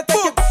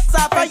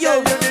suffer you. Tell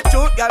you the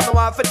truth, girl, me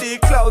want for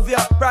declose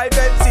ya.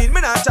 Private scene, me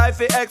not try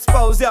for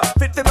expose ya.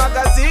 Fit the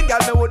magazine, girl,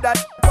 me would that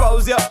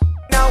pose ya.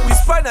 Now we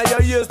spend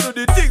your years to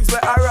the things we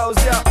arouse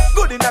ya.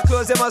 Good in the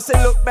clothes, you must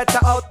say look better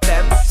out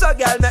them. So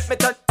girl, make me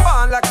touch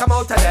on like I'm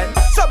out of them.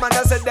 Some man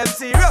that said them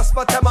serious,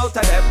 but I'm out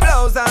of them.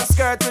 Blouse and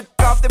skirt with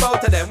off the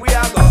bout of them. We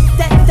are go.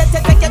 Take it,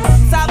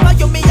 suffer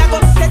you me a go.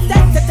 Take it,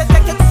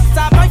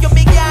 suffer you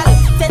me girl.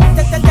 Take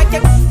it,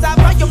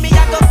 suffer you me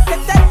a go.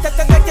 Take it,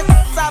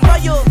 suffer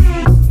you.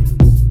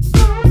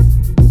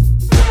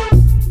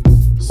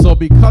 So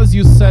because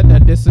you said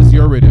that this is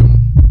your rhythm,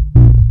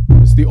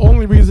 it's the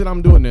only reason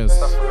I'm doing this.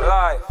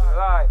 Lie.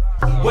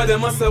 What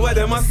them a say,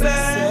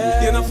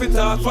 you know fit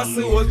talk fast,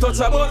 the whole touch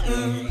a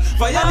button.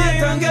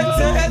 Violate and get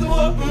your head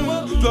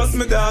open. Plus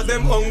me dog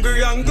them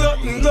hungry and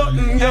glutton,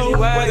 yo.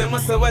 What them a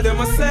say,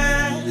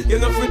 you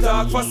know fit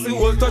talk fast, the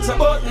whole touch a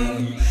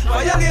button.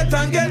 Violate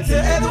and get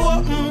your head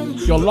open.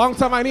 Yo, long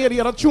time I need the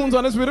other tunes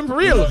on this rhythm for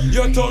real.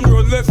 Your tongue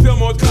road left your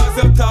mouth cause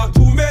them talk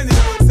too many.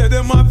 Say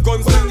them have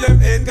guns when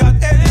them ain't got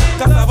any.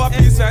 Cause have a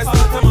piece right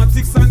automatic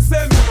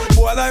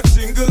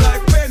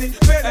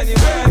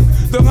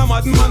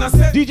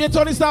DJ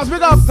Tony Styles,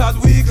 big up.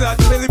 We glad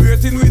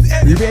celebrating with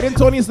We made in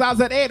Tony Styles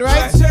at 8,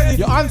 right?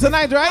 You're on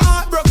tonight, right?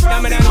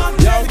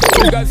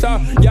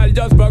 Y'all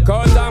just broke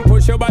out and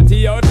push your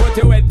body out. Put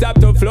your head up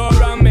to floor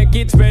and make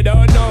it spread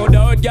out. No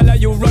doubt, y'all,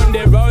 you run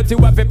the road. You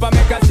a paper,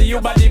 make her see you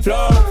body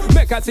flow.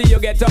 Make her see you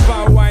get up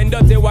and wine,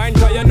 dirty wine.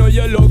 Cause you know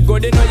you look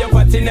good, you know you're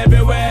fatting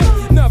everywhere.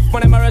 Enough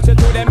when I'm rushing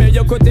to them,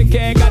 you could take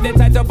care. Got the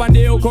tight up and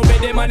the hook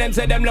with them and them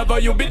say them love how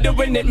you be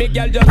doing it. Me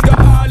girl just go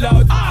all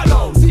out, all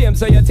out. See him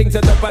so you think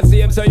set up and see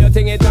him so you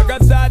think it a go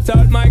start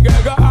out. My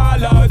girl go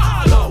all out,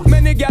 all out.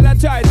 Many girl a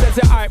try to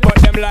say I but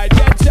them like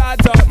get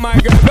shot out. My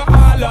girl go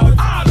all out,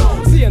 all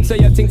out. See him so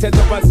you think set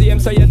up and see him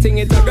so you think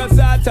it a go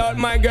start out.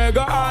 My girl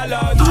go all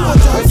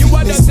out. You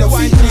want to say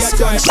wine to your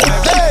choice.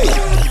 Hey,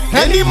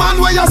 any man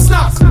where you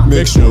snack,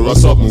 make sure a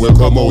something will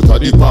come out of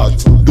the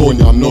pot. Don't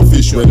have no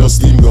fish when you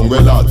steam down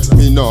well hot.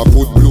 Me nah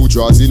put blue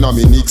jaws in a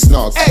me Nick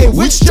snack. Hey,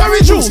 which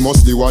cherry juice?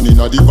 Must the one in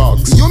a the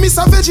box. You miss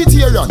a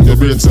vegetarian. Your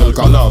brain cell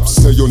collapse.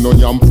 Say you no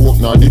yam pork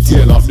nor the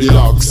tail of the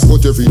locks.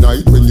 But every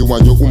night when you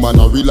and your woman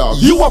a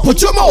relax, you a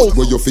put your mouth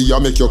where you feel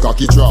make your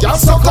cocky drop. You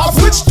suck off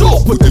which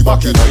too? Put it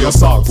back in your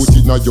sock. Put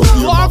it in your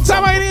ear. Long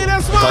time I need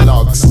this one.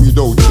 Relax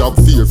without job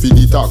fear for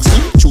the tax.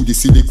 Through the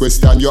silly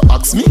question you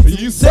ask me.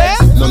 You say?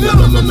 No no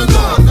no no no no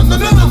no no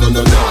no no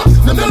no no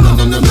no no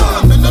no no no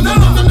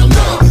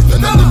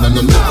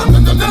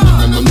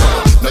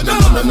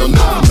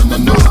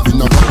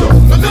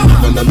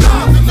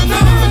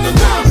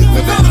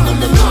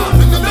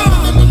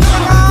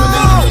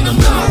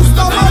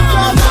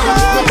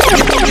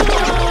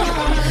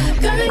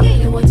Gonna get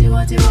you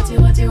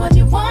what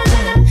you want,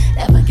 and I'm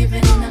never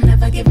giving in, I'm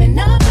never giving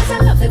up. 'Cause I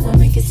love it when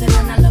we kiss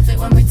and I love it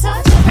when we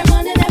touch. Every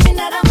morning, every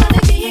night, I'm gonna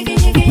get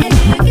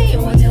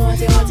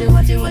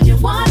you what you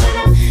want, and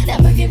I'm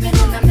never giving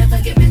in, I'm never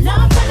giving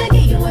up. Gonna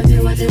get you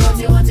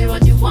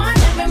what you want.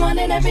 Every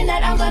morning, every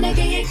night, I'm gonna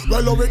get you.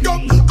 Well, we go.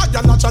 I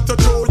cannot chat to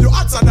throw you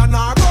hotter than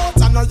our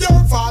boat. I know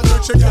your fault,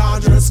 but you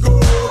can't just go.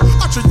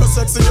 I treat you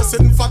sexy, you're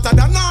sitting fatter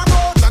than our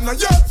boat. I know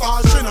your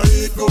fault, she no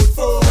eat good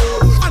food.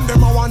 And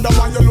them I wonder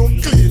why you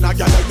look clean. I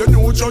got you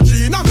know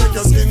Georgina, make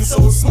your skin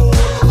so smooth.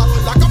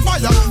 Like a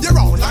fire, you're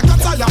round like a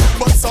tire.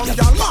 But some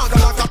girl mad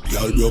like a.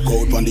 Girl broke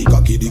out on the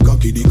cocky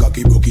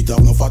broke it up,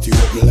 no fatty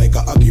up me like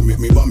a hockey. Make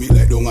me vomit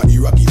like down a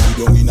Iraqi. Sit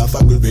down in a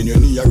circle, bend your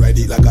knee, ride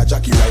it like a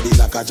jockey, rev it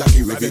like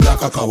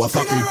a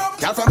Kawasaki.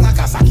 Girl from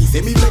Nagasaki,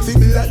 say me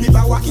flexible like me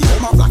Bawaki. Oh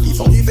my flaky,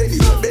 so me belly,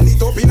 bend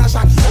it up in a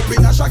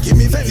shaki,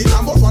 me belly.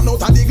 I'm both one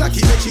out of the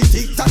glacky, make she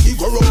tick-tacky,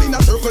 go roll in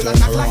a circle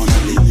and act like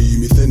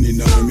me sending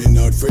her, me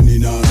not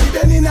friending her. Me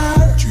bending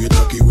her, she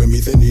tacky when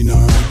me sending her.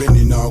 Me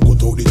bending her,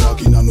 cut out the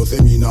talking and no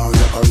seminar.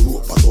 Like a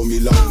rope, pass on me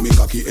long, me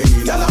cocky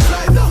hanging. Girl I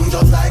fly down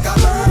just like a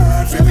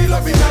bird, feel me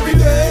loving every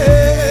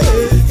day.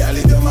 Girl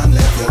if your man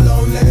left you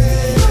lonely,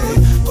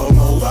 come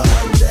over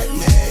and check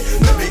me.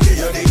 Let me give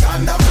you the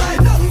kind of fly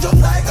down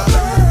just like a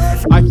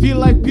bird. I feel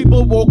like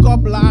people woke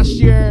up last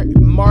year,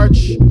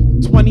 March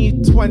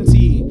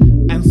 2020,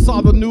 and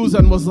saw the news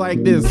and was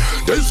like this.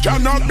 This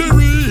cannot be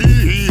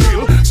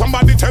real.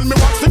 Somebody tell me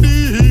what's the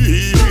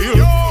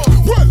deal.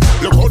 Well,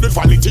 look how the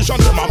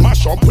politicians them a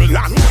mash up the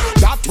land.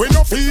 That we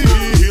no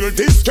feel.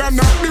 This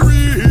cannot be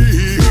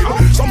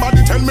real.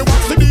 Somebody tell me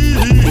what's the deal.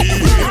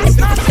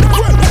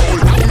 Well,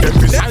 hold on, them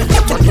decide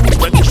to use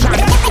petition.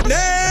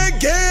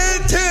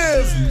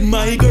 Negative.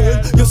 My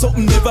girl, you're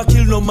something never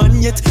kill no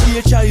man yet.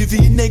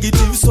 HIV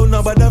negative, so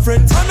no bad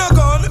friend. And a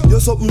gun, you're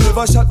something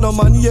never shot no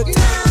man yet.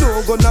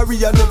 No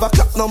gonorrhea never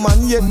clap no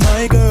man yet.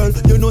 My girl,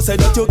 you know say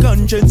that your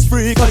conscience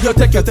free. Cause you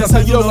take your test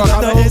and you don't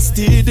got no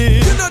STD.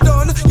 You not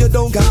done, you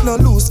don't got no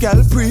loose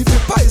gal pre.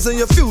 Poison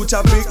your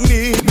future big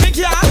need. Make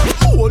ya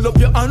hold up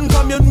your hand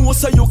from your nose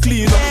so you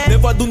clean.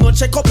 Never do no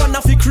check up and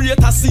have to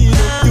create a scene.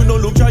 You know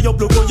look dry up,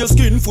 look on your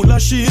skin full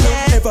of sheen.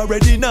 Ever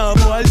ready now,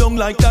 boil down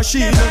like the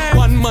sheen.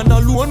 One man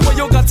alone where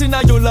you got in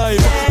your life.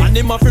 And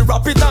him have to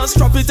wrap it and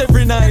strap it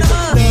every night.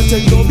 Now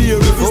take no beer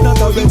if it's not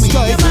a red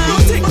stripe.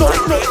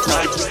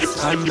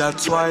 And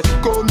that's why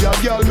come here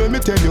girl, let me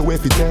tell you where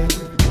it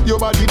is. Your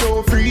body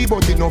no free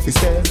but it no fi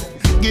sell.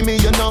 Give me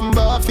your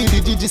number for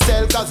the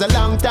Digicel. Cause a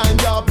long time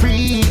you're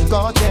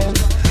pre-cartel.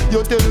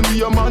 You tell me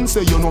your man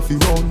say you no fi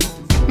run.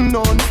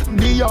 None,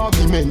 the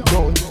argument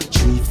done.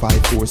 3,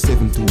 5, 4,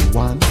 7, 2,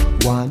 1,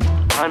 1.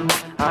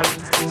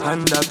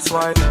 And that's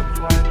why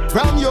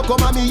from you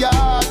come at me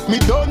yard, me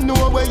don't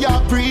know where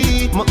you're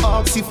free. Me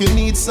ask if you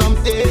need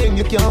something,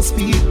 you can't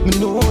speak. Me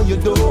know you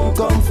don't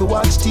come for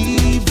watch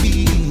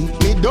TV.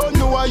 Me don't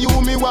know what you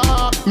me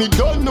want, me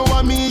don't know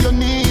what me you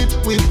need.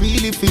 We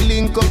really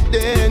feeling up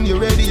then, you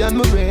ready and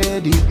me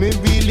ready. Me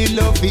really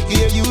love to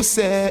hear you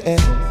say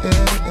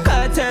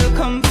Cartel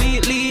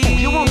completely.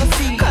 You wanna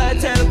see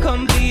Cartel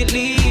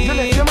completely. You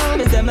let your man.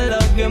 Me say me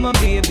love you, my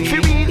baby.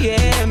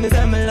 Yeah, me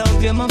say me love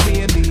you're my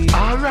baby.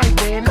 Alright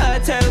then.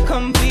 Cartel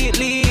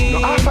completely.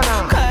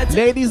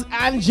 Ladies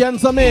and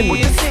gentlemen,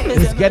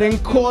 it's getting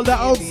colder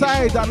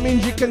outside. That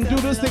means you can do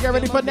this to get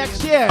ready for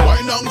next year.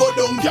 Wine and go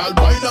down, gal.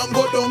 Wine and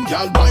go down,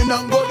 gal. Wine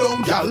and go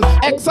down, gal.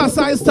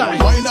 Exercise time.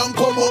 Wine and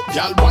come up,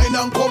 gal. Wine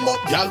and come up,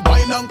 gal.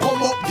 Wine and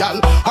come up, gal.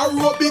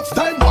 Aerobics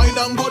time. Wine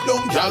and go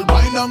down, gal.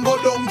 Wine and go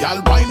down,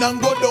 gal. Wine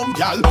and go down,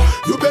 gal.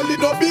 You belly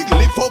no big.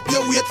 Lift up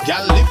your weight,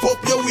 gal. Lift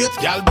up your weight,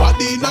 gal.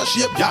 Body in a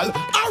shape, gal.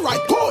 Alright,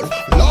 cool.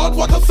 Lord,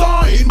 what a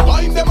sign.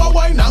 Wine them a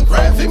wine and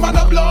crazy man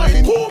a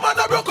blind. Who man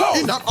a broke out?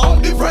 In a all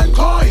different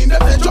kind.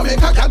 Them say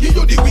Jamaica can give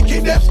you the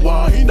wickedest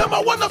wine. Them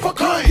a one of a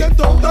kind. Get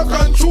out of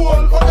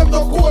control. But them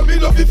so cool. Me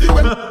love to see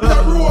when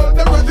they roll.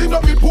 Them resin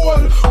up the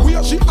pole.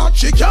 Where she at,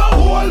 she can't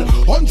hold.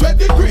 100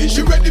 degrees,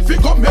 she ready fi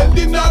come melt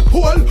in that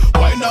pole.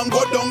 Wine and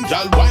go down,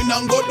 gal. Wine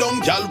and go down,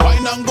 gal.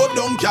 Wine and go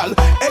down, gal.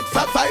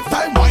 Exercise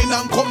time. Wine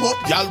and come up,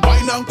 gal.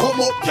 Wine and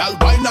come up, gal.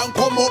 Wine and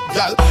come up,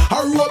 gal.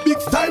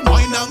 Aerobics time.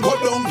 Wine and go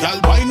down, gal.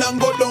 Wine and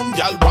go down,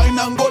 gal. Wine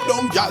and go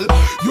down, gal.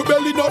 You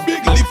belly no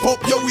big. Lift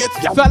up your weight,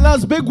 gal.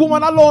 Fellas, big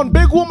woman alone.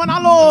 Big woman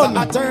alone.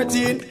 At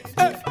 13,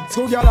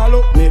 so girl a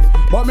look me,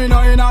 but me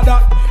no inna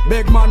that.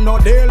 Big man no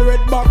deal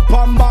with back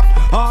pan back.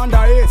 Under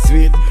a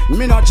sweet,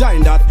 me no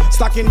join that.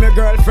 Stacking me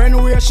girlfriend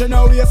where she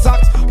no wear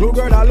socks. No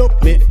girl a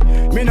look me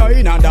no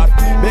inna that.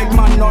 Big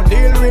man no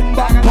deal with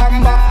back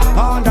pan back.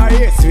 Under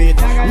a sweet,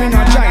 me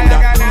no join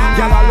that.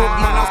 Girl a look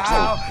man a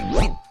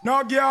slow.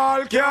 No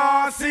girl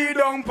can see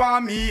down pa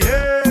me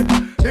head.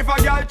 If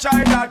a girl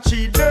try that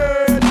she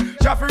dead.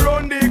 She have to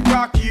run the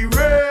cocky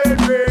red.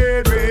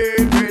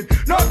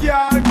 No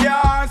girl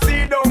can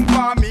see down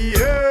pa me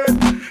head.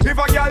 If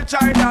a girl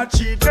try that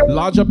she dead.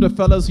 Large up the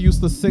fellas who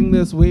used to sing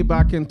this way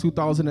back in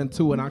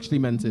 2002 and actually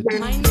meant it.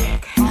 My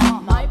neck,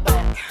 my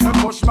back. I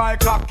push my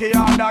cocky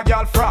on the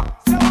girl frack.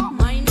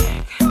 My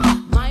neck,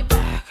 my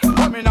back.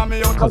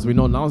 Because we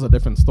know now it's a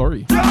different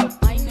story. My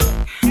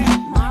neck,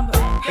 my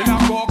back. In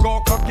a go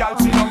cook girl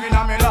sit down in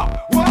a me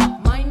lap.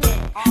 What? My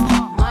neck,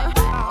 my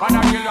back. And a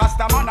real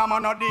rasta man a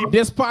man a deep.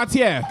 This part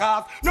here.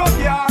 No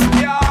girl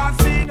can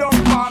see down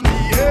for me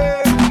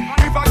head.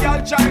 If a girl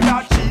try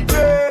that she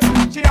dead,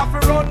 she have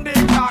to run the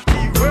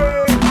cocky red.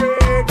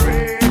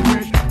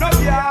 No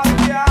girl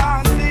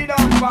can see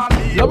down for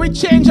me. Let me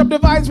change up the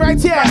vibes right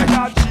here.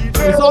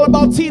 It's all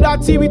about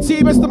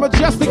T.TVT, Mr.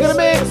 Mejustik in the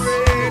mix.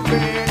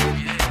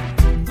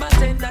 My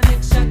tender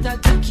neck shot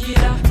at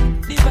tequila.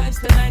 The vibes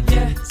tonight,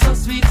 yeah, so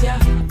sweet, yeah.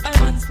 I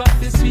want spot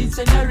the sweet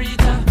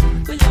senorita.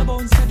 Will you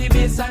bounce to the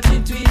bass and the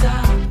tweeter?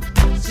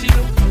 She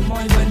look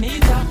more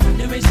bonita.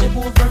 The way she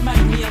move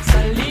remind me of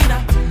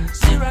Selena.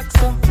 She rocks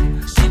so,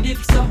 she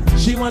dips so.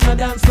 She wanna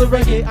dance to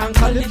reggae and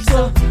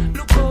calypso.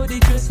 Look how the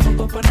dress hook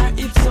up on her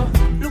hips so.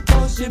 Look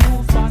how she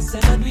move fast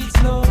and do it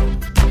slow.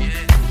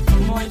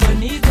 More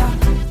bonita,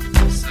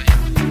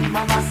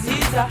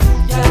 mamacita.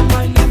 Yeah,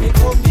 man, let me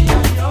come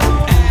behind you.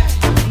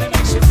 Let me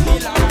make you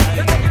feel alright.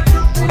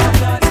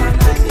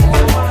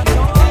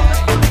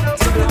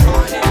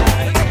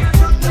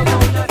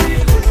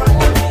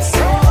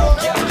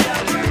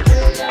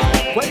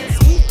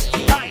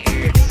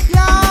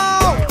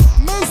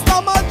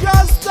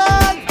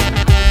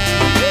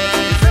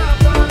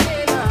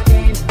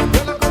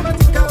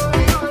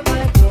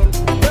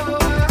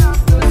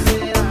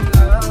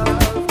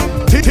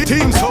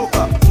 Team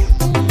Soca.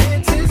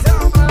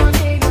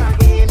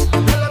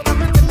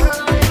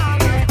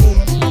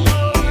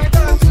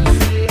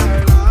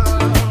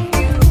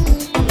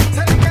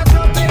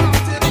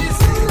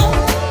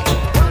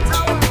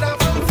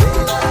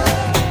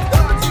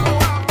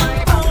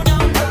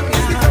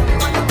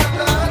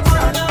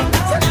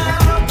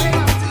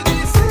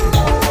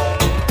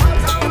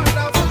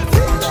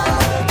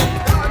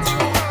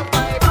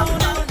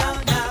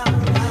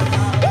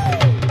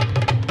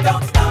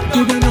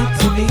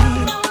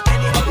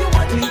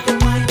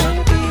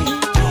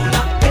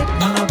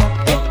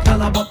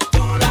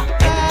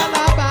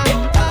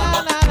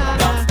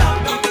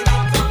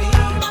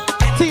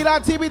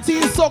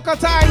 TBT, soca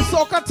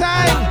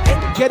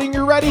time. Getting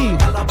you ready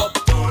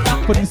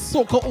for the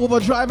soca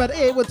overdrive at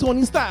 8 with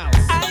Tony Styles.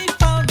 I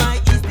found my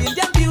East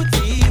Indian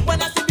beauty.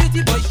 When I say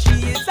beauty boy,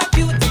 she is a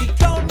cutie.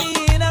 Crown me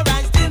in her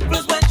eyes,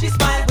 dimples when she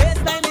smile.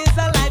 Waistline is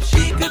alive,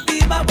 she could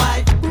be my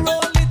wife. Roll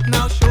it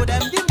now, show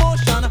them the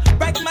motion.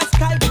 Bright my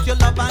sky with your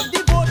love and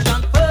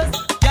devotion. First,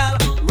 girl,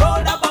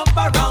 roll the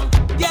bumper round.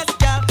 Yes,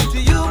 girl, to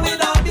you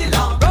it all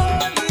belong.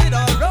 Roll it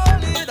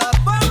up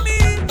for me.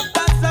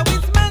 That's how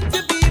it's meant to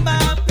be, my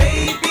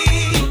baby.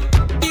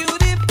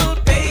 Beautiful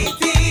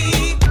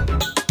baby.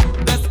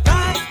 The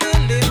sky's the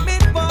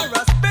limit for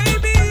us,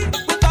 baby.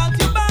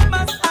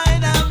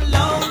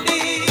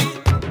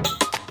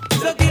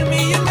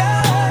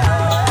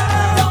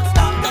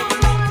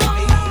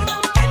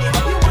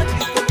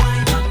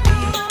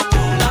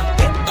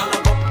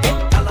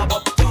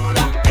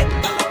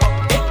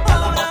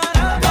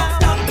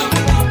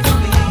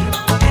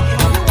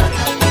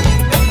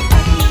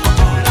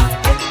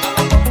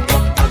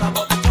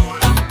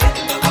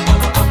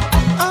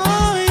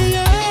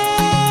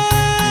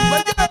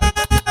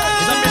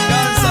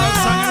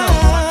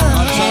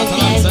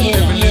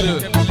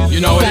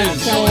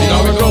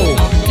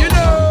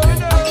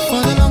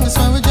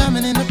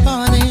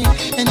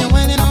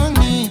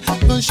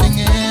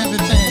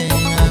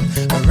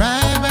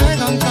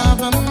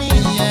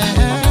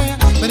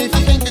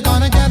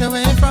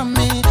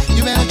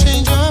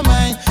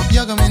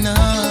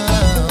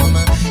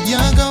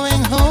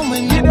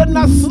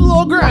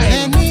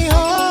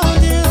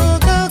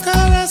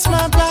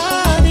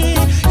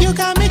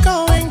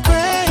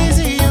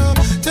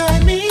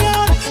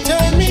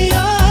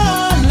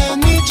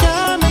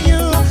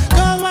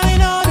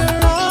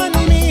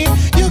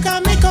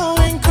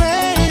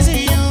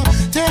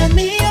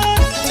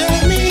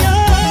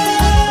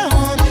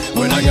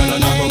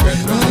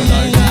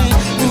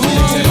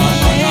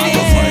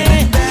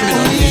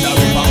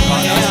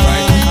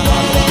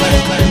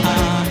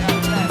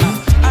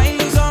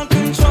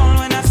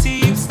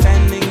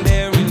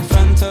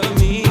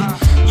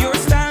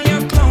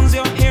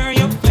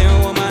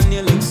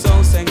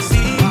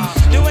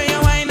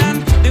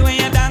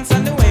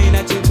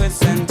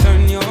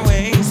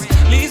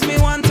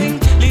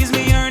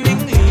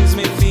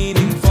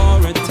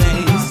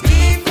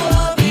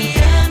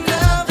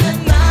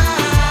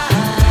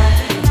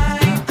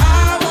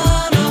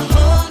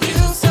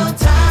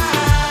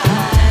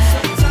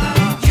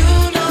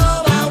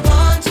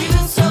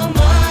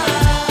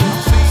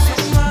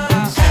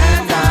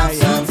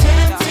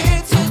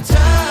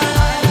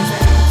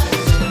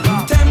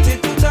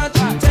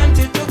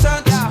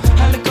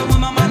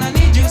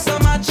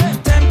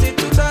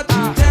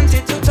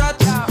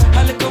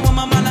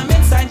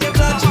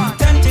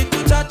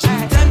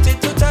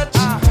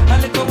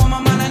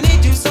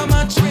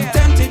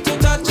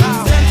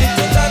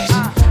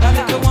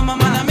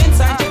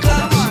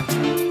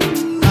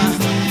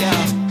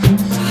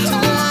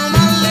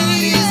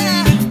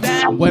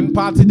 when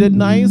party did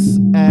nice,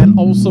 and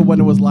also when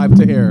it was live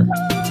to air.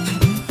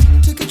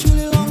 Took a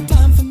truly long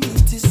time for me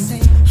to say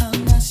how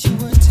nice you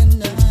were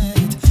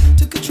tonight.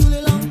 Took a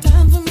truly long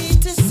time for me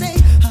to say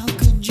how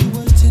good you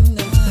were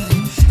tonight.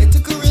 It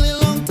took a really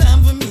long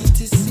time for me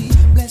to see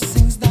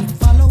blessings that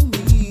follow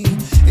me.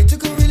 It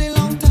took a really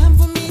long time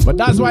for me. But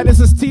that's why this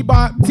is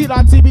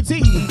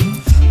T.TBT.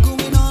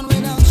 Going on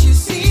without you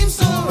seems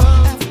so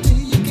wrong. After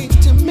you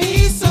gave to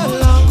me so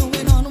long.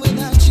 Going on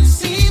without you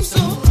seems so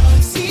wrong.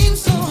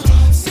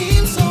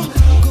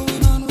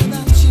 Going on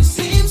without you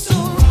seems so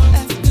wrong.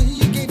 After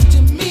you gave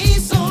to me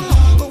so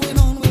long. Going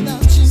on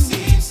without you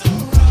seems so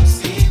wrong.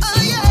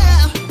 Oh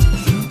yeah.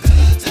 Through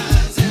good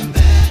times and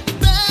bad,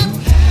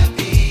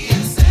 happy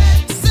and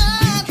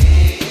sad, you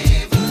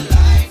gave a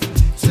life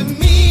to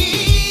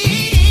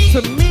me.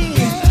 To me.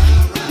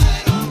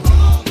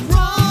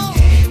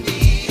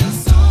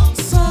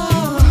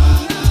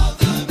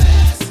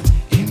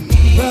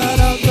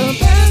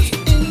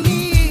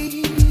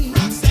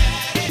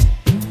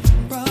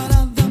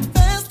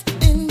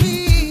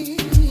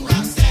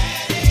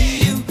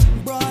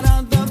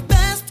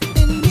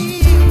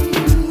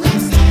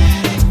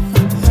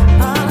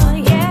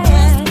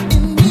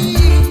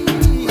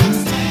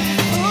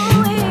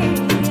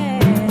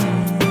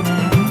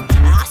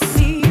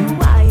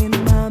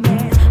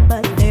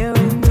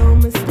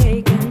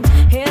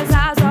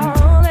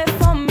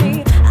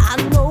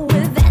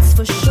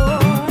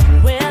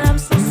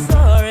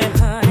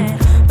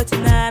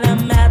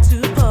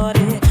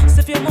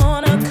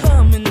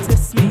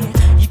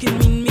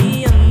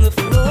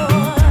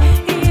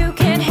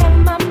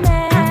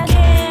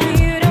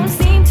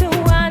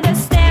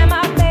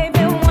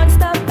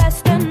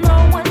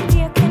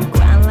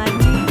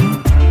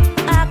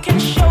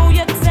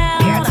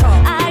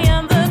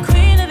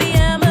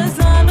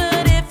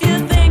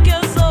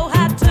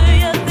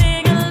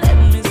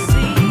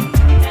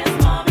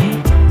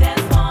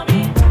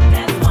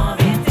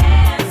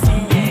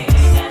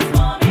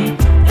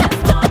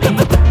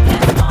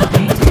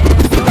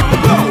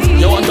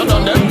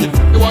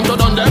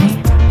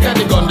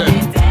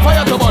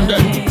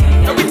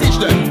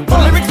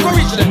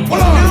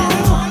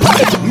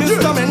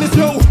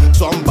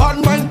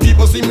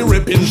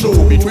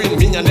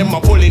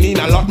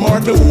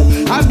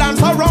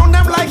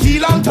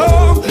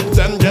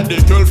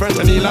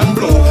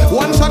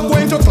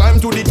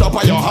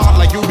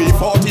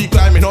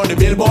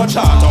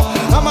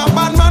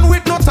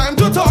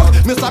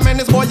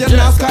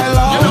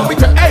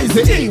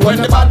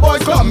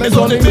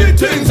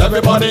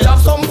 Everybody have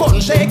some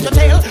fun, shake your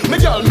tail. Me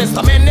girl,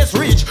 Mr. Menace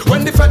reach.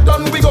 When the fed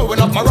done, we going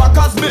up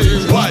Maracas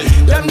Beach. Why?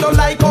 Them don't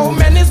like how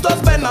Menace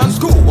does bend on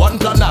screw. One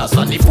planners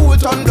and the full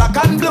turn black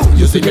and blue.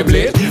 You see me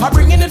blade? I'm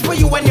bringing it for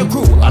you and your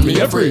crew. And me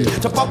afraid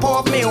to pop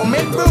off me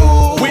homemade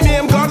brew. We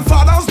name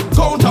Godfathers,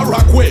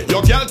 counteract with.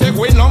 Your girl take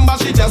away number,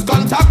 she just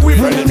contact with.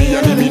 Friendly me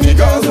and the mini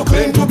girls who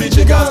claim to be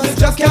jiggers.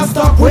 Just can't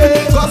stop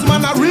with. Cause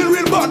man a real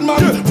bad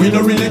man. We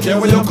don't really care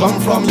where you come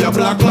from. You're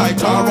black like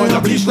tar or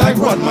you bleach like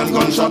run man.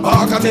 Gunshot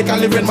bark and make a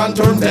living man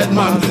turn dead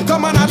man.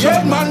 Come on a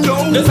dead man,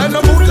 yo. This ain't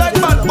no mood like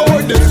bad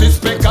boy.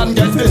 Disrespect and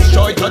get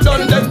destroyed. To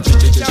done them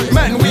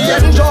man we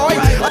enjoy.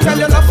 I tell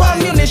you enough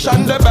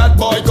ammunition. The bad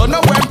boy gonna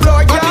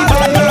employ.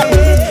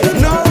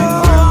 No.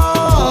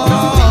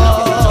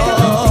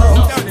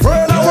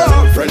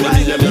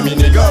 Friendly enemy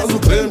niggas who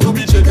claim to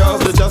be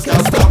chickens. They just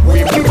can't stop.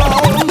 We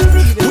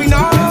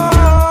know.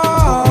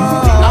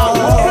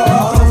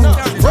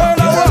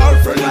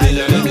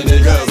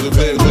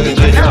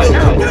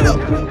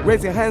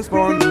 Raise your hands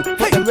for me,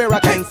 put them where I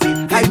can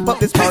see. Hype up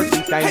this party,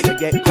 time to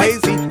get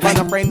crazy. Find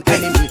a friend,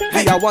 enemy,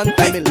 we are one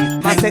family.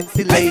 My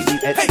sexy lady,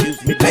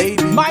 excuse me,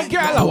 baby. My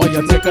girl, I want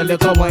you to take a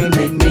little wine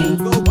with me.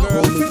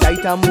 Hold me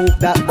tight and move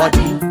that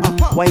body.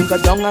 Wine go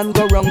down and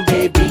go wrong,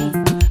 baby.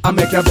 I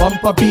make your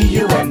bumper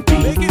B-U-M-P.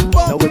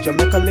 Now would you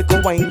make a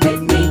little wine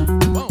with me?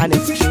 And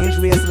exchange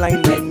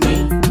waistline with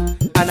me.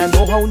 And I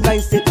know how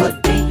nice it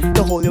would be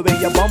to hold you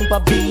with your bumper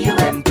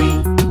B-U-M-P.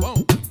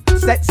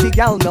 Sexy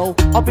gal now,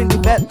 up in the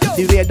bed.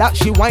 The way that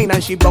she whine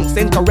and she bounce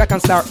in correct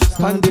and start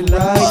on the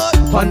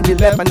right, on the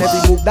left. And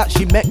every move that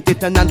she make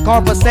it and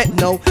carve set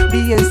now.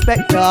 The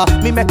inspector,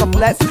 me make a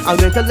flex. I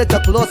went a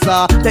little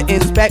closer to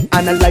inspect,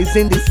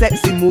 analyzing the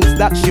sexy moves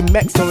that she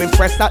makes. So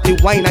impressed at the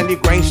wine and the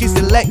grind she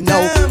select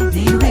now.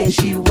 The way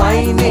she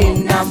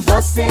whining, I'm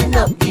busting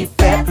up the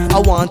fat. I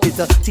wanted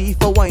to tea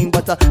for wine,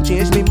 but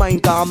change me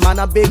mind. Cause man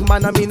a big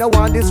man, I mean I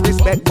want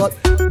disrespect. But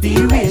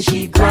the way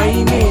she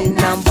grinding,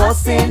 I'm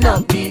busting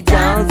up the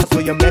dance. So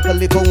you make a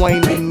little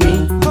wine with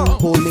me.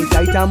 Hold me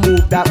tight and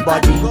move that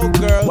body.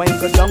 Wine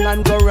go down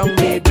and go round,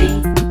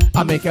 baby.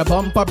 I make a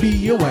bumper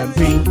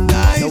B-U-M-P.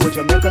 Now would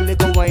you make a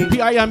little wine?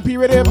 P-I-M-P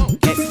rhythm.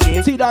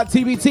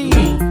 T.TBT.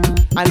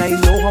 And I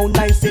know how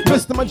nice it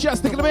Mr.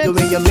 Mejustik in the mix. The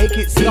way you make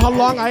it see. You know how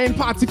long I ain't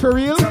party for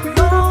real?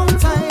 Long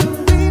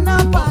time in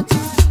a party.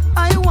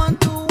 I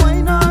want to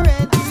wine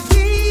already.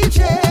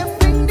 DJ,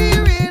 bring the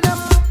rhythm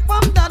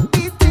from that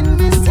beat in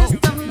me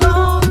system.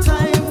 Long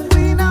time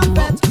in a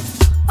bed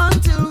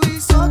until we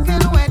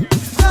soaking wet.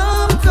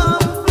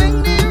 Come,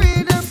 bring the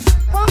rhythm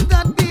from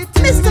that beat.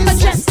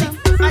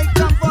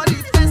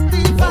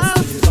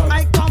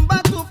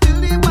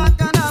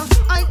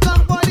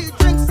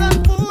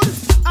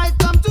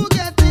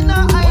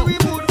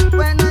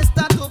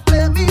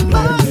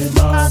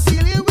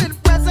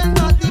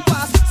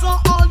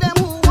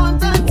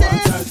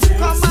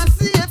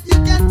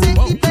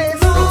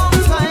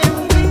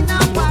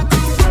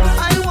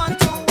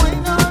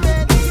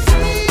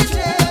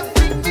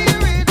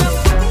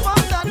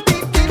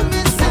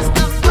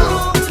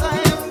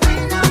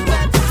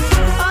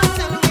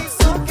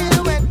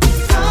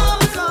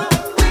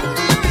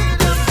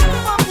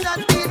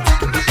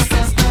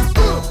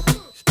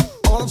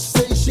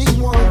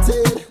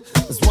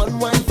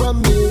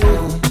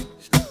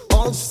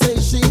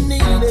 she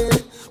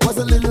needed was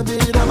a little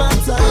bit of my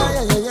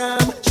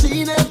time.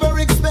 She never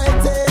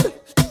expected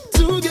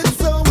to get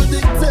so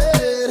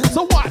addicted.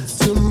 So what?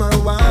 To my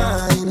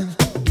wine.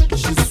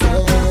 She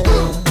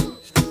said,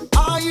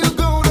 are you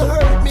gonna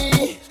hurt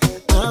me?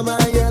 Am I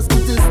a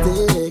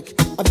statistic?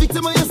 A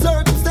victim of your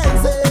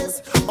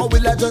circumstances? Or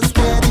will I just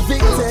get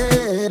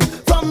evicted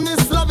from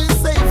this loving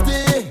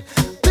safety?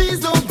 Please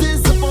don't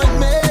disappoint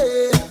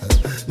me.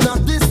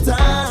 Not this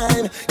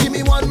time. Give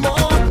me one more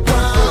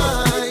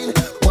wine.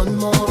 One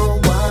more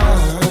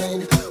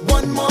wine.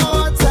 One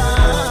more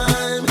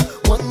time.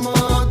 One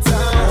more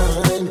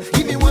time.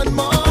 Give me one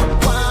more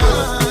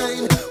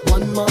wine.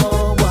 One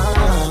more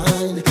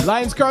wine.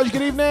 Lions Courage,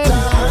 good evening.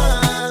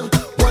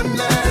 One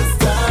last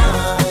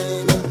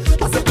time.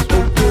 I said,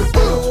 oh, oh,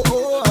 oh,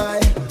 oh, I.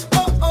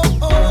 Oh, oh,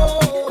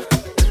 oh.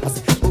 I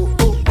said, oh,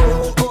 oh,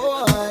 oh,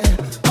 oh, I.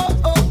 Oh,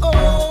 oh, oh.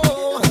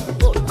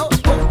 Oh, oh,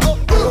 oh,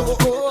 oh,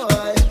 oh,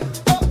 I.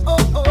 Oh,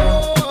 oh, oh,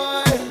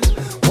 I.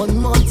 One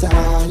more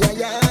time, yeah,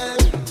 yeah.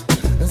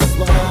 That's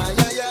why,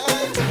 yeah, yeah.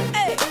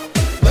 Hey.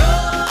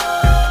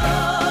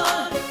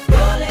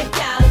 Roll it,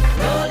 gal.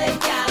 Roll it,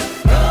 gal.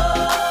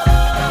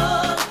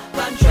 Roll.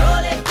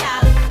 Control it,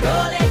 gal.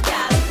 Roll it,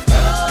 gal.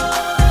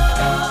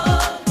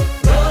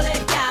 Roll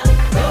it, gal.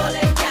 Roll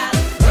it, gal.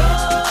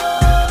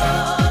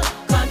 Roll.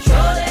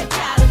 Control it,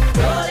 gal.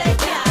 Roll it,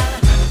 gal.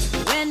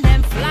 When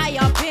them fly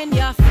up in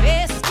your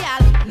face,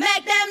 gal,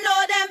 make them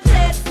know them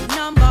place.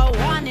 Number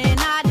one in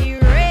a the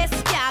race,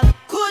 gal.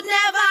 Could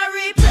never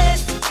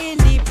replace.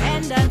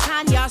 Independent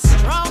and you're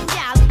strong,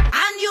 gal.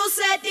 And you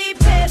set the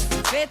pace.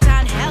 Fit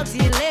and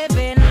healthy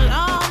living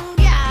long,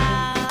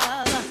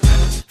 gal.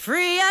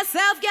 Free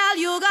yourself, gal.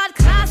 You got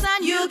class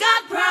and you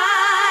got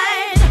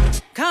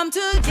pride. Come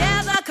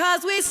together,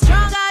 cause we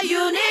stronger,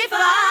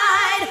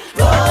 unified.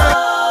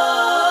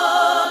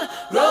 Roll,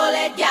 roll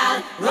it,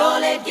 gal.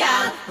 Roll it,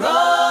 gal.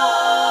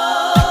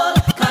 Roll.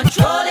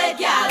 Control it,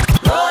 gal.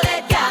 Roll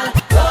it, gal.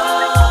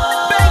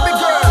 Roll. Baby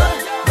girl.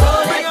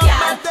 Roll it,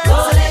 gal.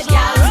 Roll it,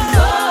 gal.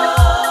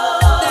 Roll.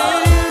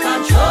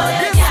 Control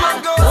it, gal.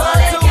 Roll it,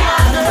 gal.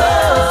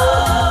 Roll.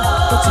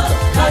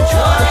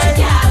 Control it,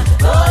 gal.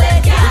 Roll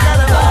it, gal.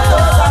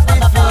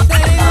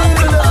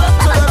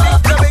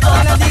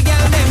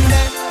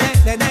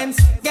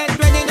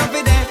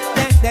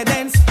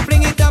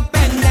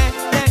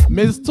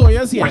 Miss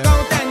Toya's here.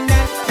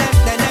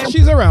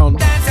 She's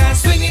around.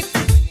 Swing it,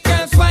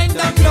 girls wind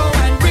down low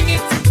and bring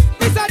it.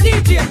 Mr.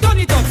 DJ, turn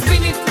it up,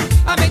 spin it.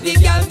 I make the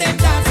girl them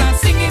dance and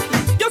sing it.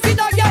 You see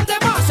the girl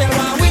them Marcel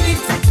want win it.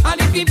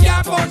 And if you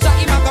can't punch her,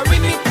 him a go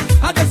rim it.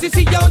 And just to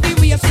see how the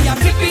way she a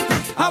flip it.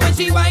 And when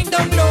she wind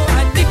down low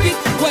and dip it,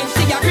 when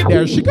she a grip it.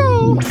 There she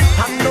go.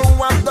 I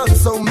know I've done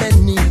so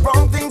many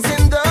wrong things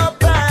in the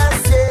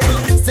past,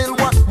 yeah. Still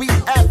what we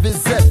have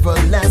is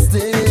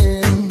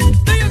everlasting.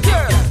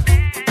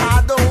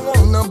 I don't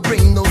wanna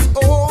bring those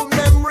old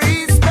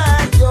memories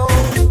back, yo.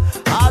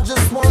 I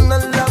just wanna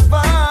love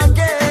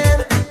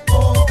again.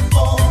 Oh,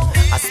 oh.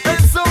 I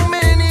spent so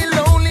many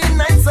lonely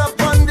nights up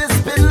on this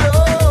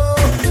pillow,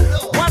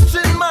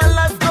 watching my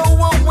life go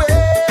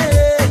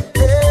away.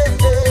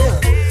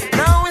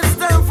 Now it's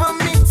time for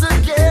me to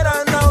get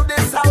out of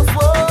this house,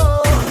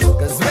 whoa.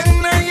 'Cause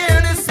when I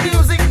hear this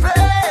music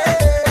play,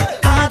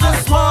 I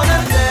just wanna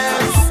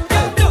dance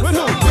with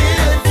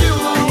you.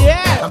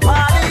 Yeah.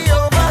 Party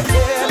over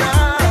here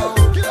now.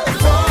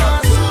 For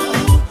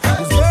true.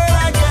 'Cause girl,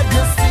 I get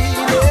this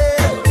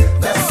feeling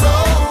that's so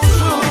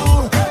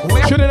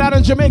true. Trinidad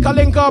and Jamaica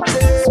link up.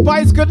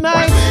 Spice, good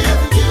night.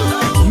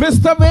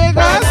 Mr.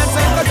 Vegas.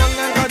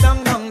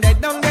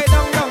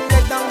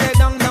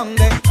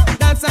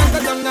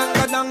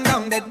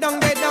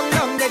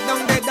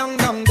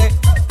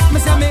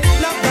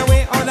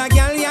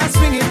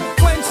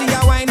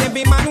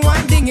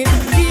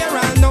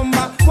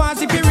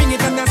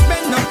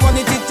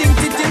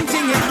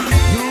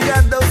 You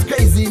got those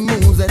crazy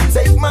moves that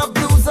take my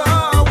blues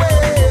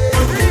away,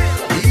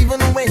 even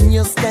when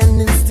you're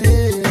standing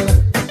still.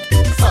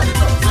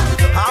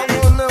 I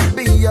wanna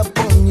be up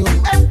on you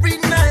every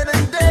night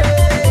and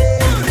day.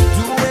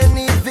 Do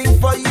anything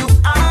for you,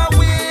 I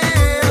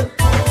will.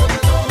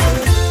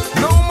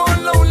 No more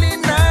lonely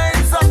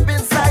nights up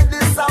inside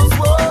this house,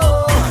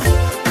 whoa.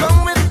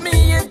 Come with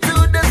me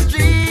into the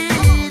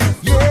street,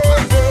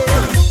 yeah.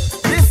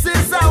 This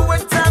is our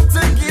time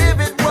to give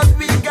it what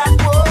we got,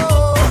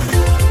 whoa.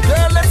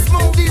 Girl, let's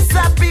move these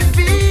happy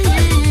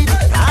feet.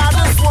 I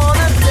just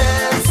wanna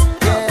dance,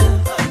 yeah,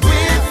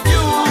 with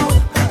you.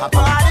 A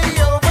party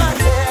over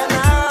here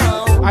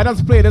now. I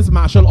just play this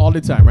Marshall all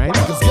the time, right?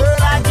 'Cause girl,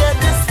 I get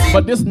this feeling.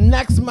 But this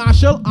next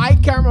Marshall, I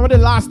can't remember the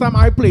last time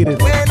I played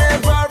it.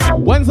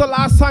 When's the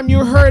last time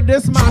you heard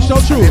this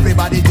Marshall tune?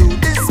 Everybody do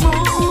this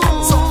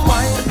move. So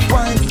wine,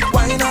 wine,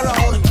 wine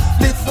around.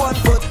 Lift one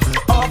foot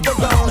off the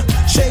ground.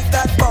 Shake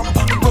that bump,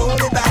 roll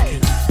it back.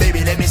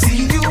 Baby, let me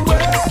see you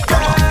work.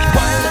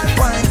 Wine,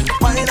 wine,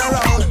 wine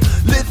around.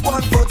 Lift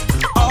one foot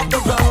off the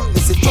ground.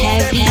 Listen, throw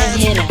them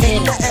hands in the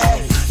air.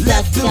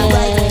 Left to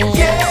right.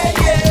 Yeah,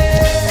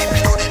 yeah. If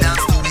you know the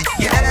dance to me,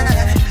 yeah.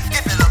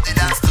 If you love the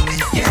dance to me,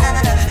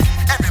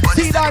 yeah.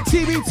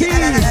 D.TBT.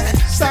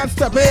 Stand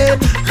stepping.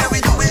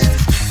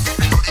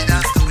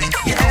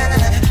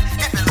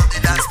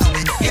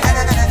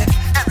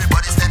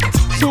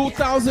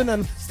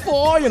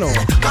 2004, you know.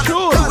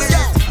 Sure.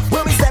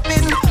 When we step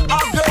in,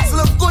 our girls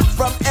look good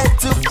from head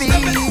to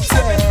feet.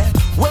 Yeah.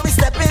 When we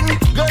step in,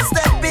 girls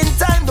step in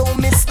time, don't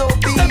miss no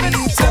beat.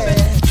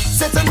 Yeah.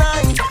 Set a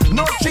 9,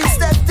 no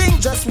 3-step thing,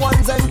 just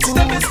ones and twos.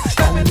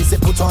 And we say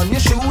put on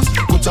your shoes,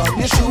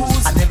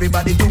 and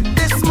everybody do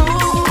this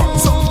move.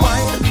 So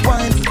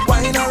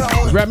wine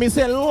around. Grammy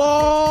said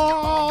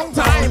long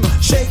time.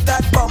 Shake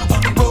that bump,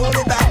 roll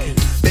it back,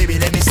 baby.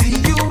 Let me see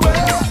you work.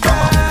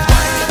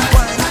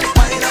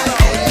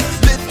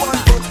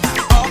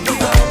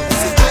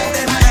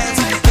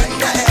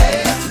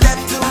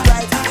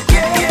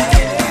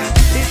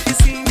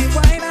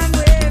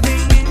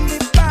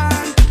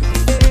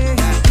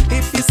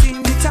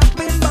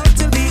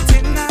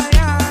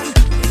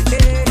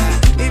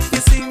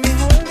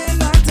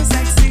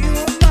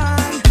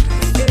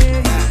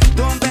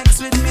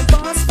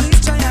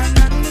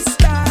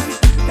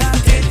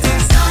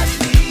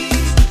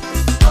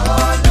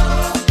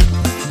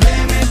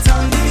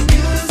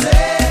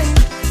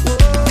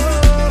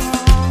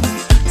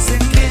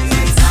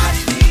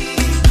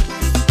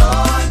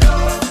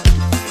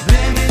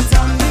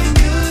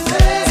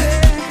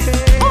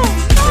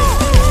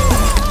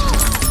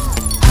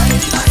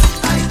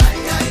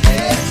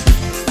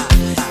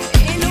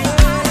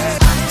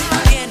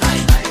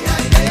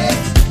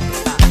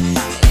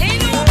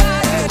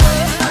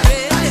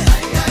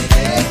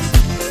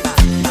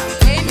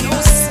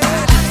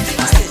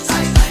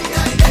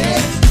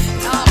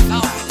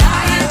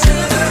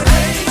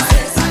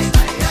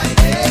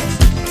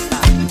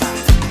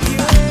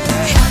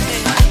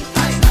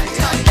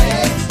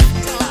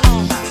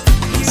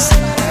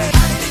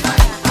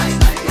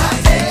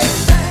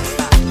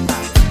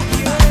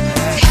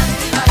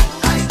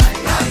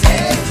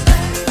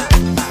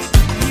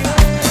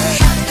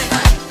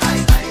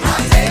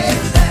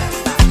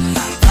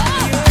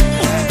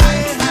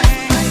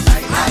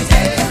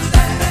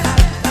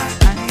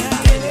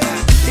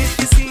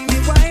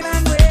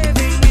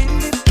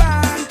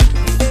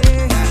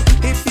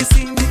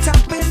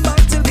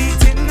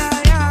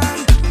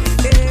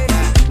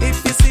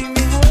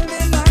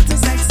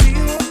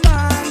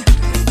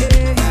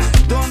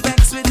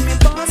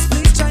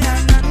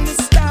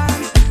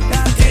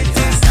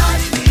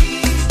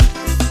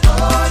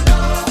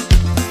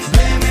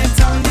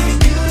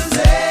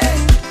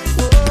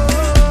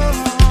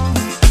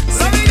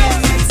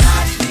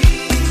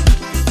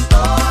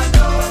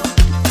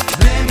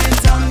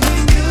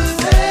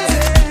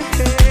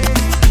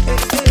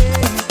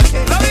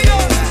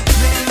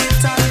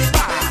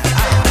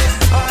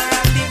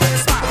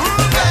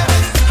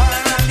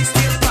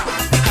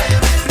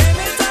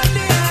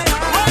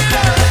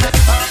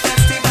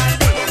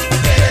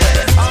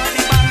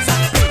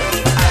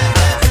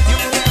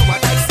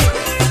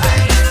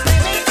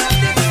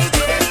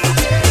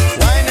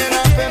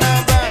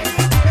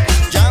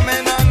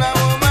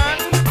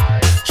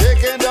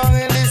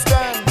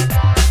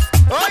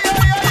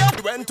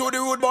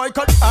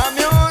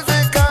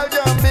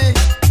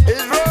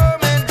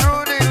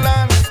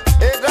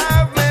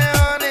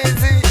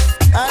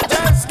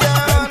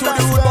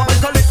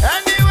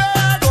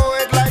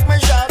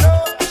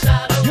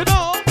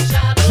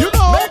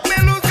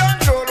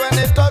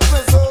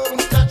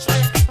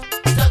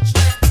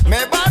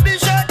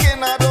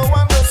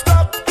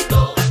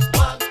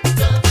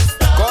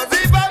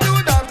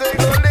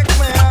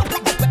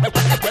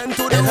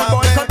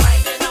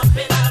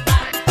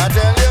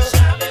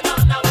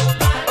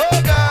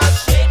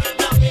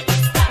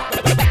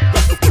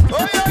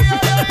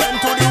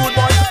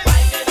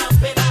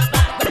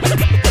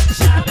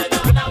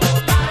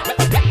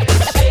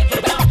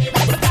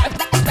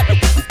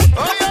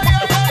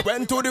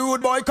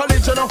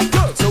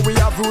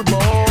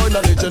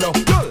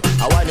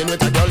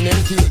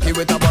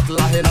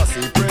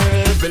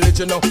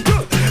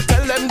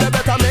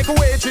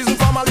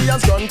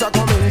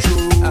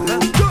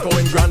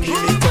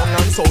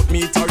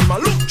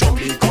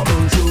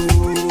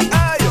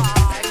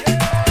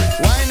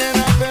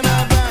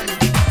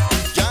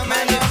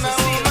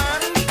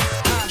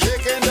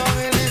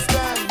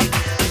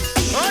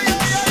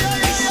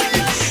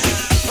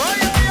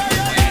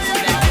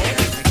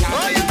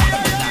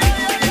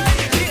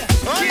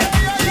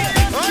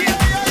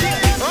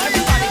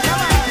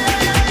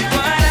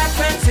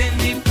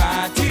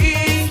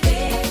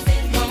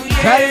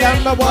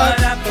 What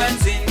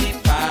happens in the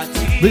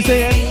party? We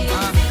say it.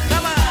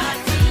 Come on.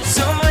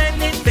 So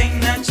anything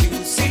that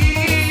you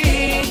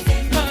see,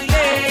 oh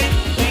yeah,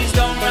 please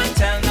don't run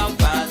tell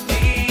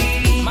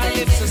nobody. My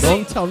lips are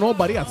don't tell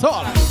nobody at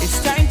all.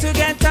 It's time to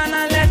get on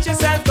and let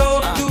yourself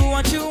go. Do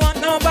what you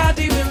want,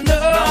 nobody will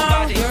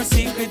know. Your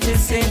secret is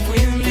safe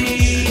with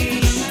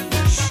me.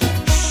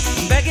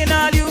 Begging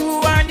all you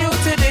who are new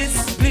to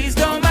this, please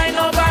don't mind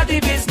nobody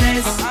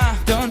business.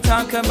 Don't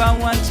talk about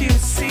what you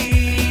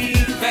see.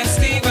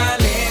 Festival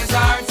is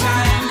our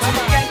time to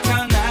get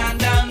on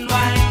and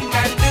unwind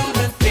and do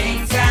the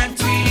things that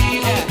we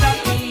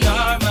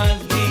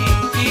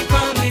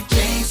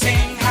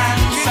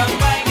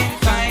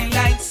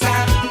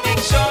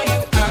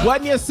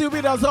when you see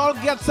we does all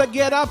get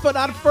together for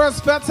that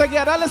first bet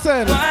together.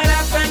 Listen. What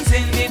happens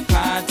in the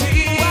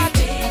party?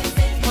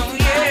 Oh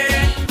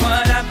yeah.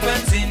 What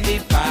happens in the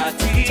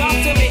party? Talk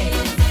to me.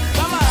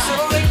 Come on. So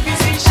if you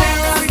see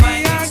Sharon,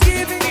 we are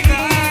giving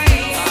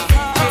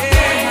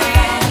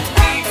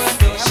thanks.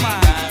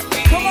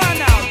 Come on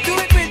now, do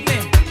it with me.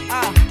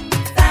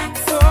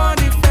 Thanks for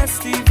the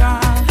festival.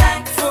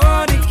 Thanks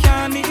for the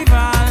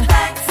carnival.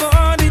 Thanks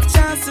for the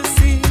chance to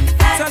see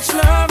such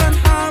love and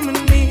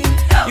harmony.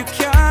 You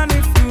can't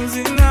refuse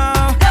it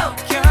now.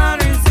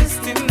 Can't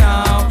resist it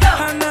now.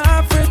 I'm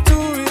not afraid to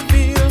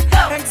reveal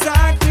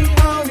exactly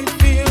how it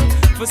feels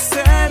for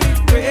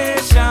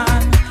celebration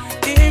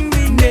in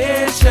the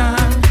nation.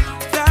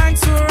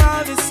 Thanks for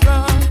all this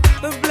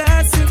love, the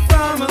blessing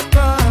from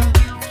above.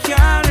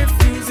 Can't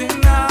refuse it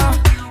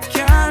now.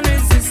 Can't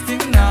resist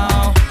it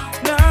now.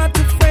 Not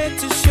afraid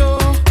to show.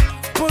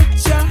 Put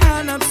your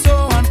hand up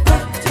so and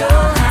put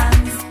your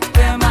hands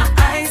where my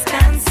eyes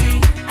can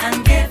see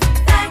and give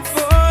thanks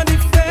for the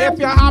faith. If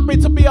you're happy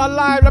to be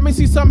alive, let me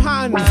see some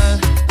hands.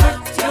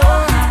 Put your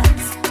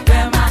hands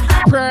where my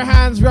eyes. Prayer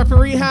hands,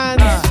 referee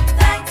hands.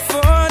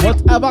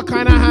 Whatever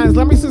kind of hands.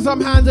 Let me see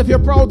some hands if you're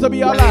proud to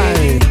be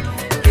alive.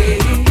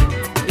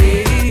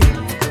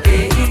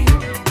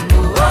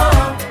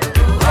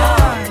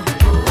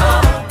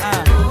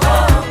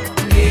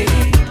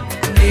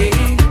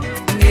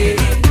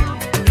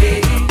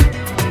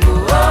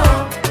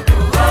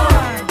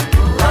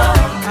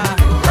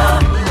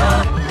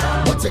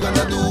 What you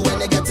gonna do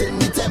when you get in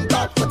the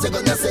temper? What you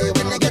gonna say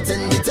when you get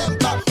in the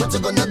temper? What you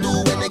gonna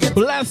do when you get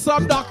Bless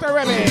up, Dr.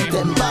 Remy.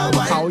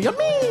 How you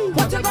mean?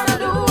 What you gonna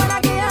do when I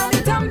get on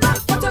the temper?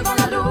 What you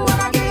gonna do when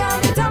I get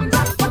on the temper?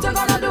 What you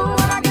gonna do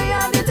when I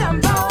get on the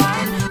temper?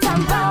 Wine,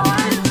 temper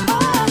wine.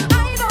 Oh,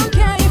 I don't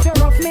care if you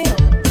rough me.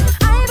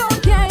 I don't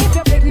care if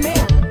you pick me.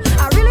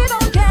 I really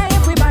don't care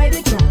if we buy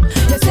the truck.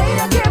 You say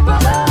you're capable.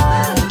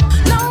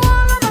 Now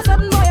all of a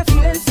sudden, boy, you're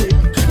feeling sick.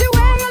 The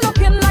way you're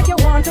looking like you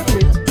want to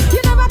quit.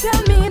 You never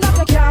tell me that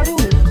you can't do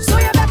it. So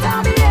you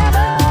better be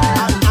able.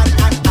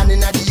 And in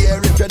the air,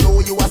 if you know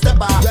you a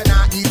stepper, you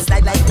not eat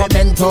slide like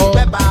pimento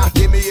pepper.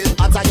 Give me it,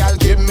 hot girl,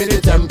 give me the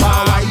temper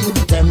wine,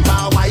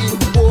 temper wine.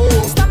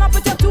 Oh. Stand up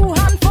with your two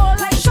hands full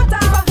like shutter.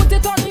 If I put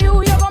it on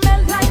you, you go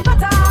melt like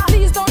butter.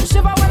 Please don't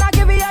shiver when I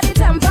give you the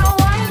temper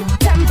wine,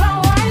 temper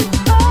wine.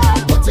 Oh.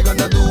 What you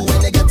gonna do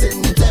when you get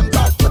in the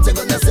temper? What you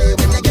gonna say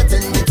when you get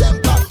in the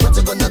temper? What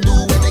you gonna do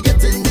when you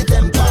get in the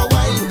temper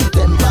wine,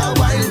 temper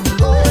wine.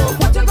 Oh.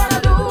 What you gonna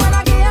do when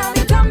I get on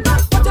the temper?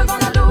 What you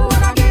gonna do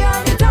when I get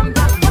on the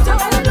temper? What you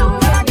gonna do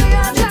when I get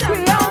on the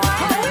temper?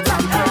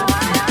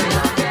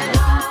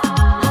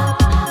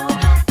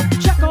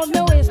 Check out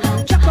my waist,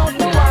 check out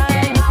my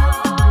wine.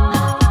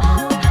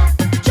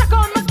 Check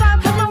out my style,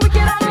 'cause my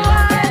wicked and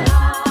wild.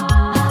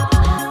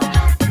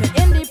 Me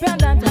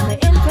independent and me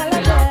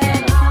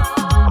intelligent.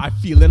 I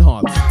feeling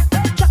hot.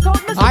 Check out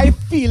my I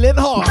feeling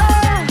hot.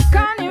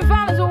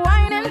 Carnival is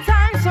whining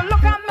time, so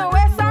look at my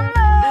waist and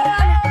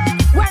learn.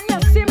 When you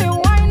see me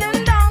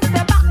whining down,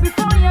 step back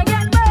before you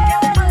get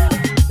burned.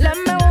 Let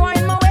me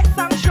wine my waist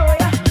and show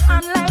ya,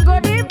 and let go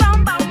the bam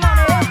bam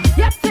money.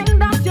 You think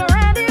that you're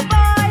ready,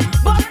 boy,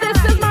 but this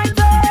is my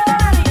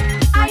turn.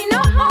 I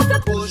know how to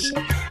push,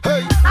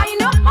 hey. I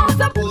know how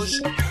to push,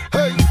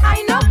 hey.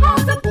 I know how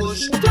to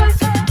push,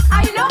 twist.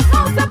 I know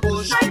how to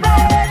push, my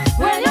babe.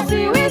 When you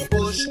see we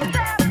push,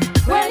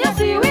 when you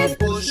see we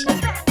push,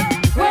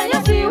 when you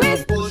see we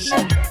push,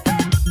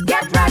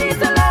 get ready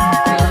to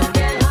learn.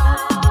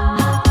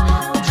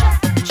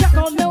 Check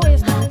out my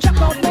waist,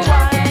 check out my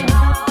wine.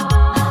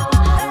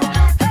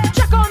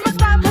 Check out my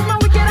style, 'cause my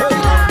wicked and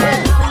wild.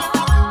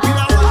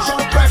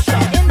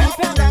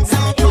 Independence,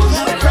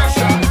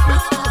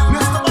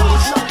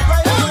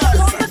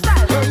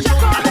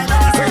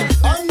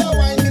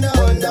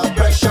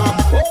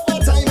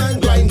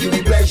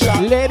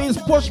 Ladies,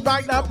 push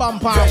back that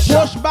bumper.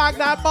 Push back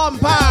that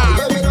bumper.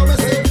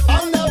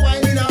 Under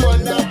wine, we not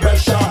under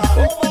pressure.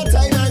 Over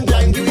time and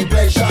grind, give me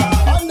pleasure.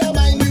 Under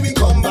mine, we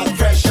come back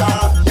fresher.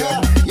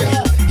 Yeah,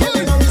 yeah.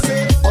 You know we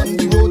say on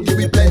the road, give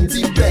me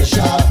plenty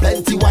pleasure,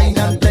 plenty wine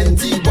and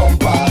plenty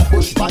bumper.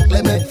 Push back,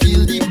 let me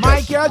feel the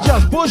Mike, you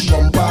just push.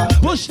 bumper.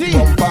 Push the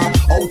bumper.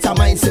 Out of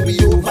mind, say we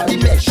over the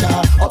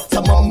measure. Up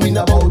to mom, we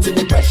not about to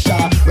the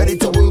pressure. Ready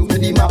to work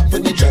with the map for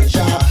the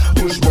treasure.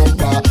 Push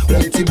bumper,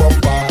 plenty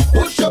bumper.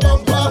 Push your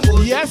bumper.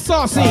 Push yes,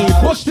 saucy.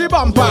 Push the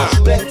bumper.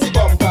 plenty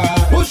bumper.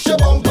 Push your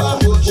bumper.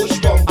 Push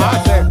bumper.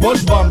 I said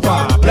push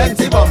bumper.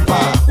 Plenty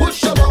bumper.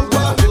 Push your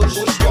bumper. Push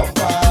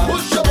bumper.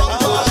 Push your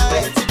bumper.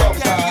 Plenty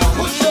bumper.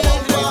 Push your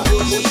bumper.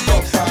 Push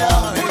bumper.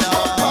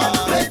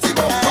 Plenty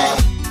bumper.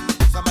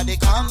 Somebody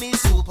call me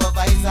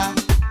supervisor.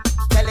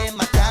 Tell him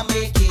I can't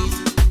make it.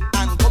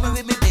 I'm coming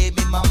with me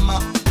baby mama.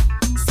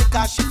 Sick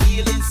 'cause she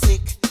feeling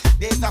sick.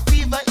 There's a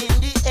fever in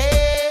the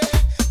air.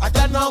 I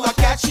don't know what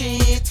catch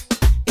it.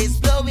 It's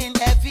blowing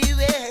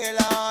everywhere,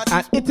 Lord.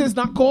 And it is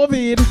not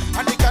COVID.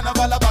 And the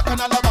carnival, a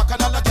bacchanal,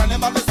 a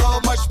carnival is so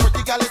much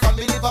pretty girl, it's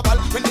unbelievable.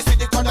 When you see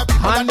the crowd of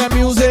people And the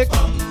music.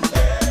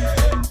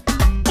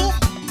 boom,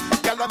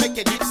 girl, I make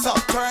it dip up,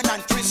 turn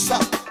and twist up.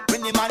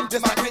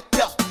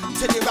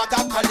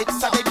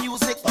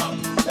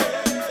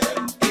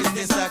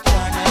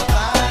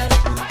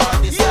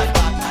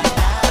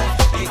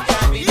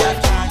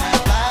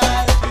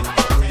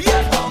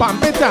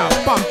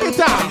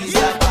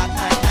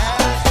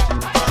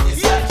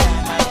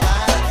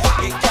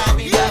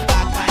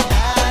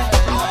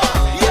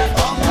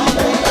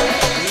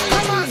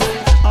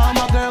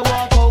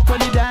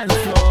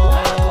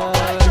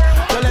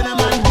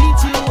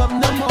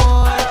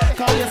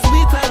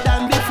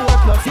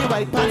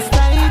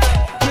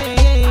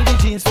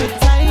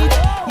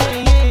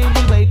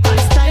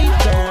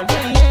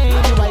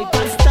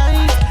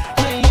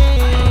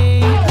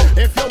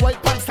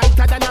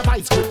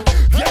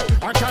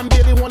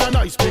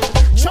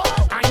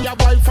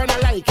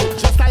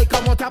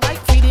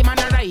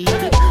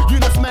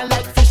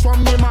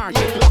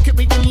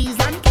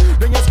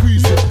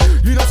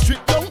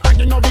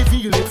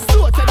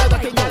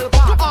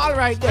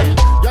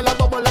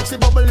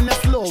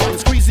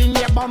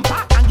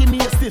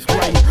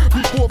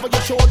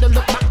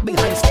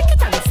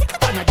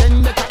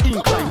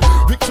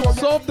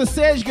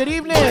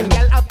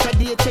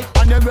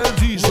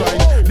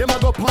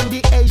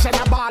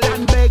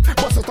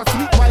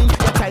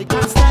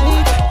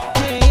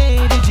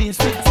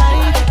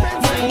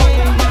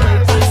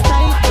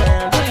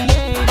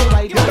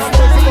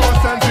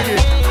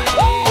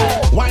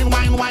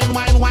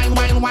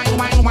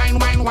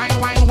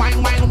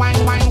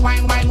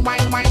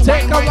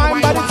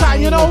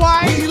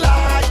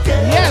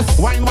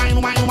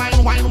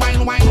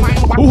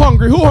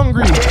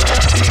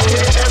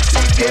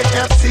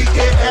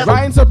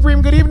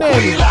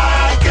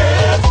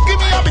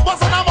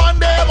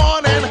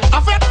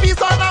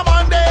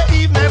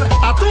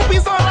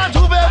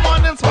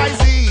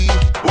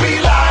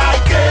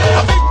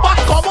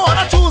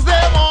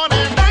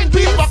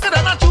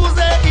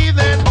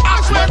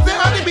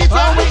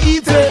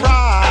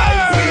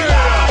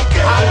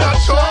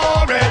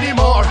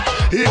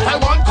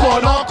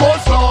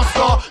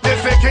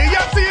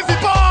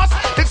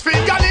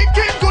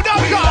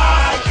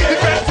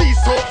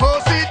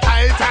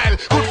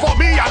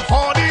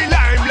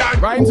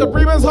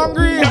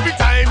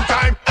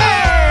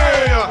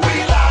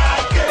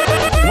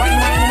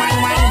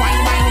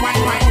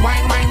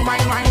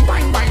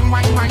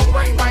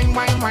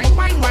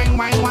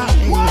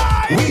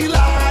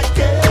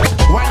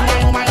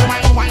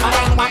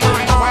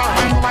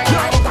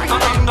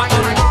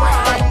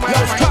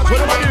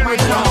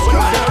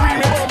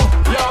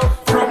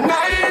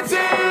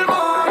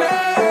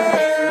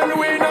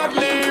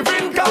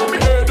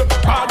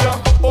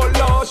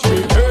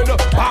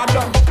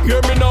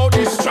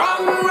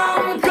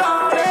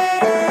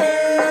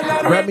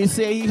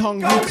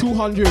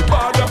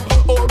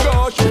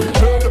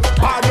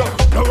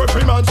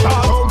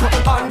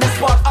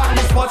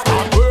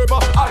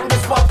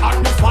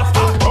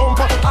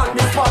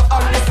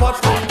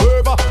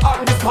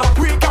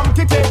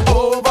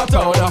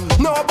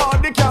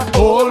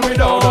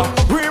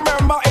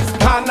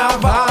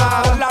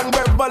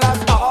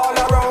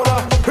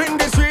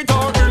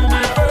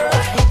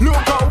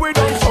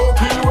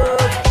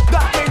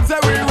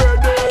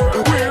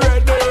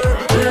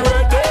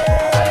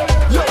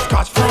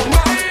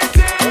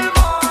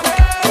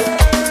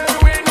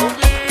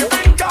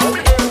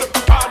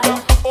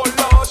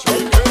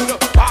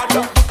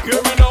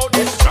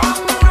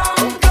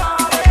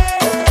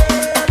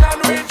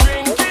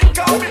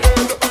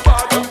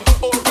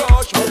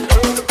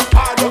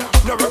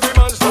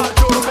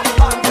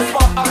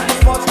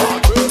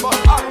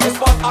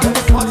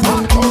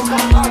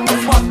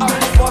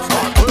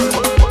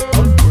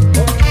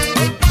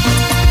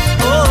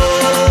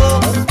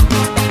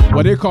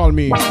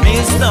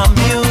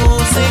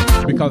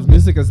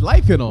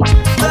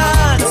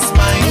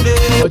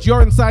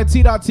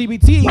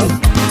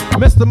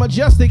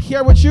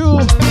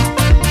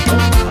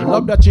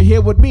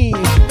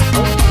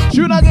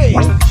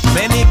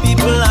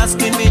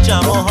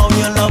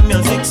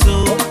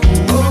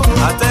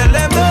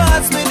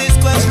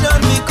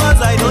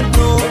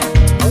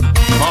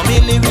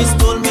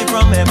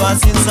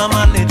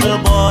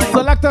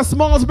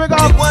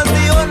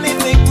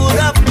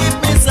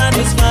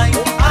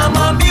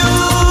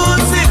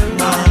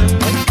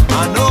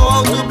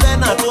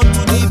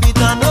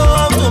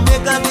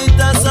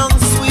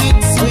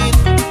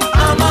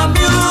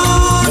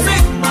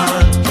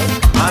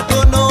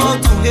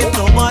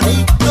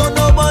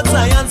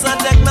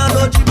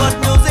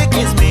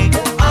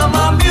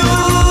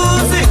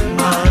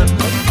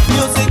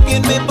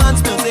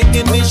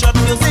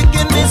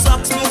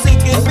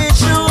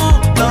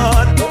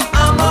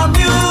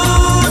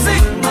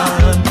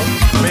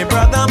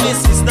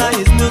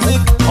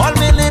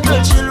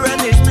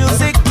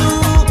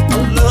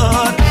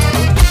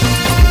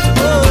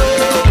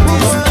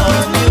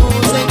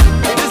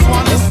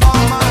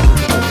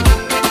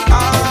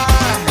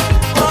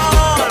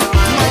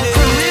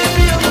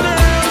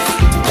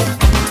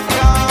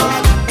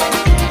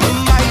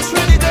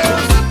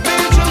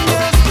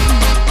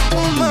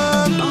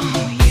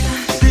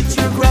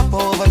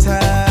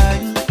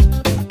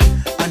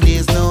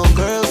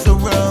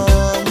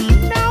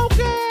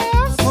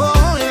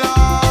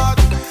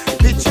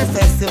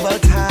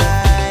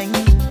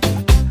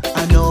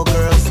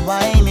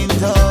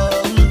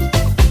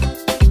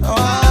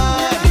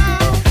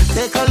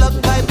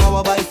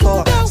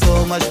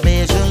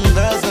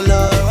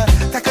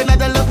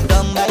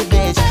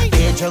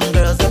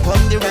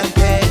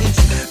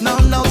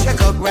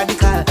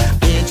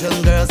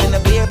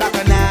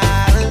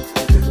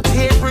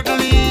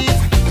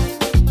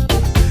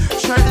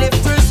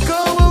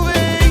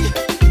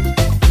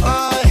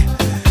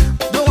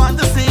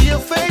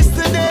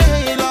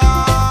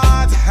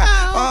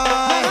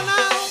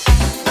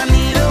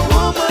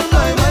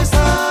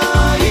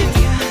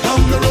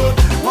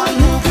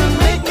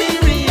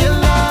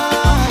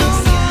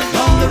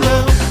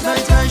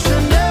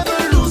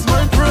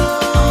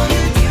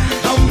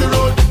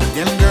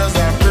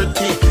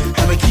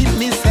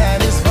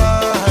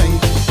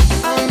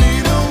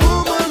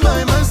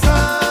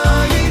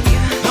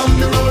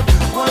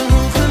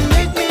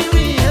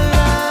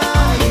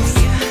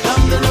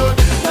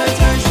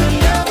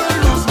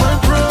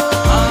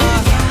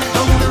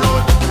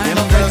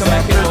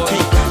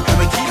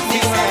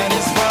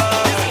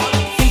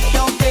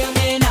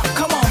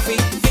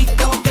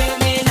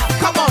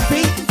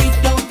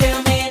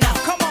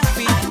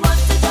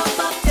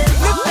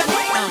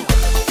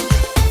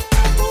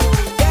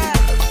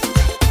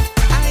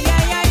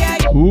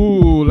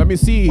 me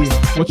see.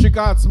 What you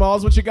got,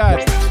 Smalls? What you got?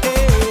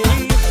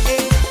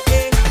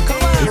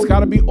 It's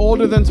gotta be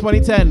older than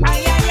 2010.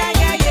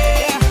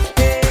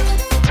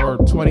 Or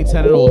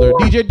 2010 and older.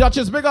 DJ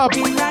Duchess, big up.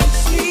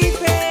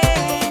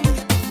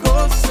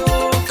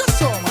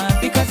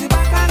 Because the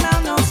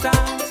bacchanal no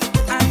start,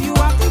 and you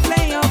have to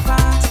play your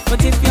part.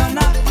 But if you're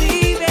not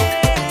leaving,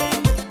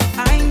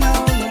 I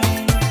know.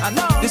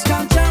 This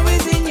culture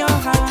is in your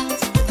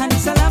heart, and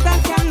it's a love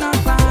that cannot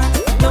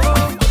part. No,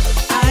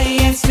 I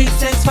ain't sleep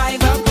since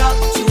 5 o'clock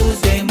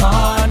Tuesday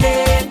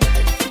morning,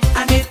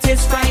 and it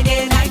is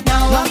Friday night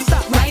now.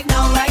 Non-stop, right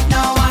now. I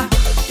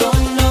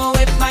don't know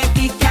if my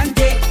feet can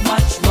take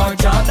much more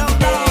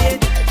jumping,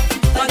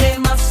 but they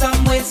must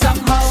some way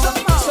somehow.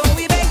 So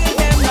we begging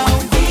them now.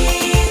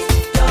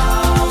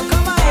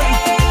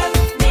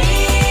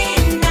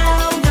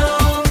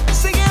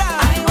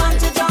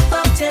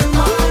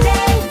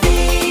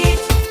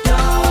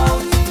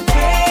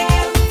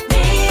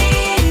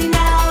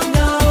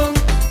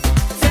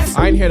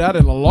 I ain't heard that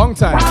in a long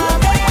time.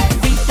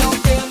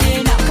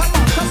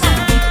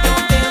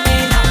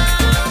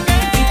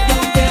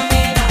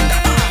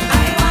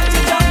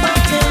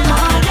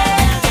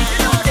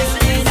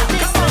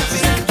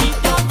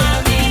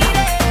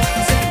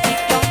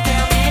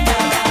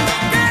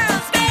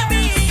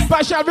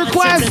 Special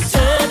request.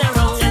 Turn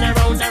around and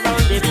around,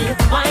 baby.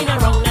 Wine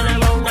around and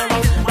around,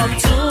 back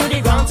to the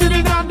ground,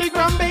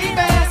 baby.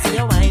 See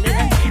you whining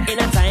in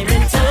a time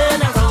and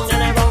turn around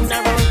and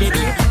around,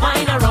 baby.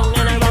 Wine around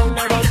and around,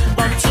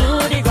 back to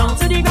the ground,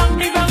 baby.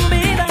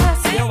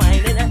 See you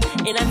whining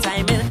in a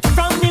time and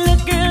from the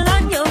look girl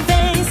on your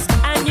face,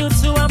 and you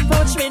to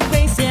approach with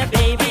grace, yeah,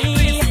 baby.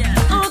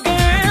 Oh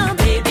girl,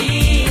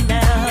 baby,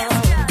 now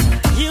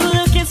you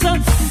looking so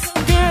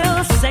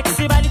girl,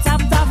 sexy body top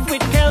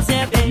with girls,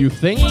 yeah, baby. You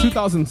think?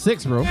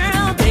 2006, bro.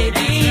 Girl,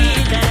 baby,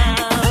 now.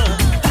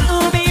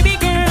 Oh, baby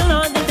girl,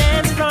 on the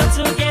dance floor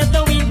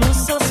together we move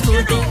so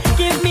smoothly.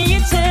 Give me a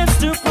chance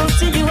to prove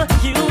to you,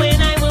 you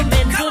and I were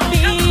meant to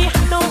be.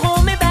 Don't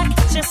hold me back,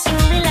 just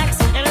relax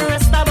and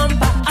rest the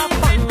bumper up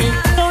on me.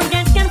 Don't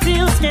get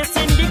confused, get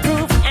in the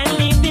groove and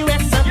leave the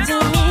rest up to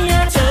me.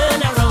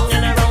 Turn around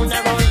and around,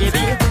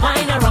 baby.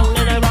 Wine around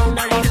and around,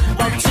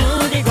 back to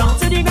the ground,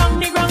 baby.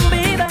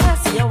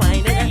 See you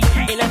whining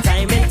in a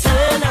time and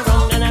turn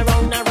around and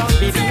around,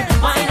 baby.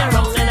 Wine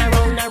around and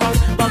around,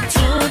 back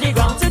to the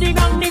ground, baby.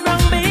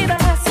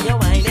 See you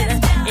whining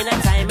in a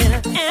time and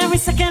every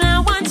second I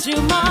want you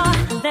more.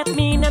 That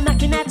mean I'm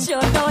knocking at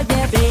your door,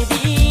 yeah,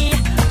 baby.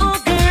 Oh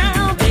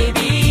girl,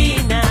 baby,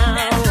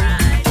 now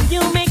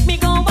you make me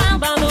go wild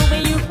by the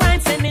way you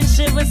grind, sending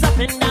shivers up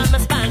and down my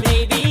spine,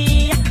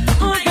 baby.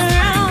 Oh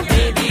girl,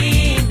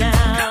 baby,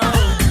 now.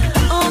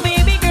 Oh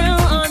baby girl,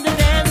 on the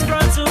dance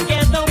floor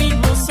together we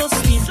move so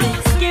sweetly.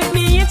 Give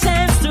me a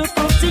chance to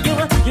prove to you,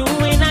 you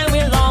and I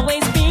will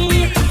always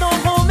be.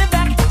 Don't hold me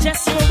back,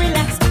 just you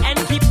relax and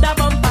keep the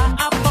bumper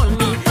up on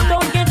me.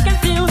 Don't get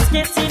confused,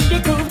 get in the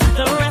groove,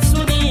 the rest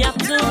will be up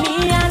to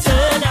me.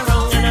 Turn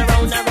around and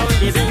around,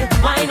 baby.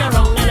 Wine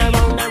around and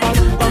around,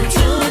 back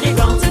to the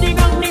ground,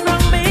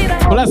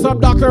 baby. Bless up,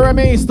 Dr.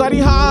 Remy. Study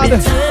hard. Turn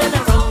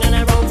around and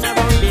around,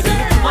 baby.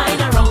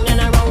 Wine around and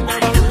around,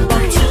 back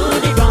to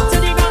the ground,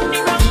 baby.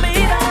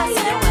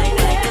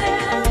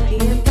 The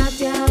impact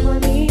you have on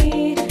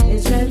me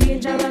is real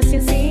dangerous,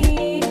 you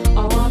see.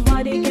 Our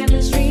body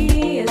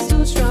chemistry is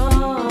too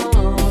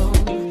strong.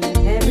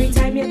 Every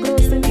time you're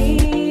close to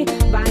me,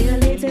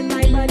 violating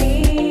my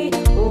body.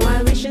 Oh,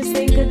 I wish this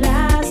thing could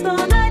last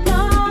all night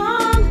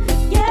long.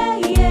 Yeah,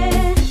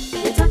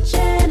 you're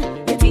touching,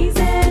 you're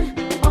teasing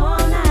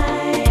all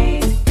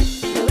night,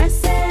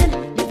 caressing,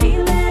 you're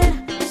feeling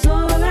so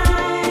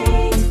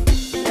right.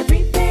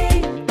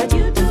 Everything that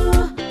you do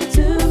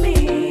to me,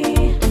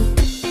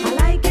 I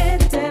like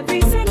it,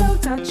 every single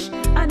touch.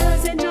 I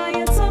just enjoy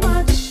it so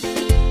much.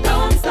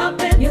 Don't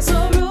stop it, you're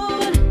so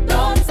rude.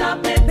 Don't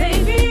stop it,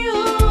 baby,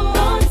 you.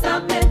 Don't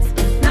stop it,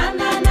 na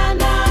na na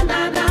na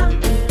na na.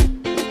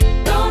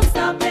 Don't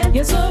stop it,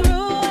 you're so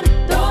rude.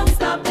 Don't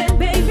stop it,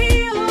 baby,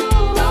 you.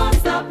 Don't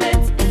stop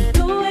it.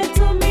 Do it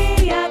to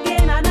me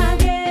again and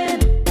again,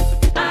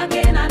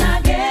 again and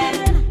again,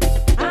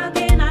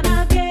 again and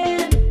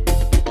again.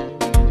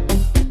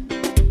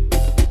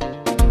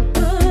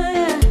 Oh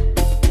yeah.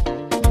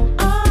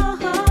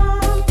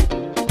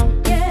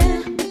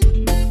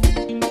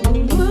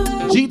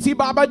 GT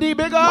Baba D,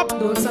 big up.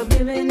 Don't stop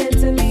giving it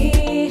to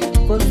me.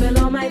 Fulfill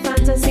all my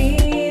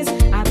fantasies.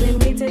 I've been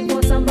waiting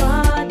for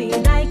somebody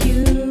like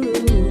you.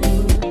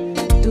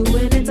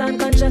 Doing it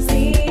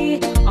unconsciously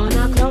on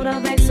a cloud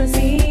of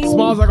ecstasy.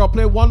 Smalls, I gotta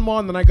play one more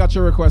and then I got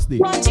your request, D.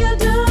 What you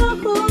do,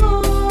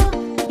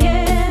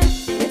 yeah,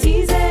 you're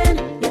teasing,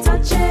 you're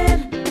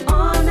touching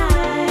all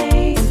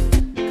night,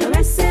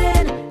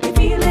 caressing, you're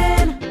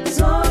feeling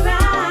so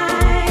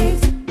right.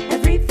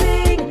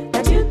 Everything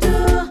that you do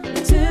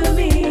to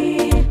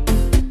me,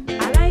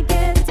 I like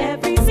it,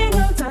 every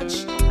single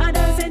touch. I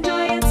just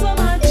enjoy it so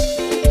much.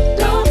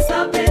 Don't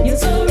stop it, you're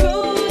so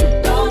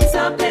rude. Don't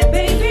stop it,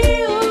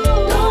 baby.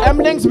 Ooh. M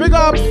Links, big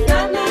up.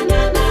 Na na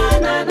na na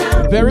na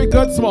na. Very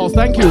good, Smalls.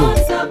 Thank you. Don't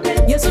stop it.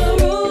 You're so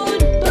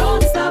rude.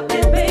 Don't stop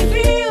it,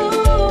 baby.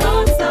 Oh,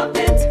 don't stop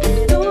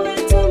it. Do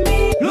it to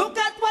me. Look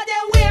at what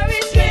they're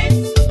wearing,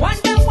 straight.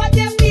 Wonder what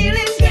they're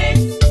feeling, straight.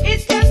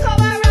 It can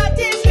cover out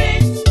this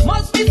straight.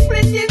 Must be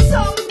splitting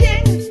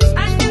something.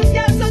 And them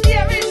girls so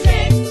daring,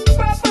 straight.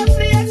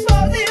 Purposely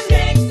exposing,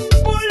 straight.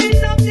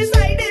 Pulling up the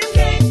side,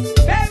 straight.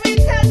 Very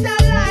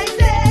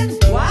tantalizing.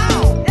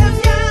 Wow. Them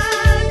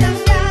girls, them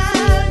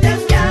girls, them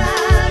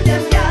girls,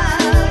 them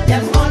girls,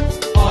 them hot.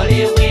 All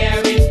they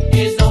wearing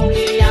is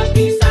only a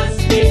piece of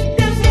skin.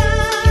 Them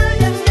girls,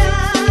 them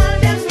girls,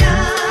 them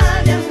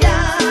girls, them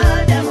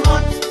girls, them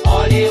hot.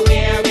 All they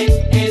wearing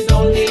is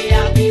only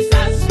a piece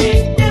of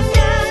skin. Them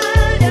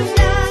girls, them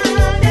girls,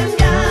 them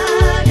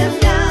girls, them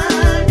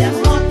girls, them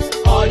hot.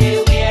 All they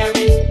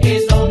wearing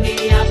is only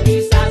a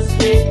piece of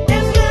skin.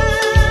 Them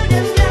girls,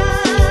 them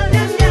girls,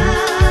 them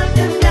girls,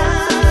 them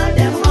girls,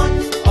 them hot.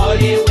 All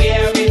they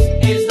wearing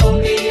is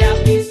only a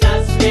piece of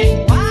skin.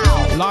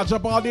 Wow. Large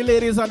up all the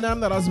ladies and them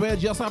that has wear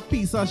just a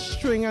piece of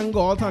string and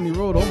go out on the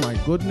road. Oh my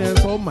goodness,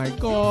 oh my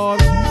God.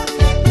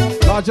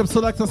 Large up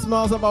Selector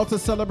Smells about to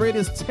celebrate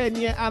his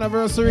 10-year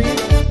anniversary.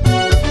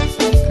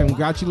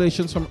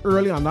 Congratulations from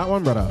early on that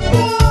one, brother.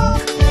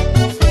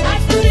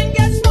 As the string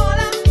gets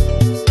smaller,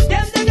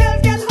 them the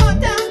girls get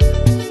hotter.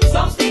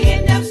 Something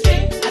in them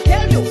string, I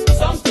tell you,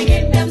 something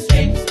in them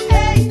string.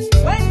 Hey,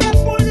 when they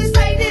pull the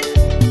side in,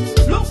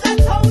 look at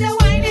how they're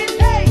whining.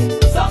 Hey,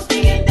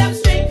 something in them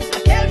string, I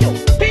tell you,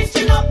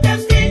 pinching up them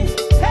thing.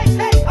 Hey,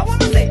 hey, I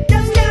wanna say,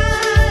 them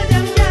girls,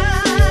 them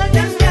girls,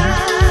 them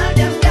girls,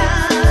 them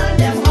girls,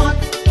 them hot.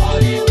 All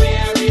they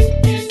wearing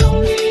is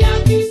only a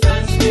piece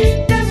of string.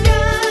 Them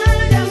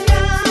girls, them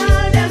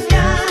girls, them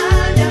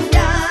girls, them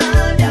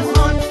girls, them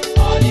hot.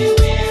 All they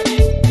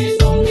wearing is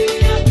only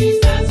a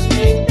piece of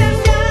string. Them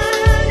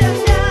girls, them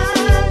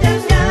girls, them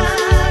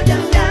girls,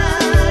 them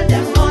girls,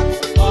 them hot.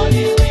 All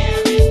they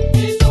wearing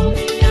is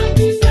only a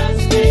piece of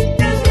string.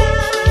 Them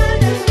girls,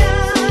 them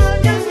girls,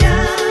 them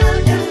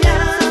girls, them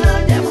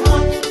girls, them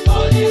hot.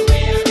 All they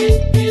wearing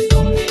is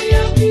only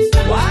a piece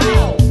of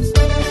wow.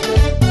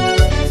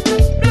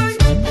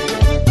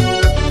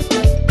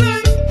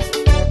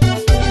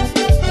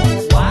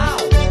 Wow.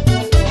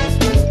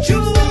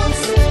 Jules,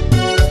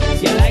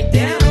 you like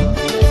them?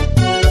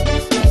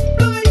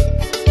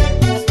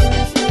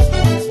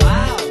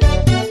 Wow.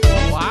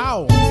 Wow.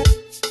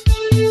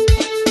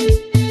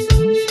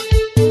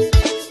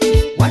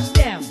 Watch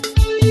them.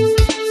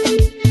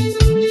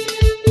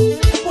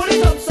 Pull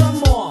it up some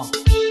more.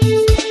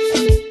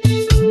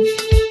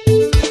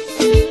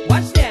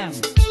 Watch them.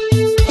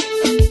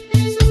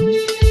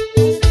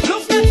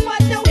 Look at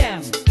what them. Look at what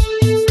them.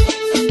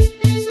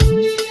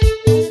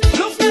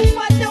 Look at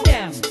what them. Look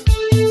at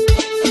what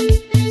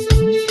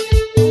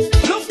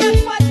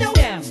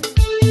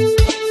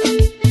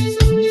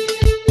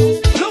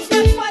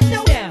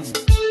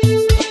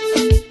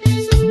them.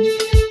 Look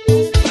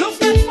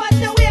at what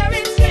they're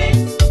wearing, string.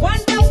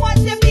 Wonder what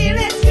they're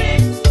feeling,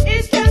 string.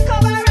 It can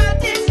cover out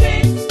this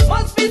string.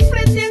 Must be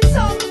splitting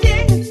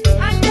something.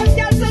 And them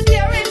girls so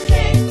daring,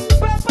 string.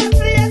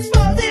 Purposely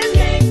exposing,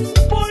 string.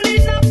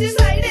 Pulling up the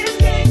side,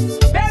 string.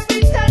 Very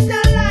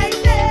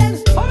tantalizing.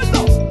 How we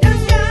go? Them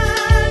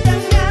girls,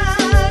 them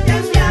girls,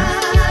 them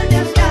girls,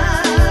 them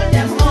girls,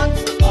 them hot.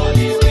 All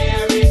they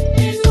wearing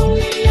is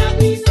only a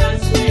piece of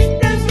string.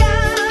 Them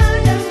girls,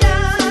 them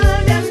girls,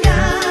 them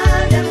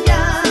girls, them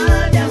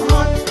girls, them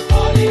hot.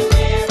 All they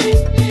wearing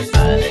is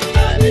only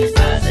a piece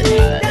of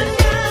string. Them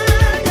girls,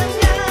 them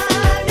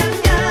girls, them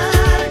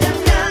girls, them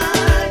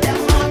girls, them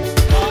hot.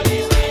 All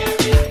they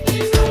wearing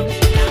is only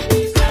a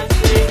piece of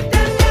string.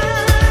 Them girls,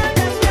 them girls,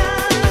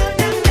 them girls,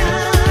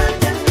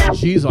 them girls.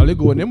 Jeez, all you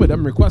going in with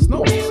them requests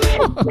now.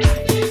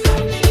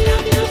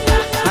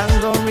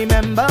 And don't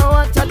remember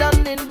what I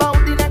done in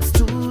about the next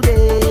 2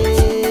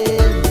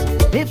 days.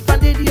 If I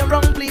did you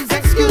wrong, please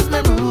excuse me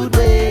rude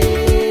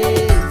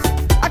ways.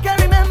 I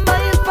can't remember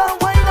if I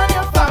whined on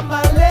your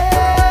family.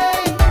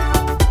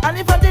 And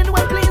if I did,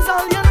 well, please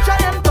all you try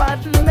and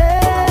pardon me.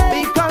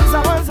 Because I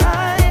was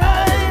high.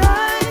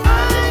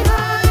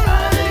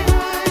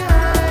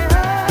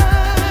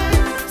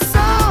 So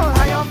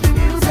high off the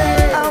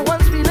music, I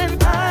was feeling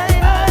high.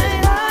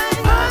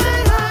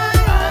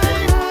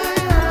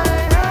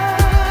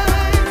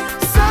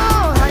 So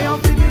high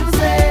off the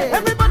music.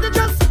 Everybody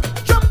just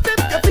jump if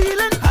you're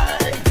feeling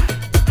high.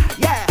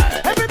 Yeah,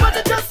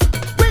 everybody just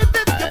wave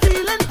if you're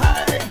feeling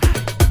high.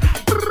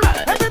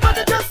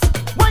 Everybody just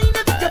whine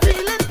if you're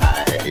feeling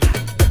high.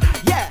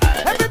 Yeah,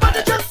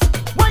 everybody just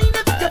whine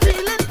if you're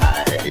feeling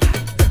high.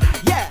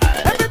 Yeah,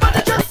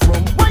 everybody just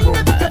whine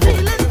if you're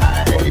feeling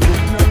high.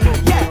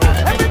 Yeah,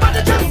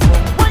 everybody just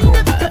whine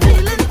if you're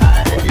feeling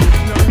high.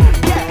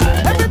 Yeah,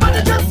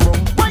 everybody just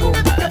whine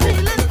if you're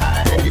feeling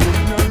high.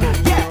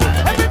 Yeah,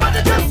 everybody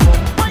just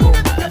whine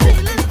if you're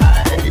feeling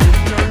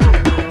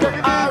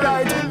high.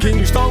 Alright,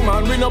 Kingston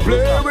man, we no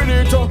play with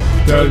it.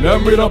 Tell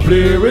them we no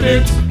play with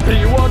it.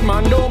 P-word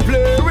man, don't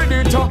play with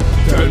it.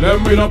 Tell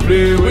them we no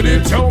play with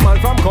it. Yo man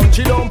from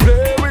country, don't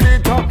play with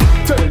it.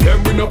 Tell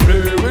them we no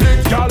play with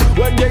it, girl.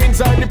 When you're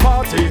inside the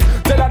party,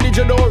 tell a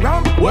DJ no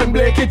ramp. When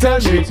Blake Nookie tell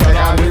me. Tell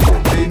all the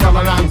pussy no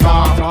more long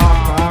talk.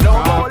 No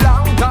more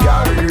long talk.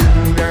 Girl, you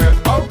there,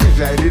 how to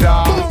say it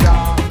all.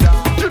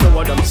 You know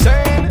what I'm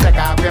saying? Take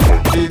off your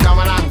pussy no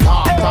more long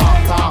talk.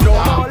 No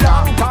more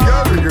long talk.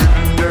 Girl, you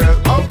there,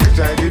 how to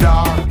say it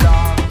all.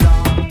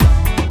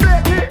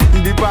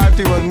 The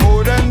party was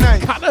more than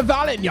nice.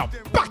 Carnival in your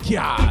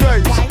backyard.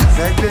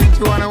 Next thing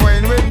you wanna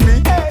wine with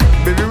me?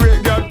 Baby,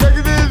 wait, girl, take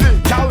it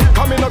easy. Gal,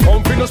 come in a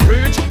comp in a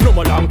speech. No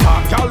more long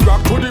talk, gal,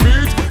 rock to the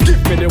beat.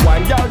 Give me the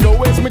wine, gal, don't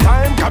waste me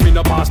time. Come in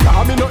a pasta,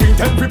 I'm in no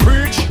intent to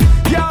preach.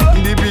 Gal,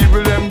 the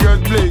people them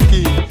just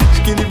flaky.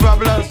 Skinny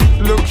fabulous,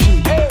 look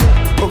chic.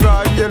 Oh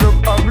God, you look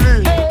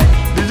ugly.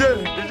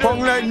 DJ,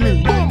 pong like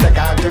me. Take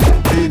out your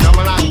booty, no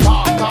more long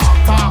talk.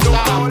 no more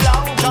long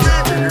talk.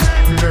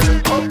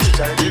 Oh,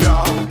 check it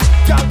out.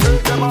 Gal,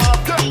 take them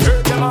off,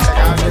 take them off. Take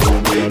out your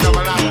booty, no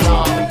more long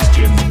talk.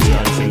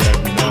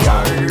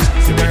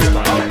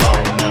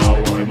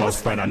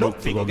 Find a look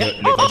figure get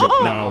liquor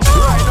drop now. Right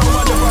now,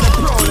 I'm on the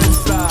prowling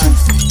side.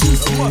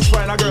 I must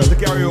find a girl to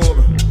carry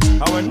over.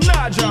 I will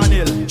not John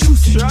Hill.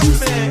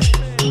 Trust me.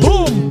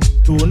 Boom.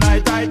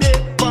 Tonight I did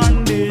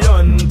on the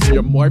hunting.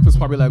 Your wife is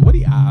probably like, what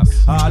he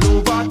ass? All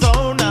over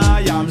town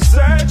I am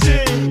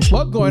searching.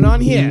 What going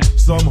on here?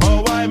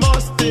 Somehow I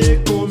must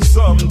take home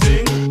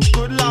something.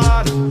 Good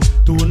lord.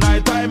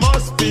 Tonight I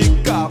must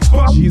pick up.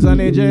 She's on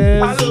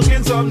ages. I'm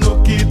looking some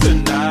nookie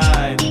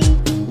tonight.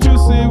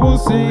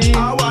 Wussy.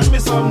 I want me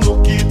some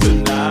nookie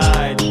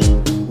tonight.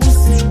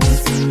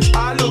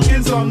 I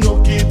looking some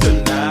nookie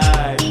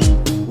tonight.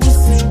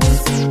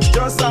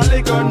 Just a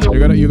little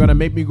nookie. You're gonna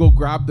make me go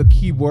grab the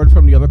keyboard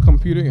from the other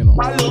computer, you know.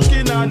 I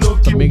looking a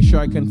nookie to make sure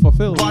I can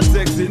fulfill. What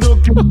sexy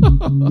nookie?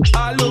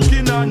 I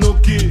looking a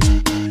nookie.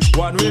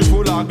 One way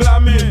full of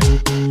glammy.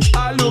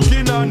 I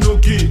looking a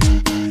nookie.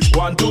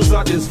 Want to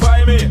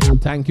satisfy me.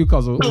 Thank you,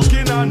 Kazu.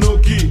 Looking a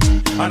nookie,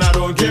 and I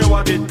don't care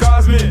what it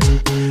cost me.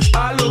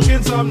 I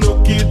looking some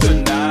nookie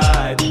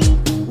tonight.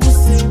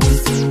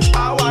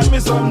 I want me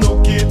some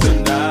nookie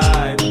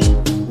tonight.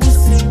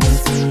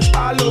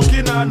 I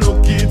looking a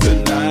nookie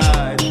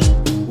tonight.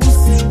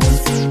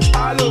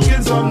 I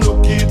looking some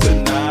nookie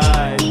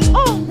tonight.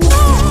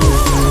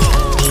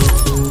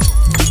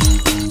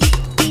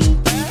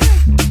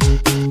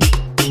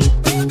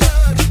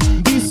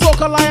 The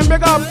Soca Lion,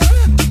 big up.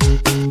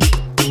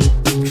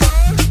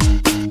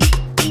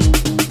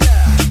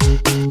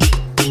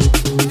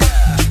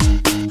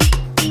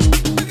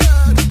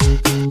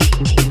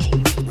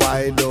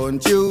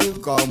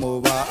 Come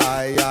over,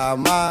 I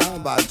am a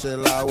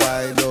bachelor.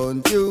 Why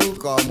don't you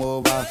come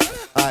over?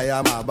 I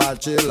am a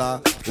bachelor.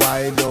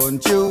 Why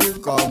don't you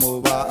come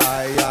over?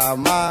 I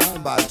am a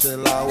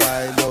bachelor.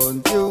 Why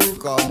don't you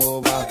come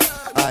over?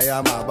 I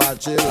am a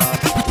bachelor.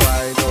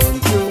 Why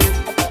don't you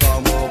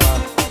come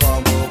over?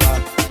 Come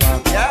over.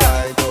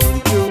 Why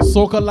don't you?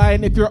 Soca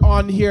Lion, if you're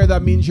on here,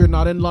 that means you're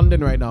not in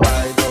London right now.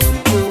 Why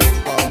don't you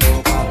come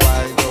over?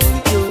 Why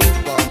don't you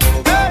come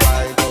over?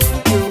 Why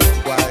don't you?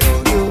 Why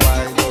don't you?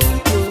 Why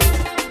don't you?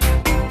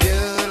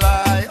 Girl, I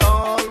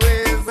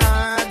always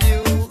had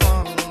you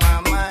on my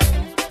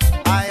mind.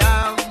 I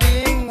have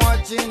been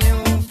watching you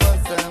for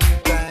some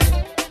time.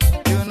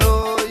 You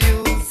know you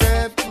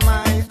set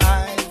my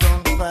eyes on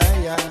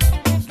fire.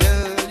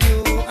 Girl, you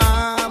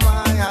are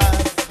my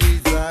heart's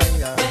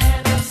desire.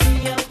 When I see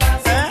your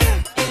passing,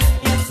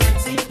 your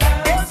sexy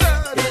dance,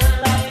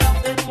 girl, I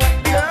often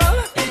wonder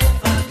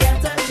if I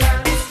get a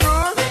chance.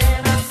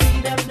 When I see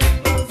them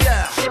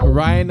nipples,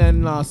 Ryan and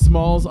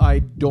Smalls, I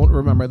don't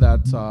remember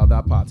that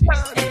party.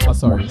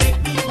 Sorry.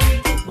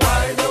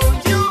 why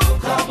don't you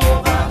come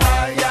over? I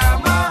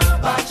am a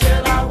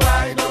bachelor.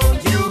 Why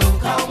don't you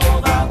come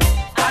over?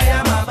 I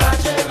am a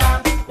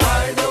bachelor.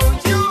 Why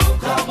don't you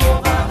come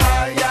over? I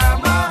am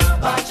a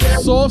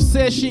bachelor. Soph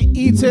says she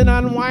eating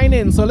and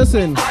whining, so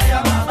listen. I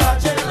am a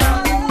bachelor.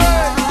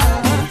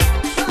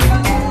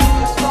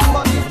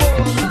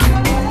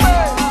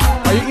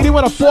 Are you eating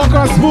with a fork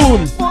or a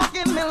spoon?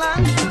 Fucking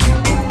Milan.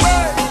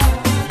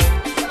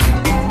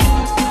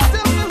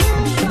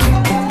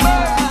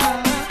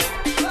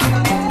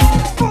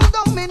 Pull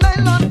down me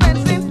nylon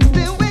fencing,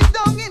 the way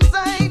down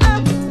inside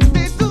up.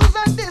 The tools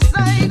on this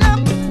side up.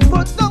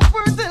 Put down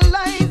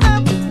fertilizer.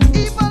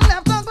 Even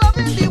left a glove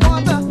in the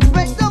water.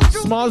 Right down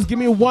through. Smalls, give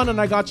me one and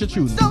I got your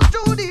tune. Down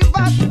through the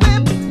vat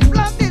whip.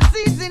 Plant the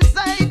seeds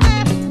inside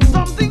there.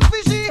 Something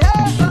fishy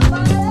here.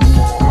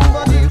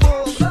 Somebody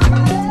bowl.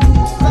 Somebody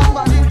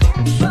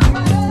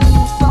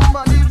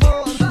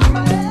bowl.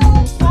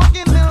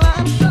 Fucking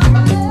Milan.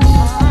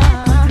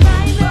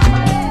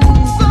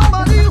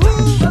 Somebody who.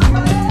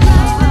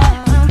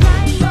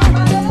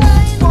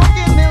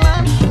 Fucking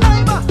Milan.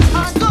 I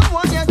don't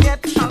want you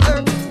get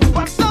alert.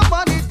 But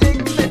somebody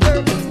take the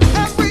dirt.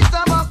 Every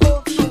time I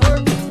go to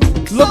work.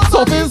 Look,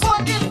 Sophies.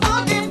 Fucking,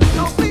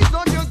 no please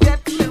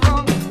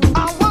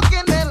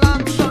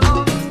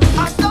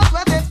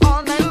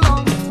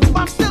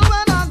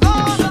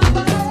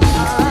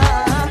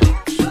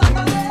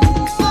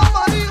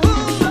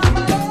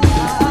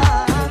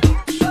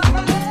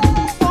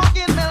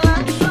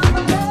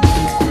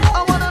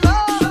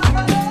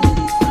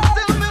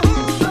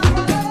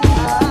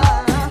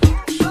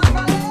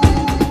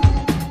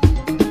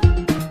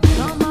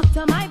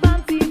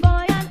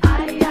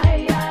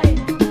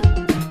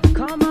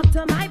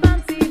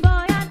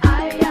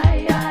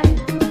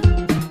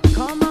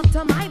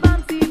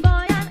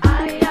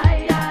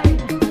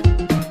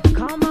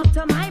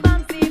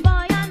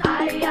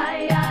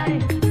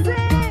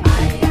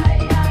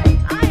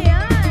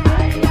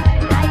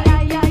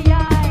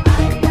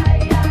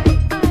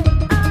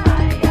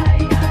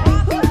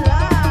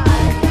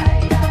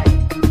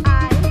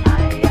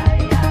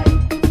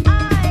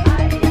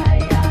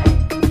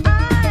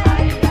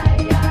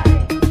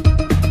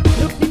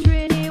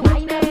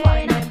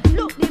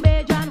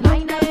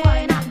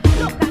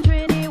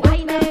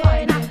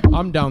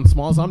I'm down,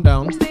 Smalls. I'm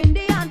down.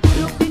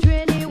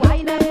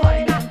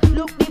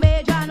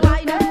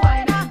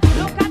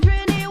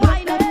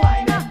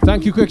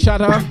 Thank you, Quick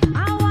Shatter.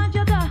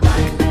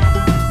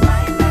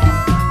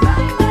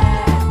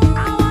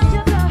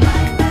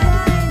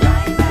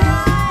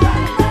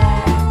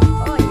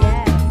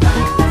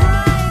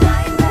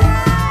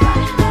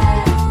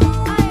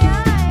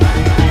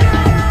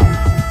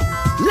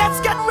 Let's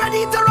get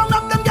ready to run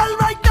up them girl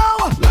right now.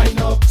 Line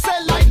up,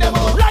 say line them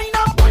up. Line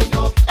up, wind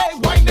up, hey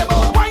wind them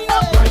up. Wind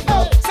up, line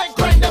up, say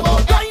grind them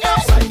up. Line up,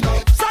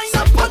 sign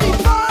up for the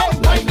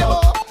farm. Line them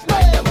up,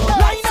 line them up.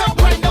 Line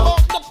up, wind them up,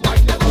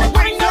 wind them up.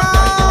 Wind up,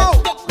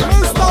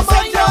 Mr.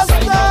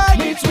 Mejustik.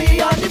 Meet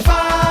we on the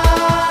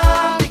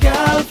farm, the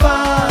girl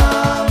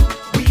farm.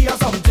 We are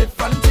some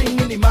different thing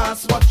in the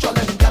mass. Watch all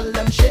them girl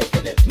them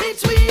shaking it.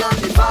 Meet we on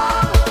the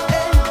farm,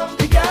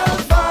 the girl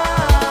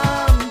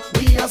farm.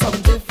 We are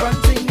some different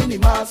thing in the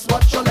mass.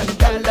 Watch all them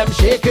girl them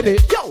shaking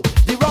it. Yo,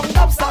 the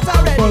roundup start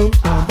already.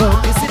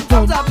 This in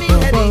front of me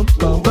heady.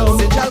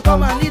 Say y'all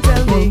come and he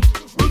tell me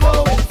we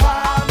going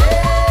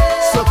farming.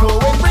 So go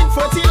and bring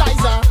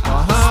fertilizer.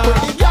 Spray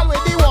the girl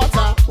with the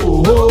water.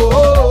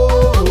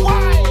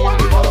 Why?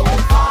 We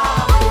going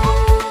farming.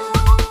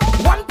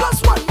 1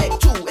 + 1 make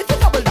 2. If you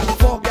double that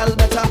 4 girl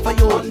better for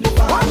you.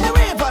 One the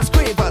ravers,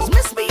 cravers,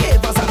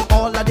 misbehavers, and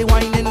all of the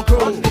whining crew.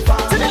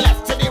 To the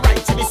left, to the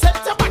right, to the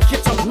center, back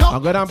it up. No.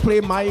 I'm gonna play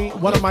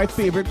one of my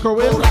favorite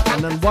crowing,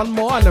 and then one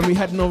more, and then we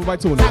heading over by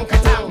Tony.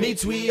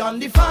 Meet we on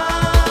the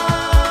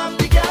farm,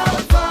 the girl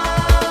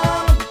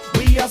farm.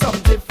 We are some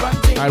different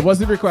things. Alright, what's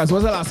the request?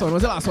 What's the last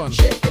one?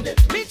 Shaking it.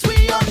 Meet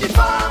we on the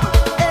farm,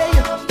 hey,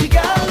 the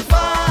girl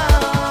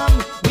farm.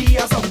 We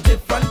are some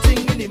different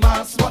thing in the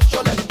mass. Watch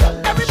all them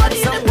girl.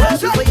 Everybody in the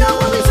place right now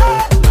on the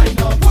side. Line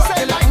up,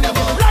 say line them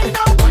up, line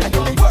up.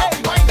 Hey,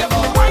 wind them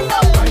up, wind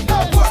up.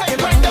 Say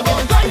wind them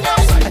up, line up.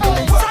 Sign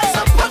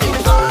up for the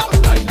farm.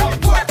 Line up,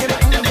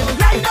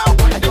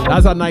 line up.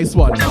 That's a nice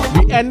one.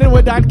 We ending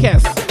with that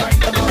kiss.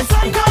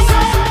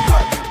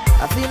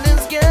 I feel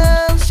this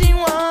girl, she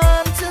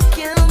want to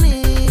kill me.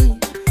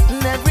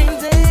 And every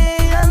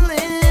day I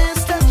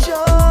list a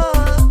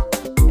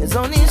joy. It's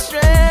only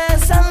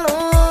stress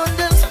alone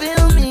that's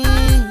fill me.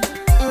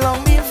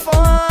 Long before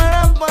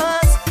I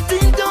bust the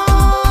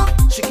door.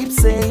 She keeps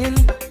saying,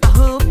 I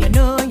hope you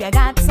know you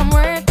got some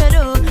work to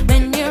do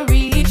when you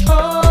reach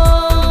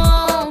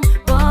home,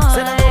 boy.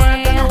 Say I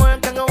go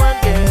work,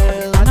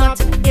 girl. I'm not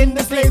in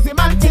this lazy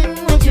man thing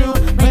with you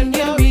when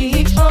you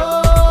reach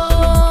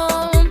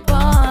home, boy.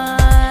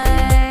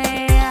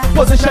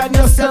 Position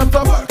yourself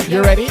for work.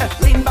 You ready?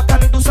 Lean back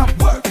and do some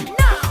work.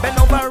 Bend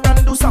over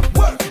and do some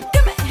work.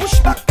 Push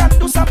back and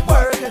do some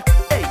work.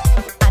 Hey.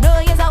 I know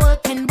you're a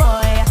working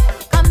boy.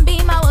 Come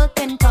be my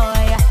working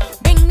toy.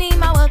 Bring me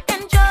my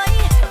working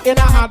joy. In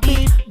a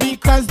heartbeat,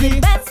 because the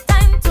best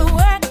time to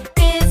work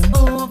is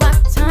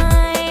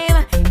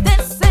overtime.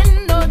 This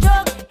ain't no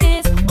joke,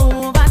 it's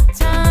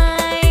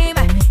overtime.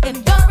 If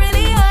you're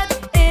really hurt,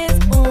 it's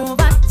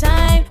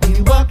overtime.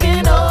 We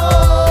working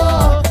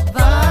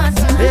overtime.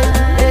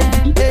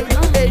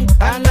 Hey,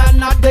 and I'm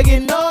not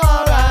digging no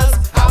hours.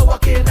 I'm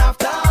working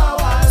after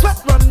hours.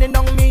 Sweat running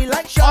on me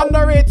like shower.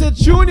 underrated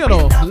tune, you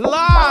know.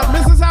 Lord,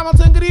 Mrs.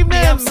 Hamilton, good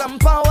evening. Have some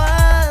powers.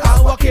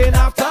 I'm working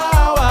after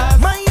hours.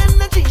 My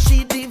energy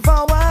she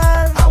devours.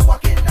 I'm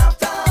working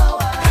after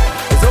hours.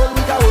 It's all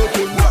week I'm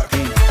working.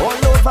 All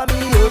over me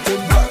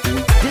hurting.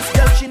 This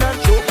girl she not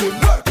joking.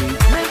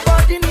 My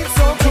body needs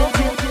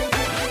soaking.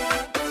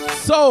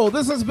 So,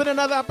 this has been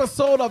another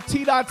episode of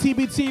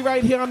T.TBT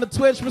right here on the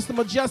Twitch, Mr.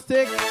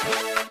 Mejustik.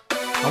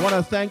 I want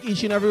to thank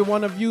each and every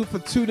one of you for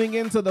tuning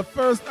in to the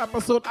first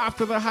episode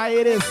after the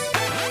hiatus.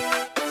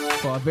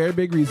 For a very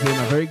big reason,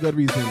 a very good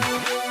reason.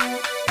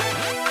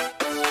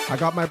 I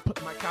got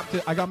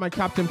my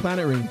Captain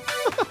Planet ring.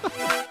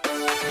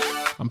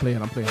 I'm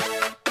playing.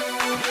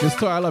 Miss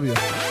Toy, I love you.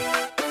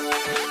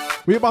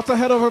 We're about to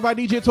head over by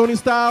DJ Tony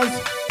Styles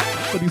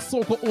for the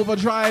Soca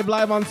Overdrive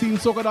live on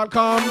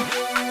TeamSoca.com.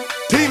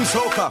 Team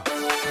Soca.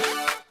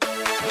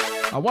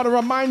 I want to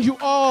remind you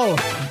all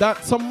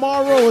that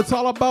tomorrow it's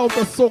all about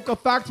the Soca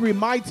Factory,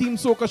 my Team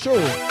Soca show.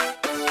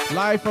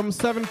 Live from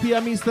 7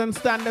 p.m. Eastern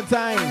Standard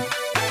Time.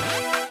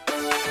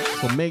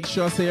 So make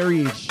sure you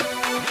reach.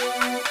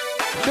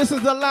 This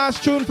is the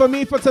last tune for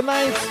me for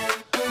tonight.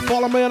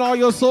 Follow me on all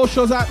your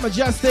socials at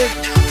Mejustik.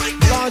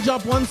 Launch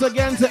up once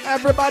again to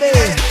everybody.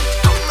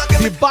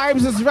 The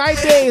vibes is right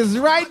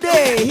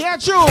there, Here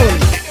tune.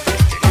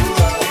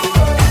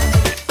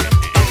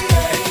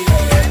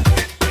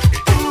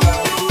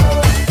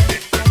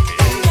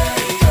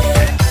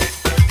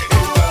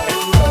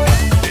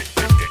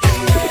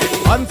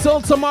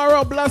 Until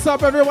tomorrow, bless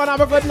up everyone,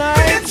 have a good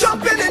night.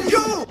 Jumping in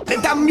you,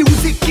 let that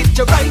music get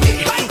you right.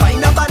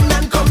 Find a band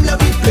and come let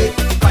me play.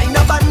 Find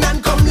a band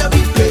and come let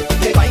me play.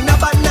 Find a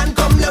band and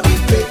come let me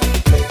play.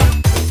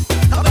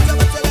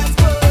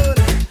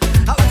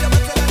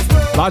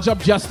 Lodge up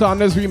just on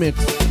this remix.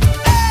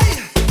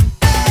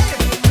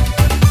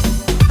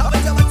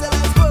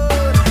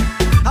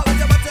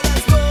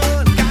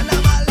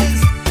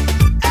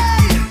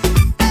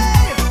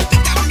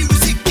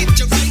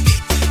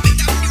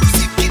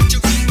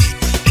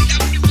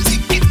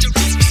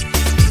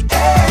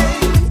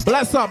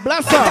 her,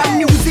 bless her.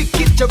 Music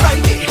hit you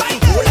right there.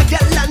 Hold a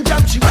girl and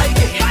jump she right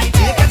there.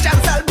 Take a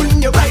chance, I'll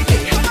bring you right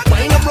there.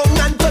 Wind up wrong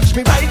and touch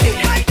me right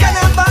there. Can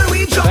I ball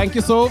with you? Thank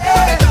you, so.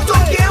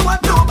 Don't care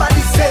what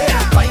nobody say.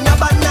 Find a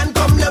band and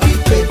come love it.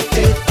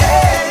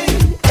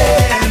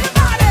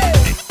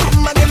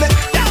 Come and give me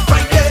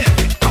right there.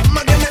 Come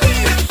and give me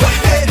right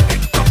there.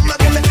 Come and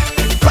give me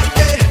right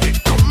there.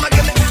 Come and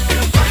give me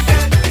right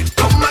there.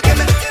 Come and give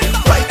me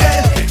right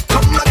there.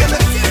 Come and give me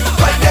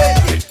right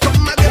there.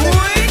 Come and give me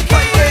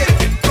right there.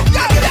 Come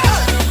and give me.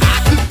 I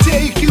could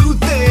take you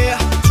there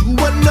to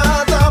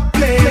another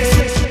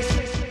place.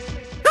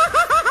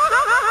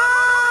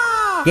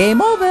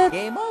 Game over.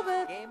 Game over.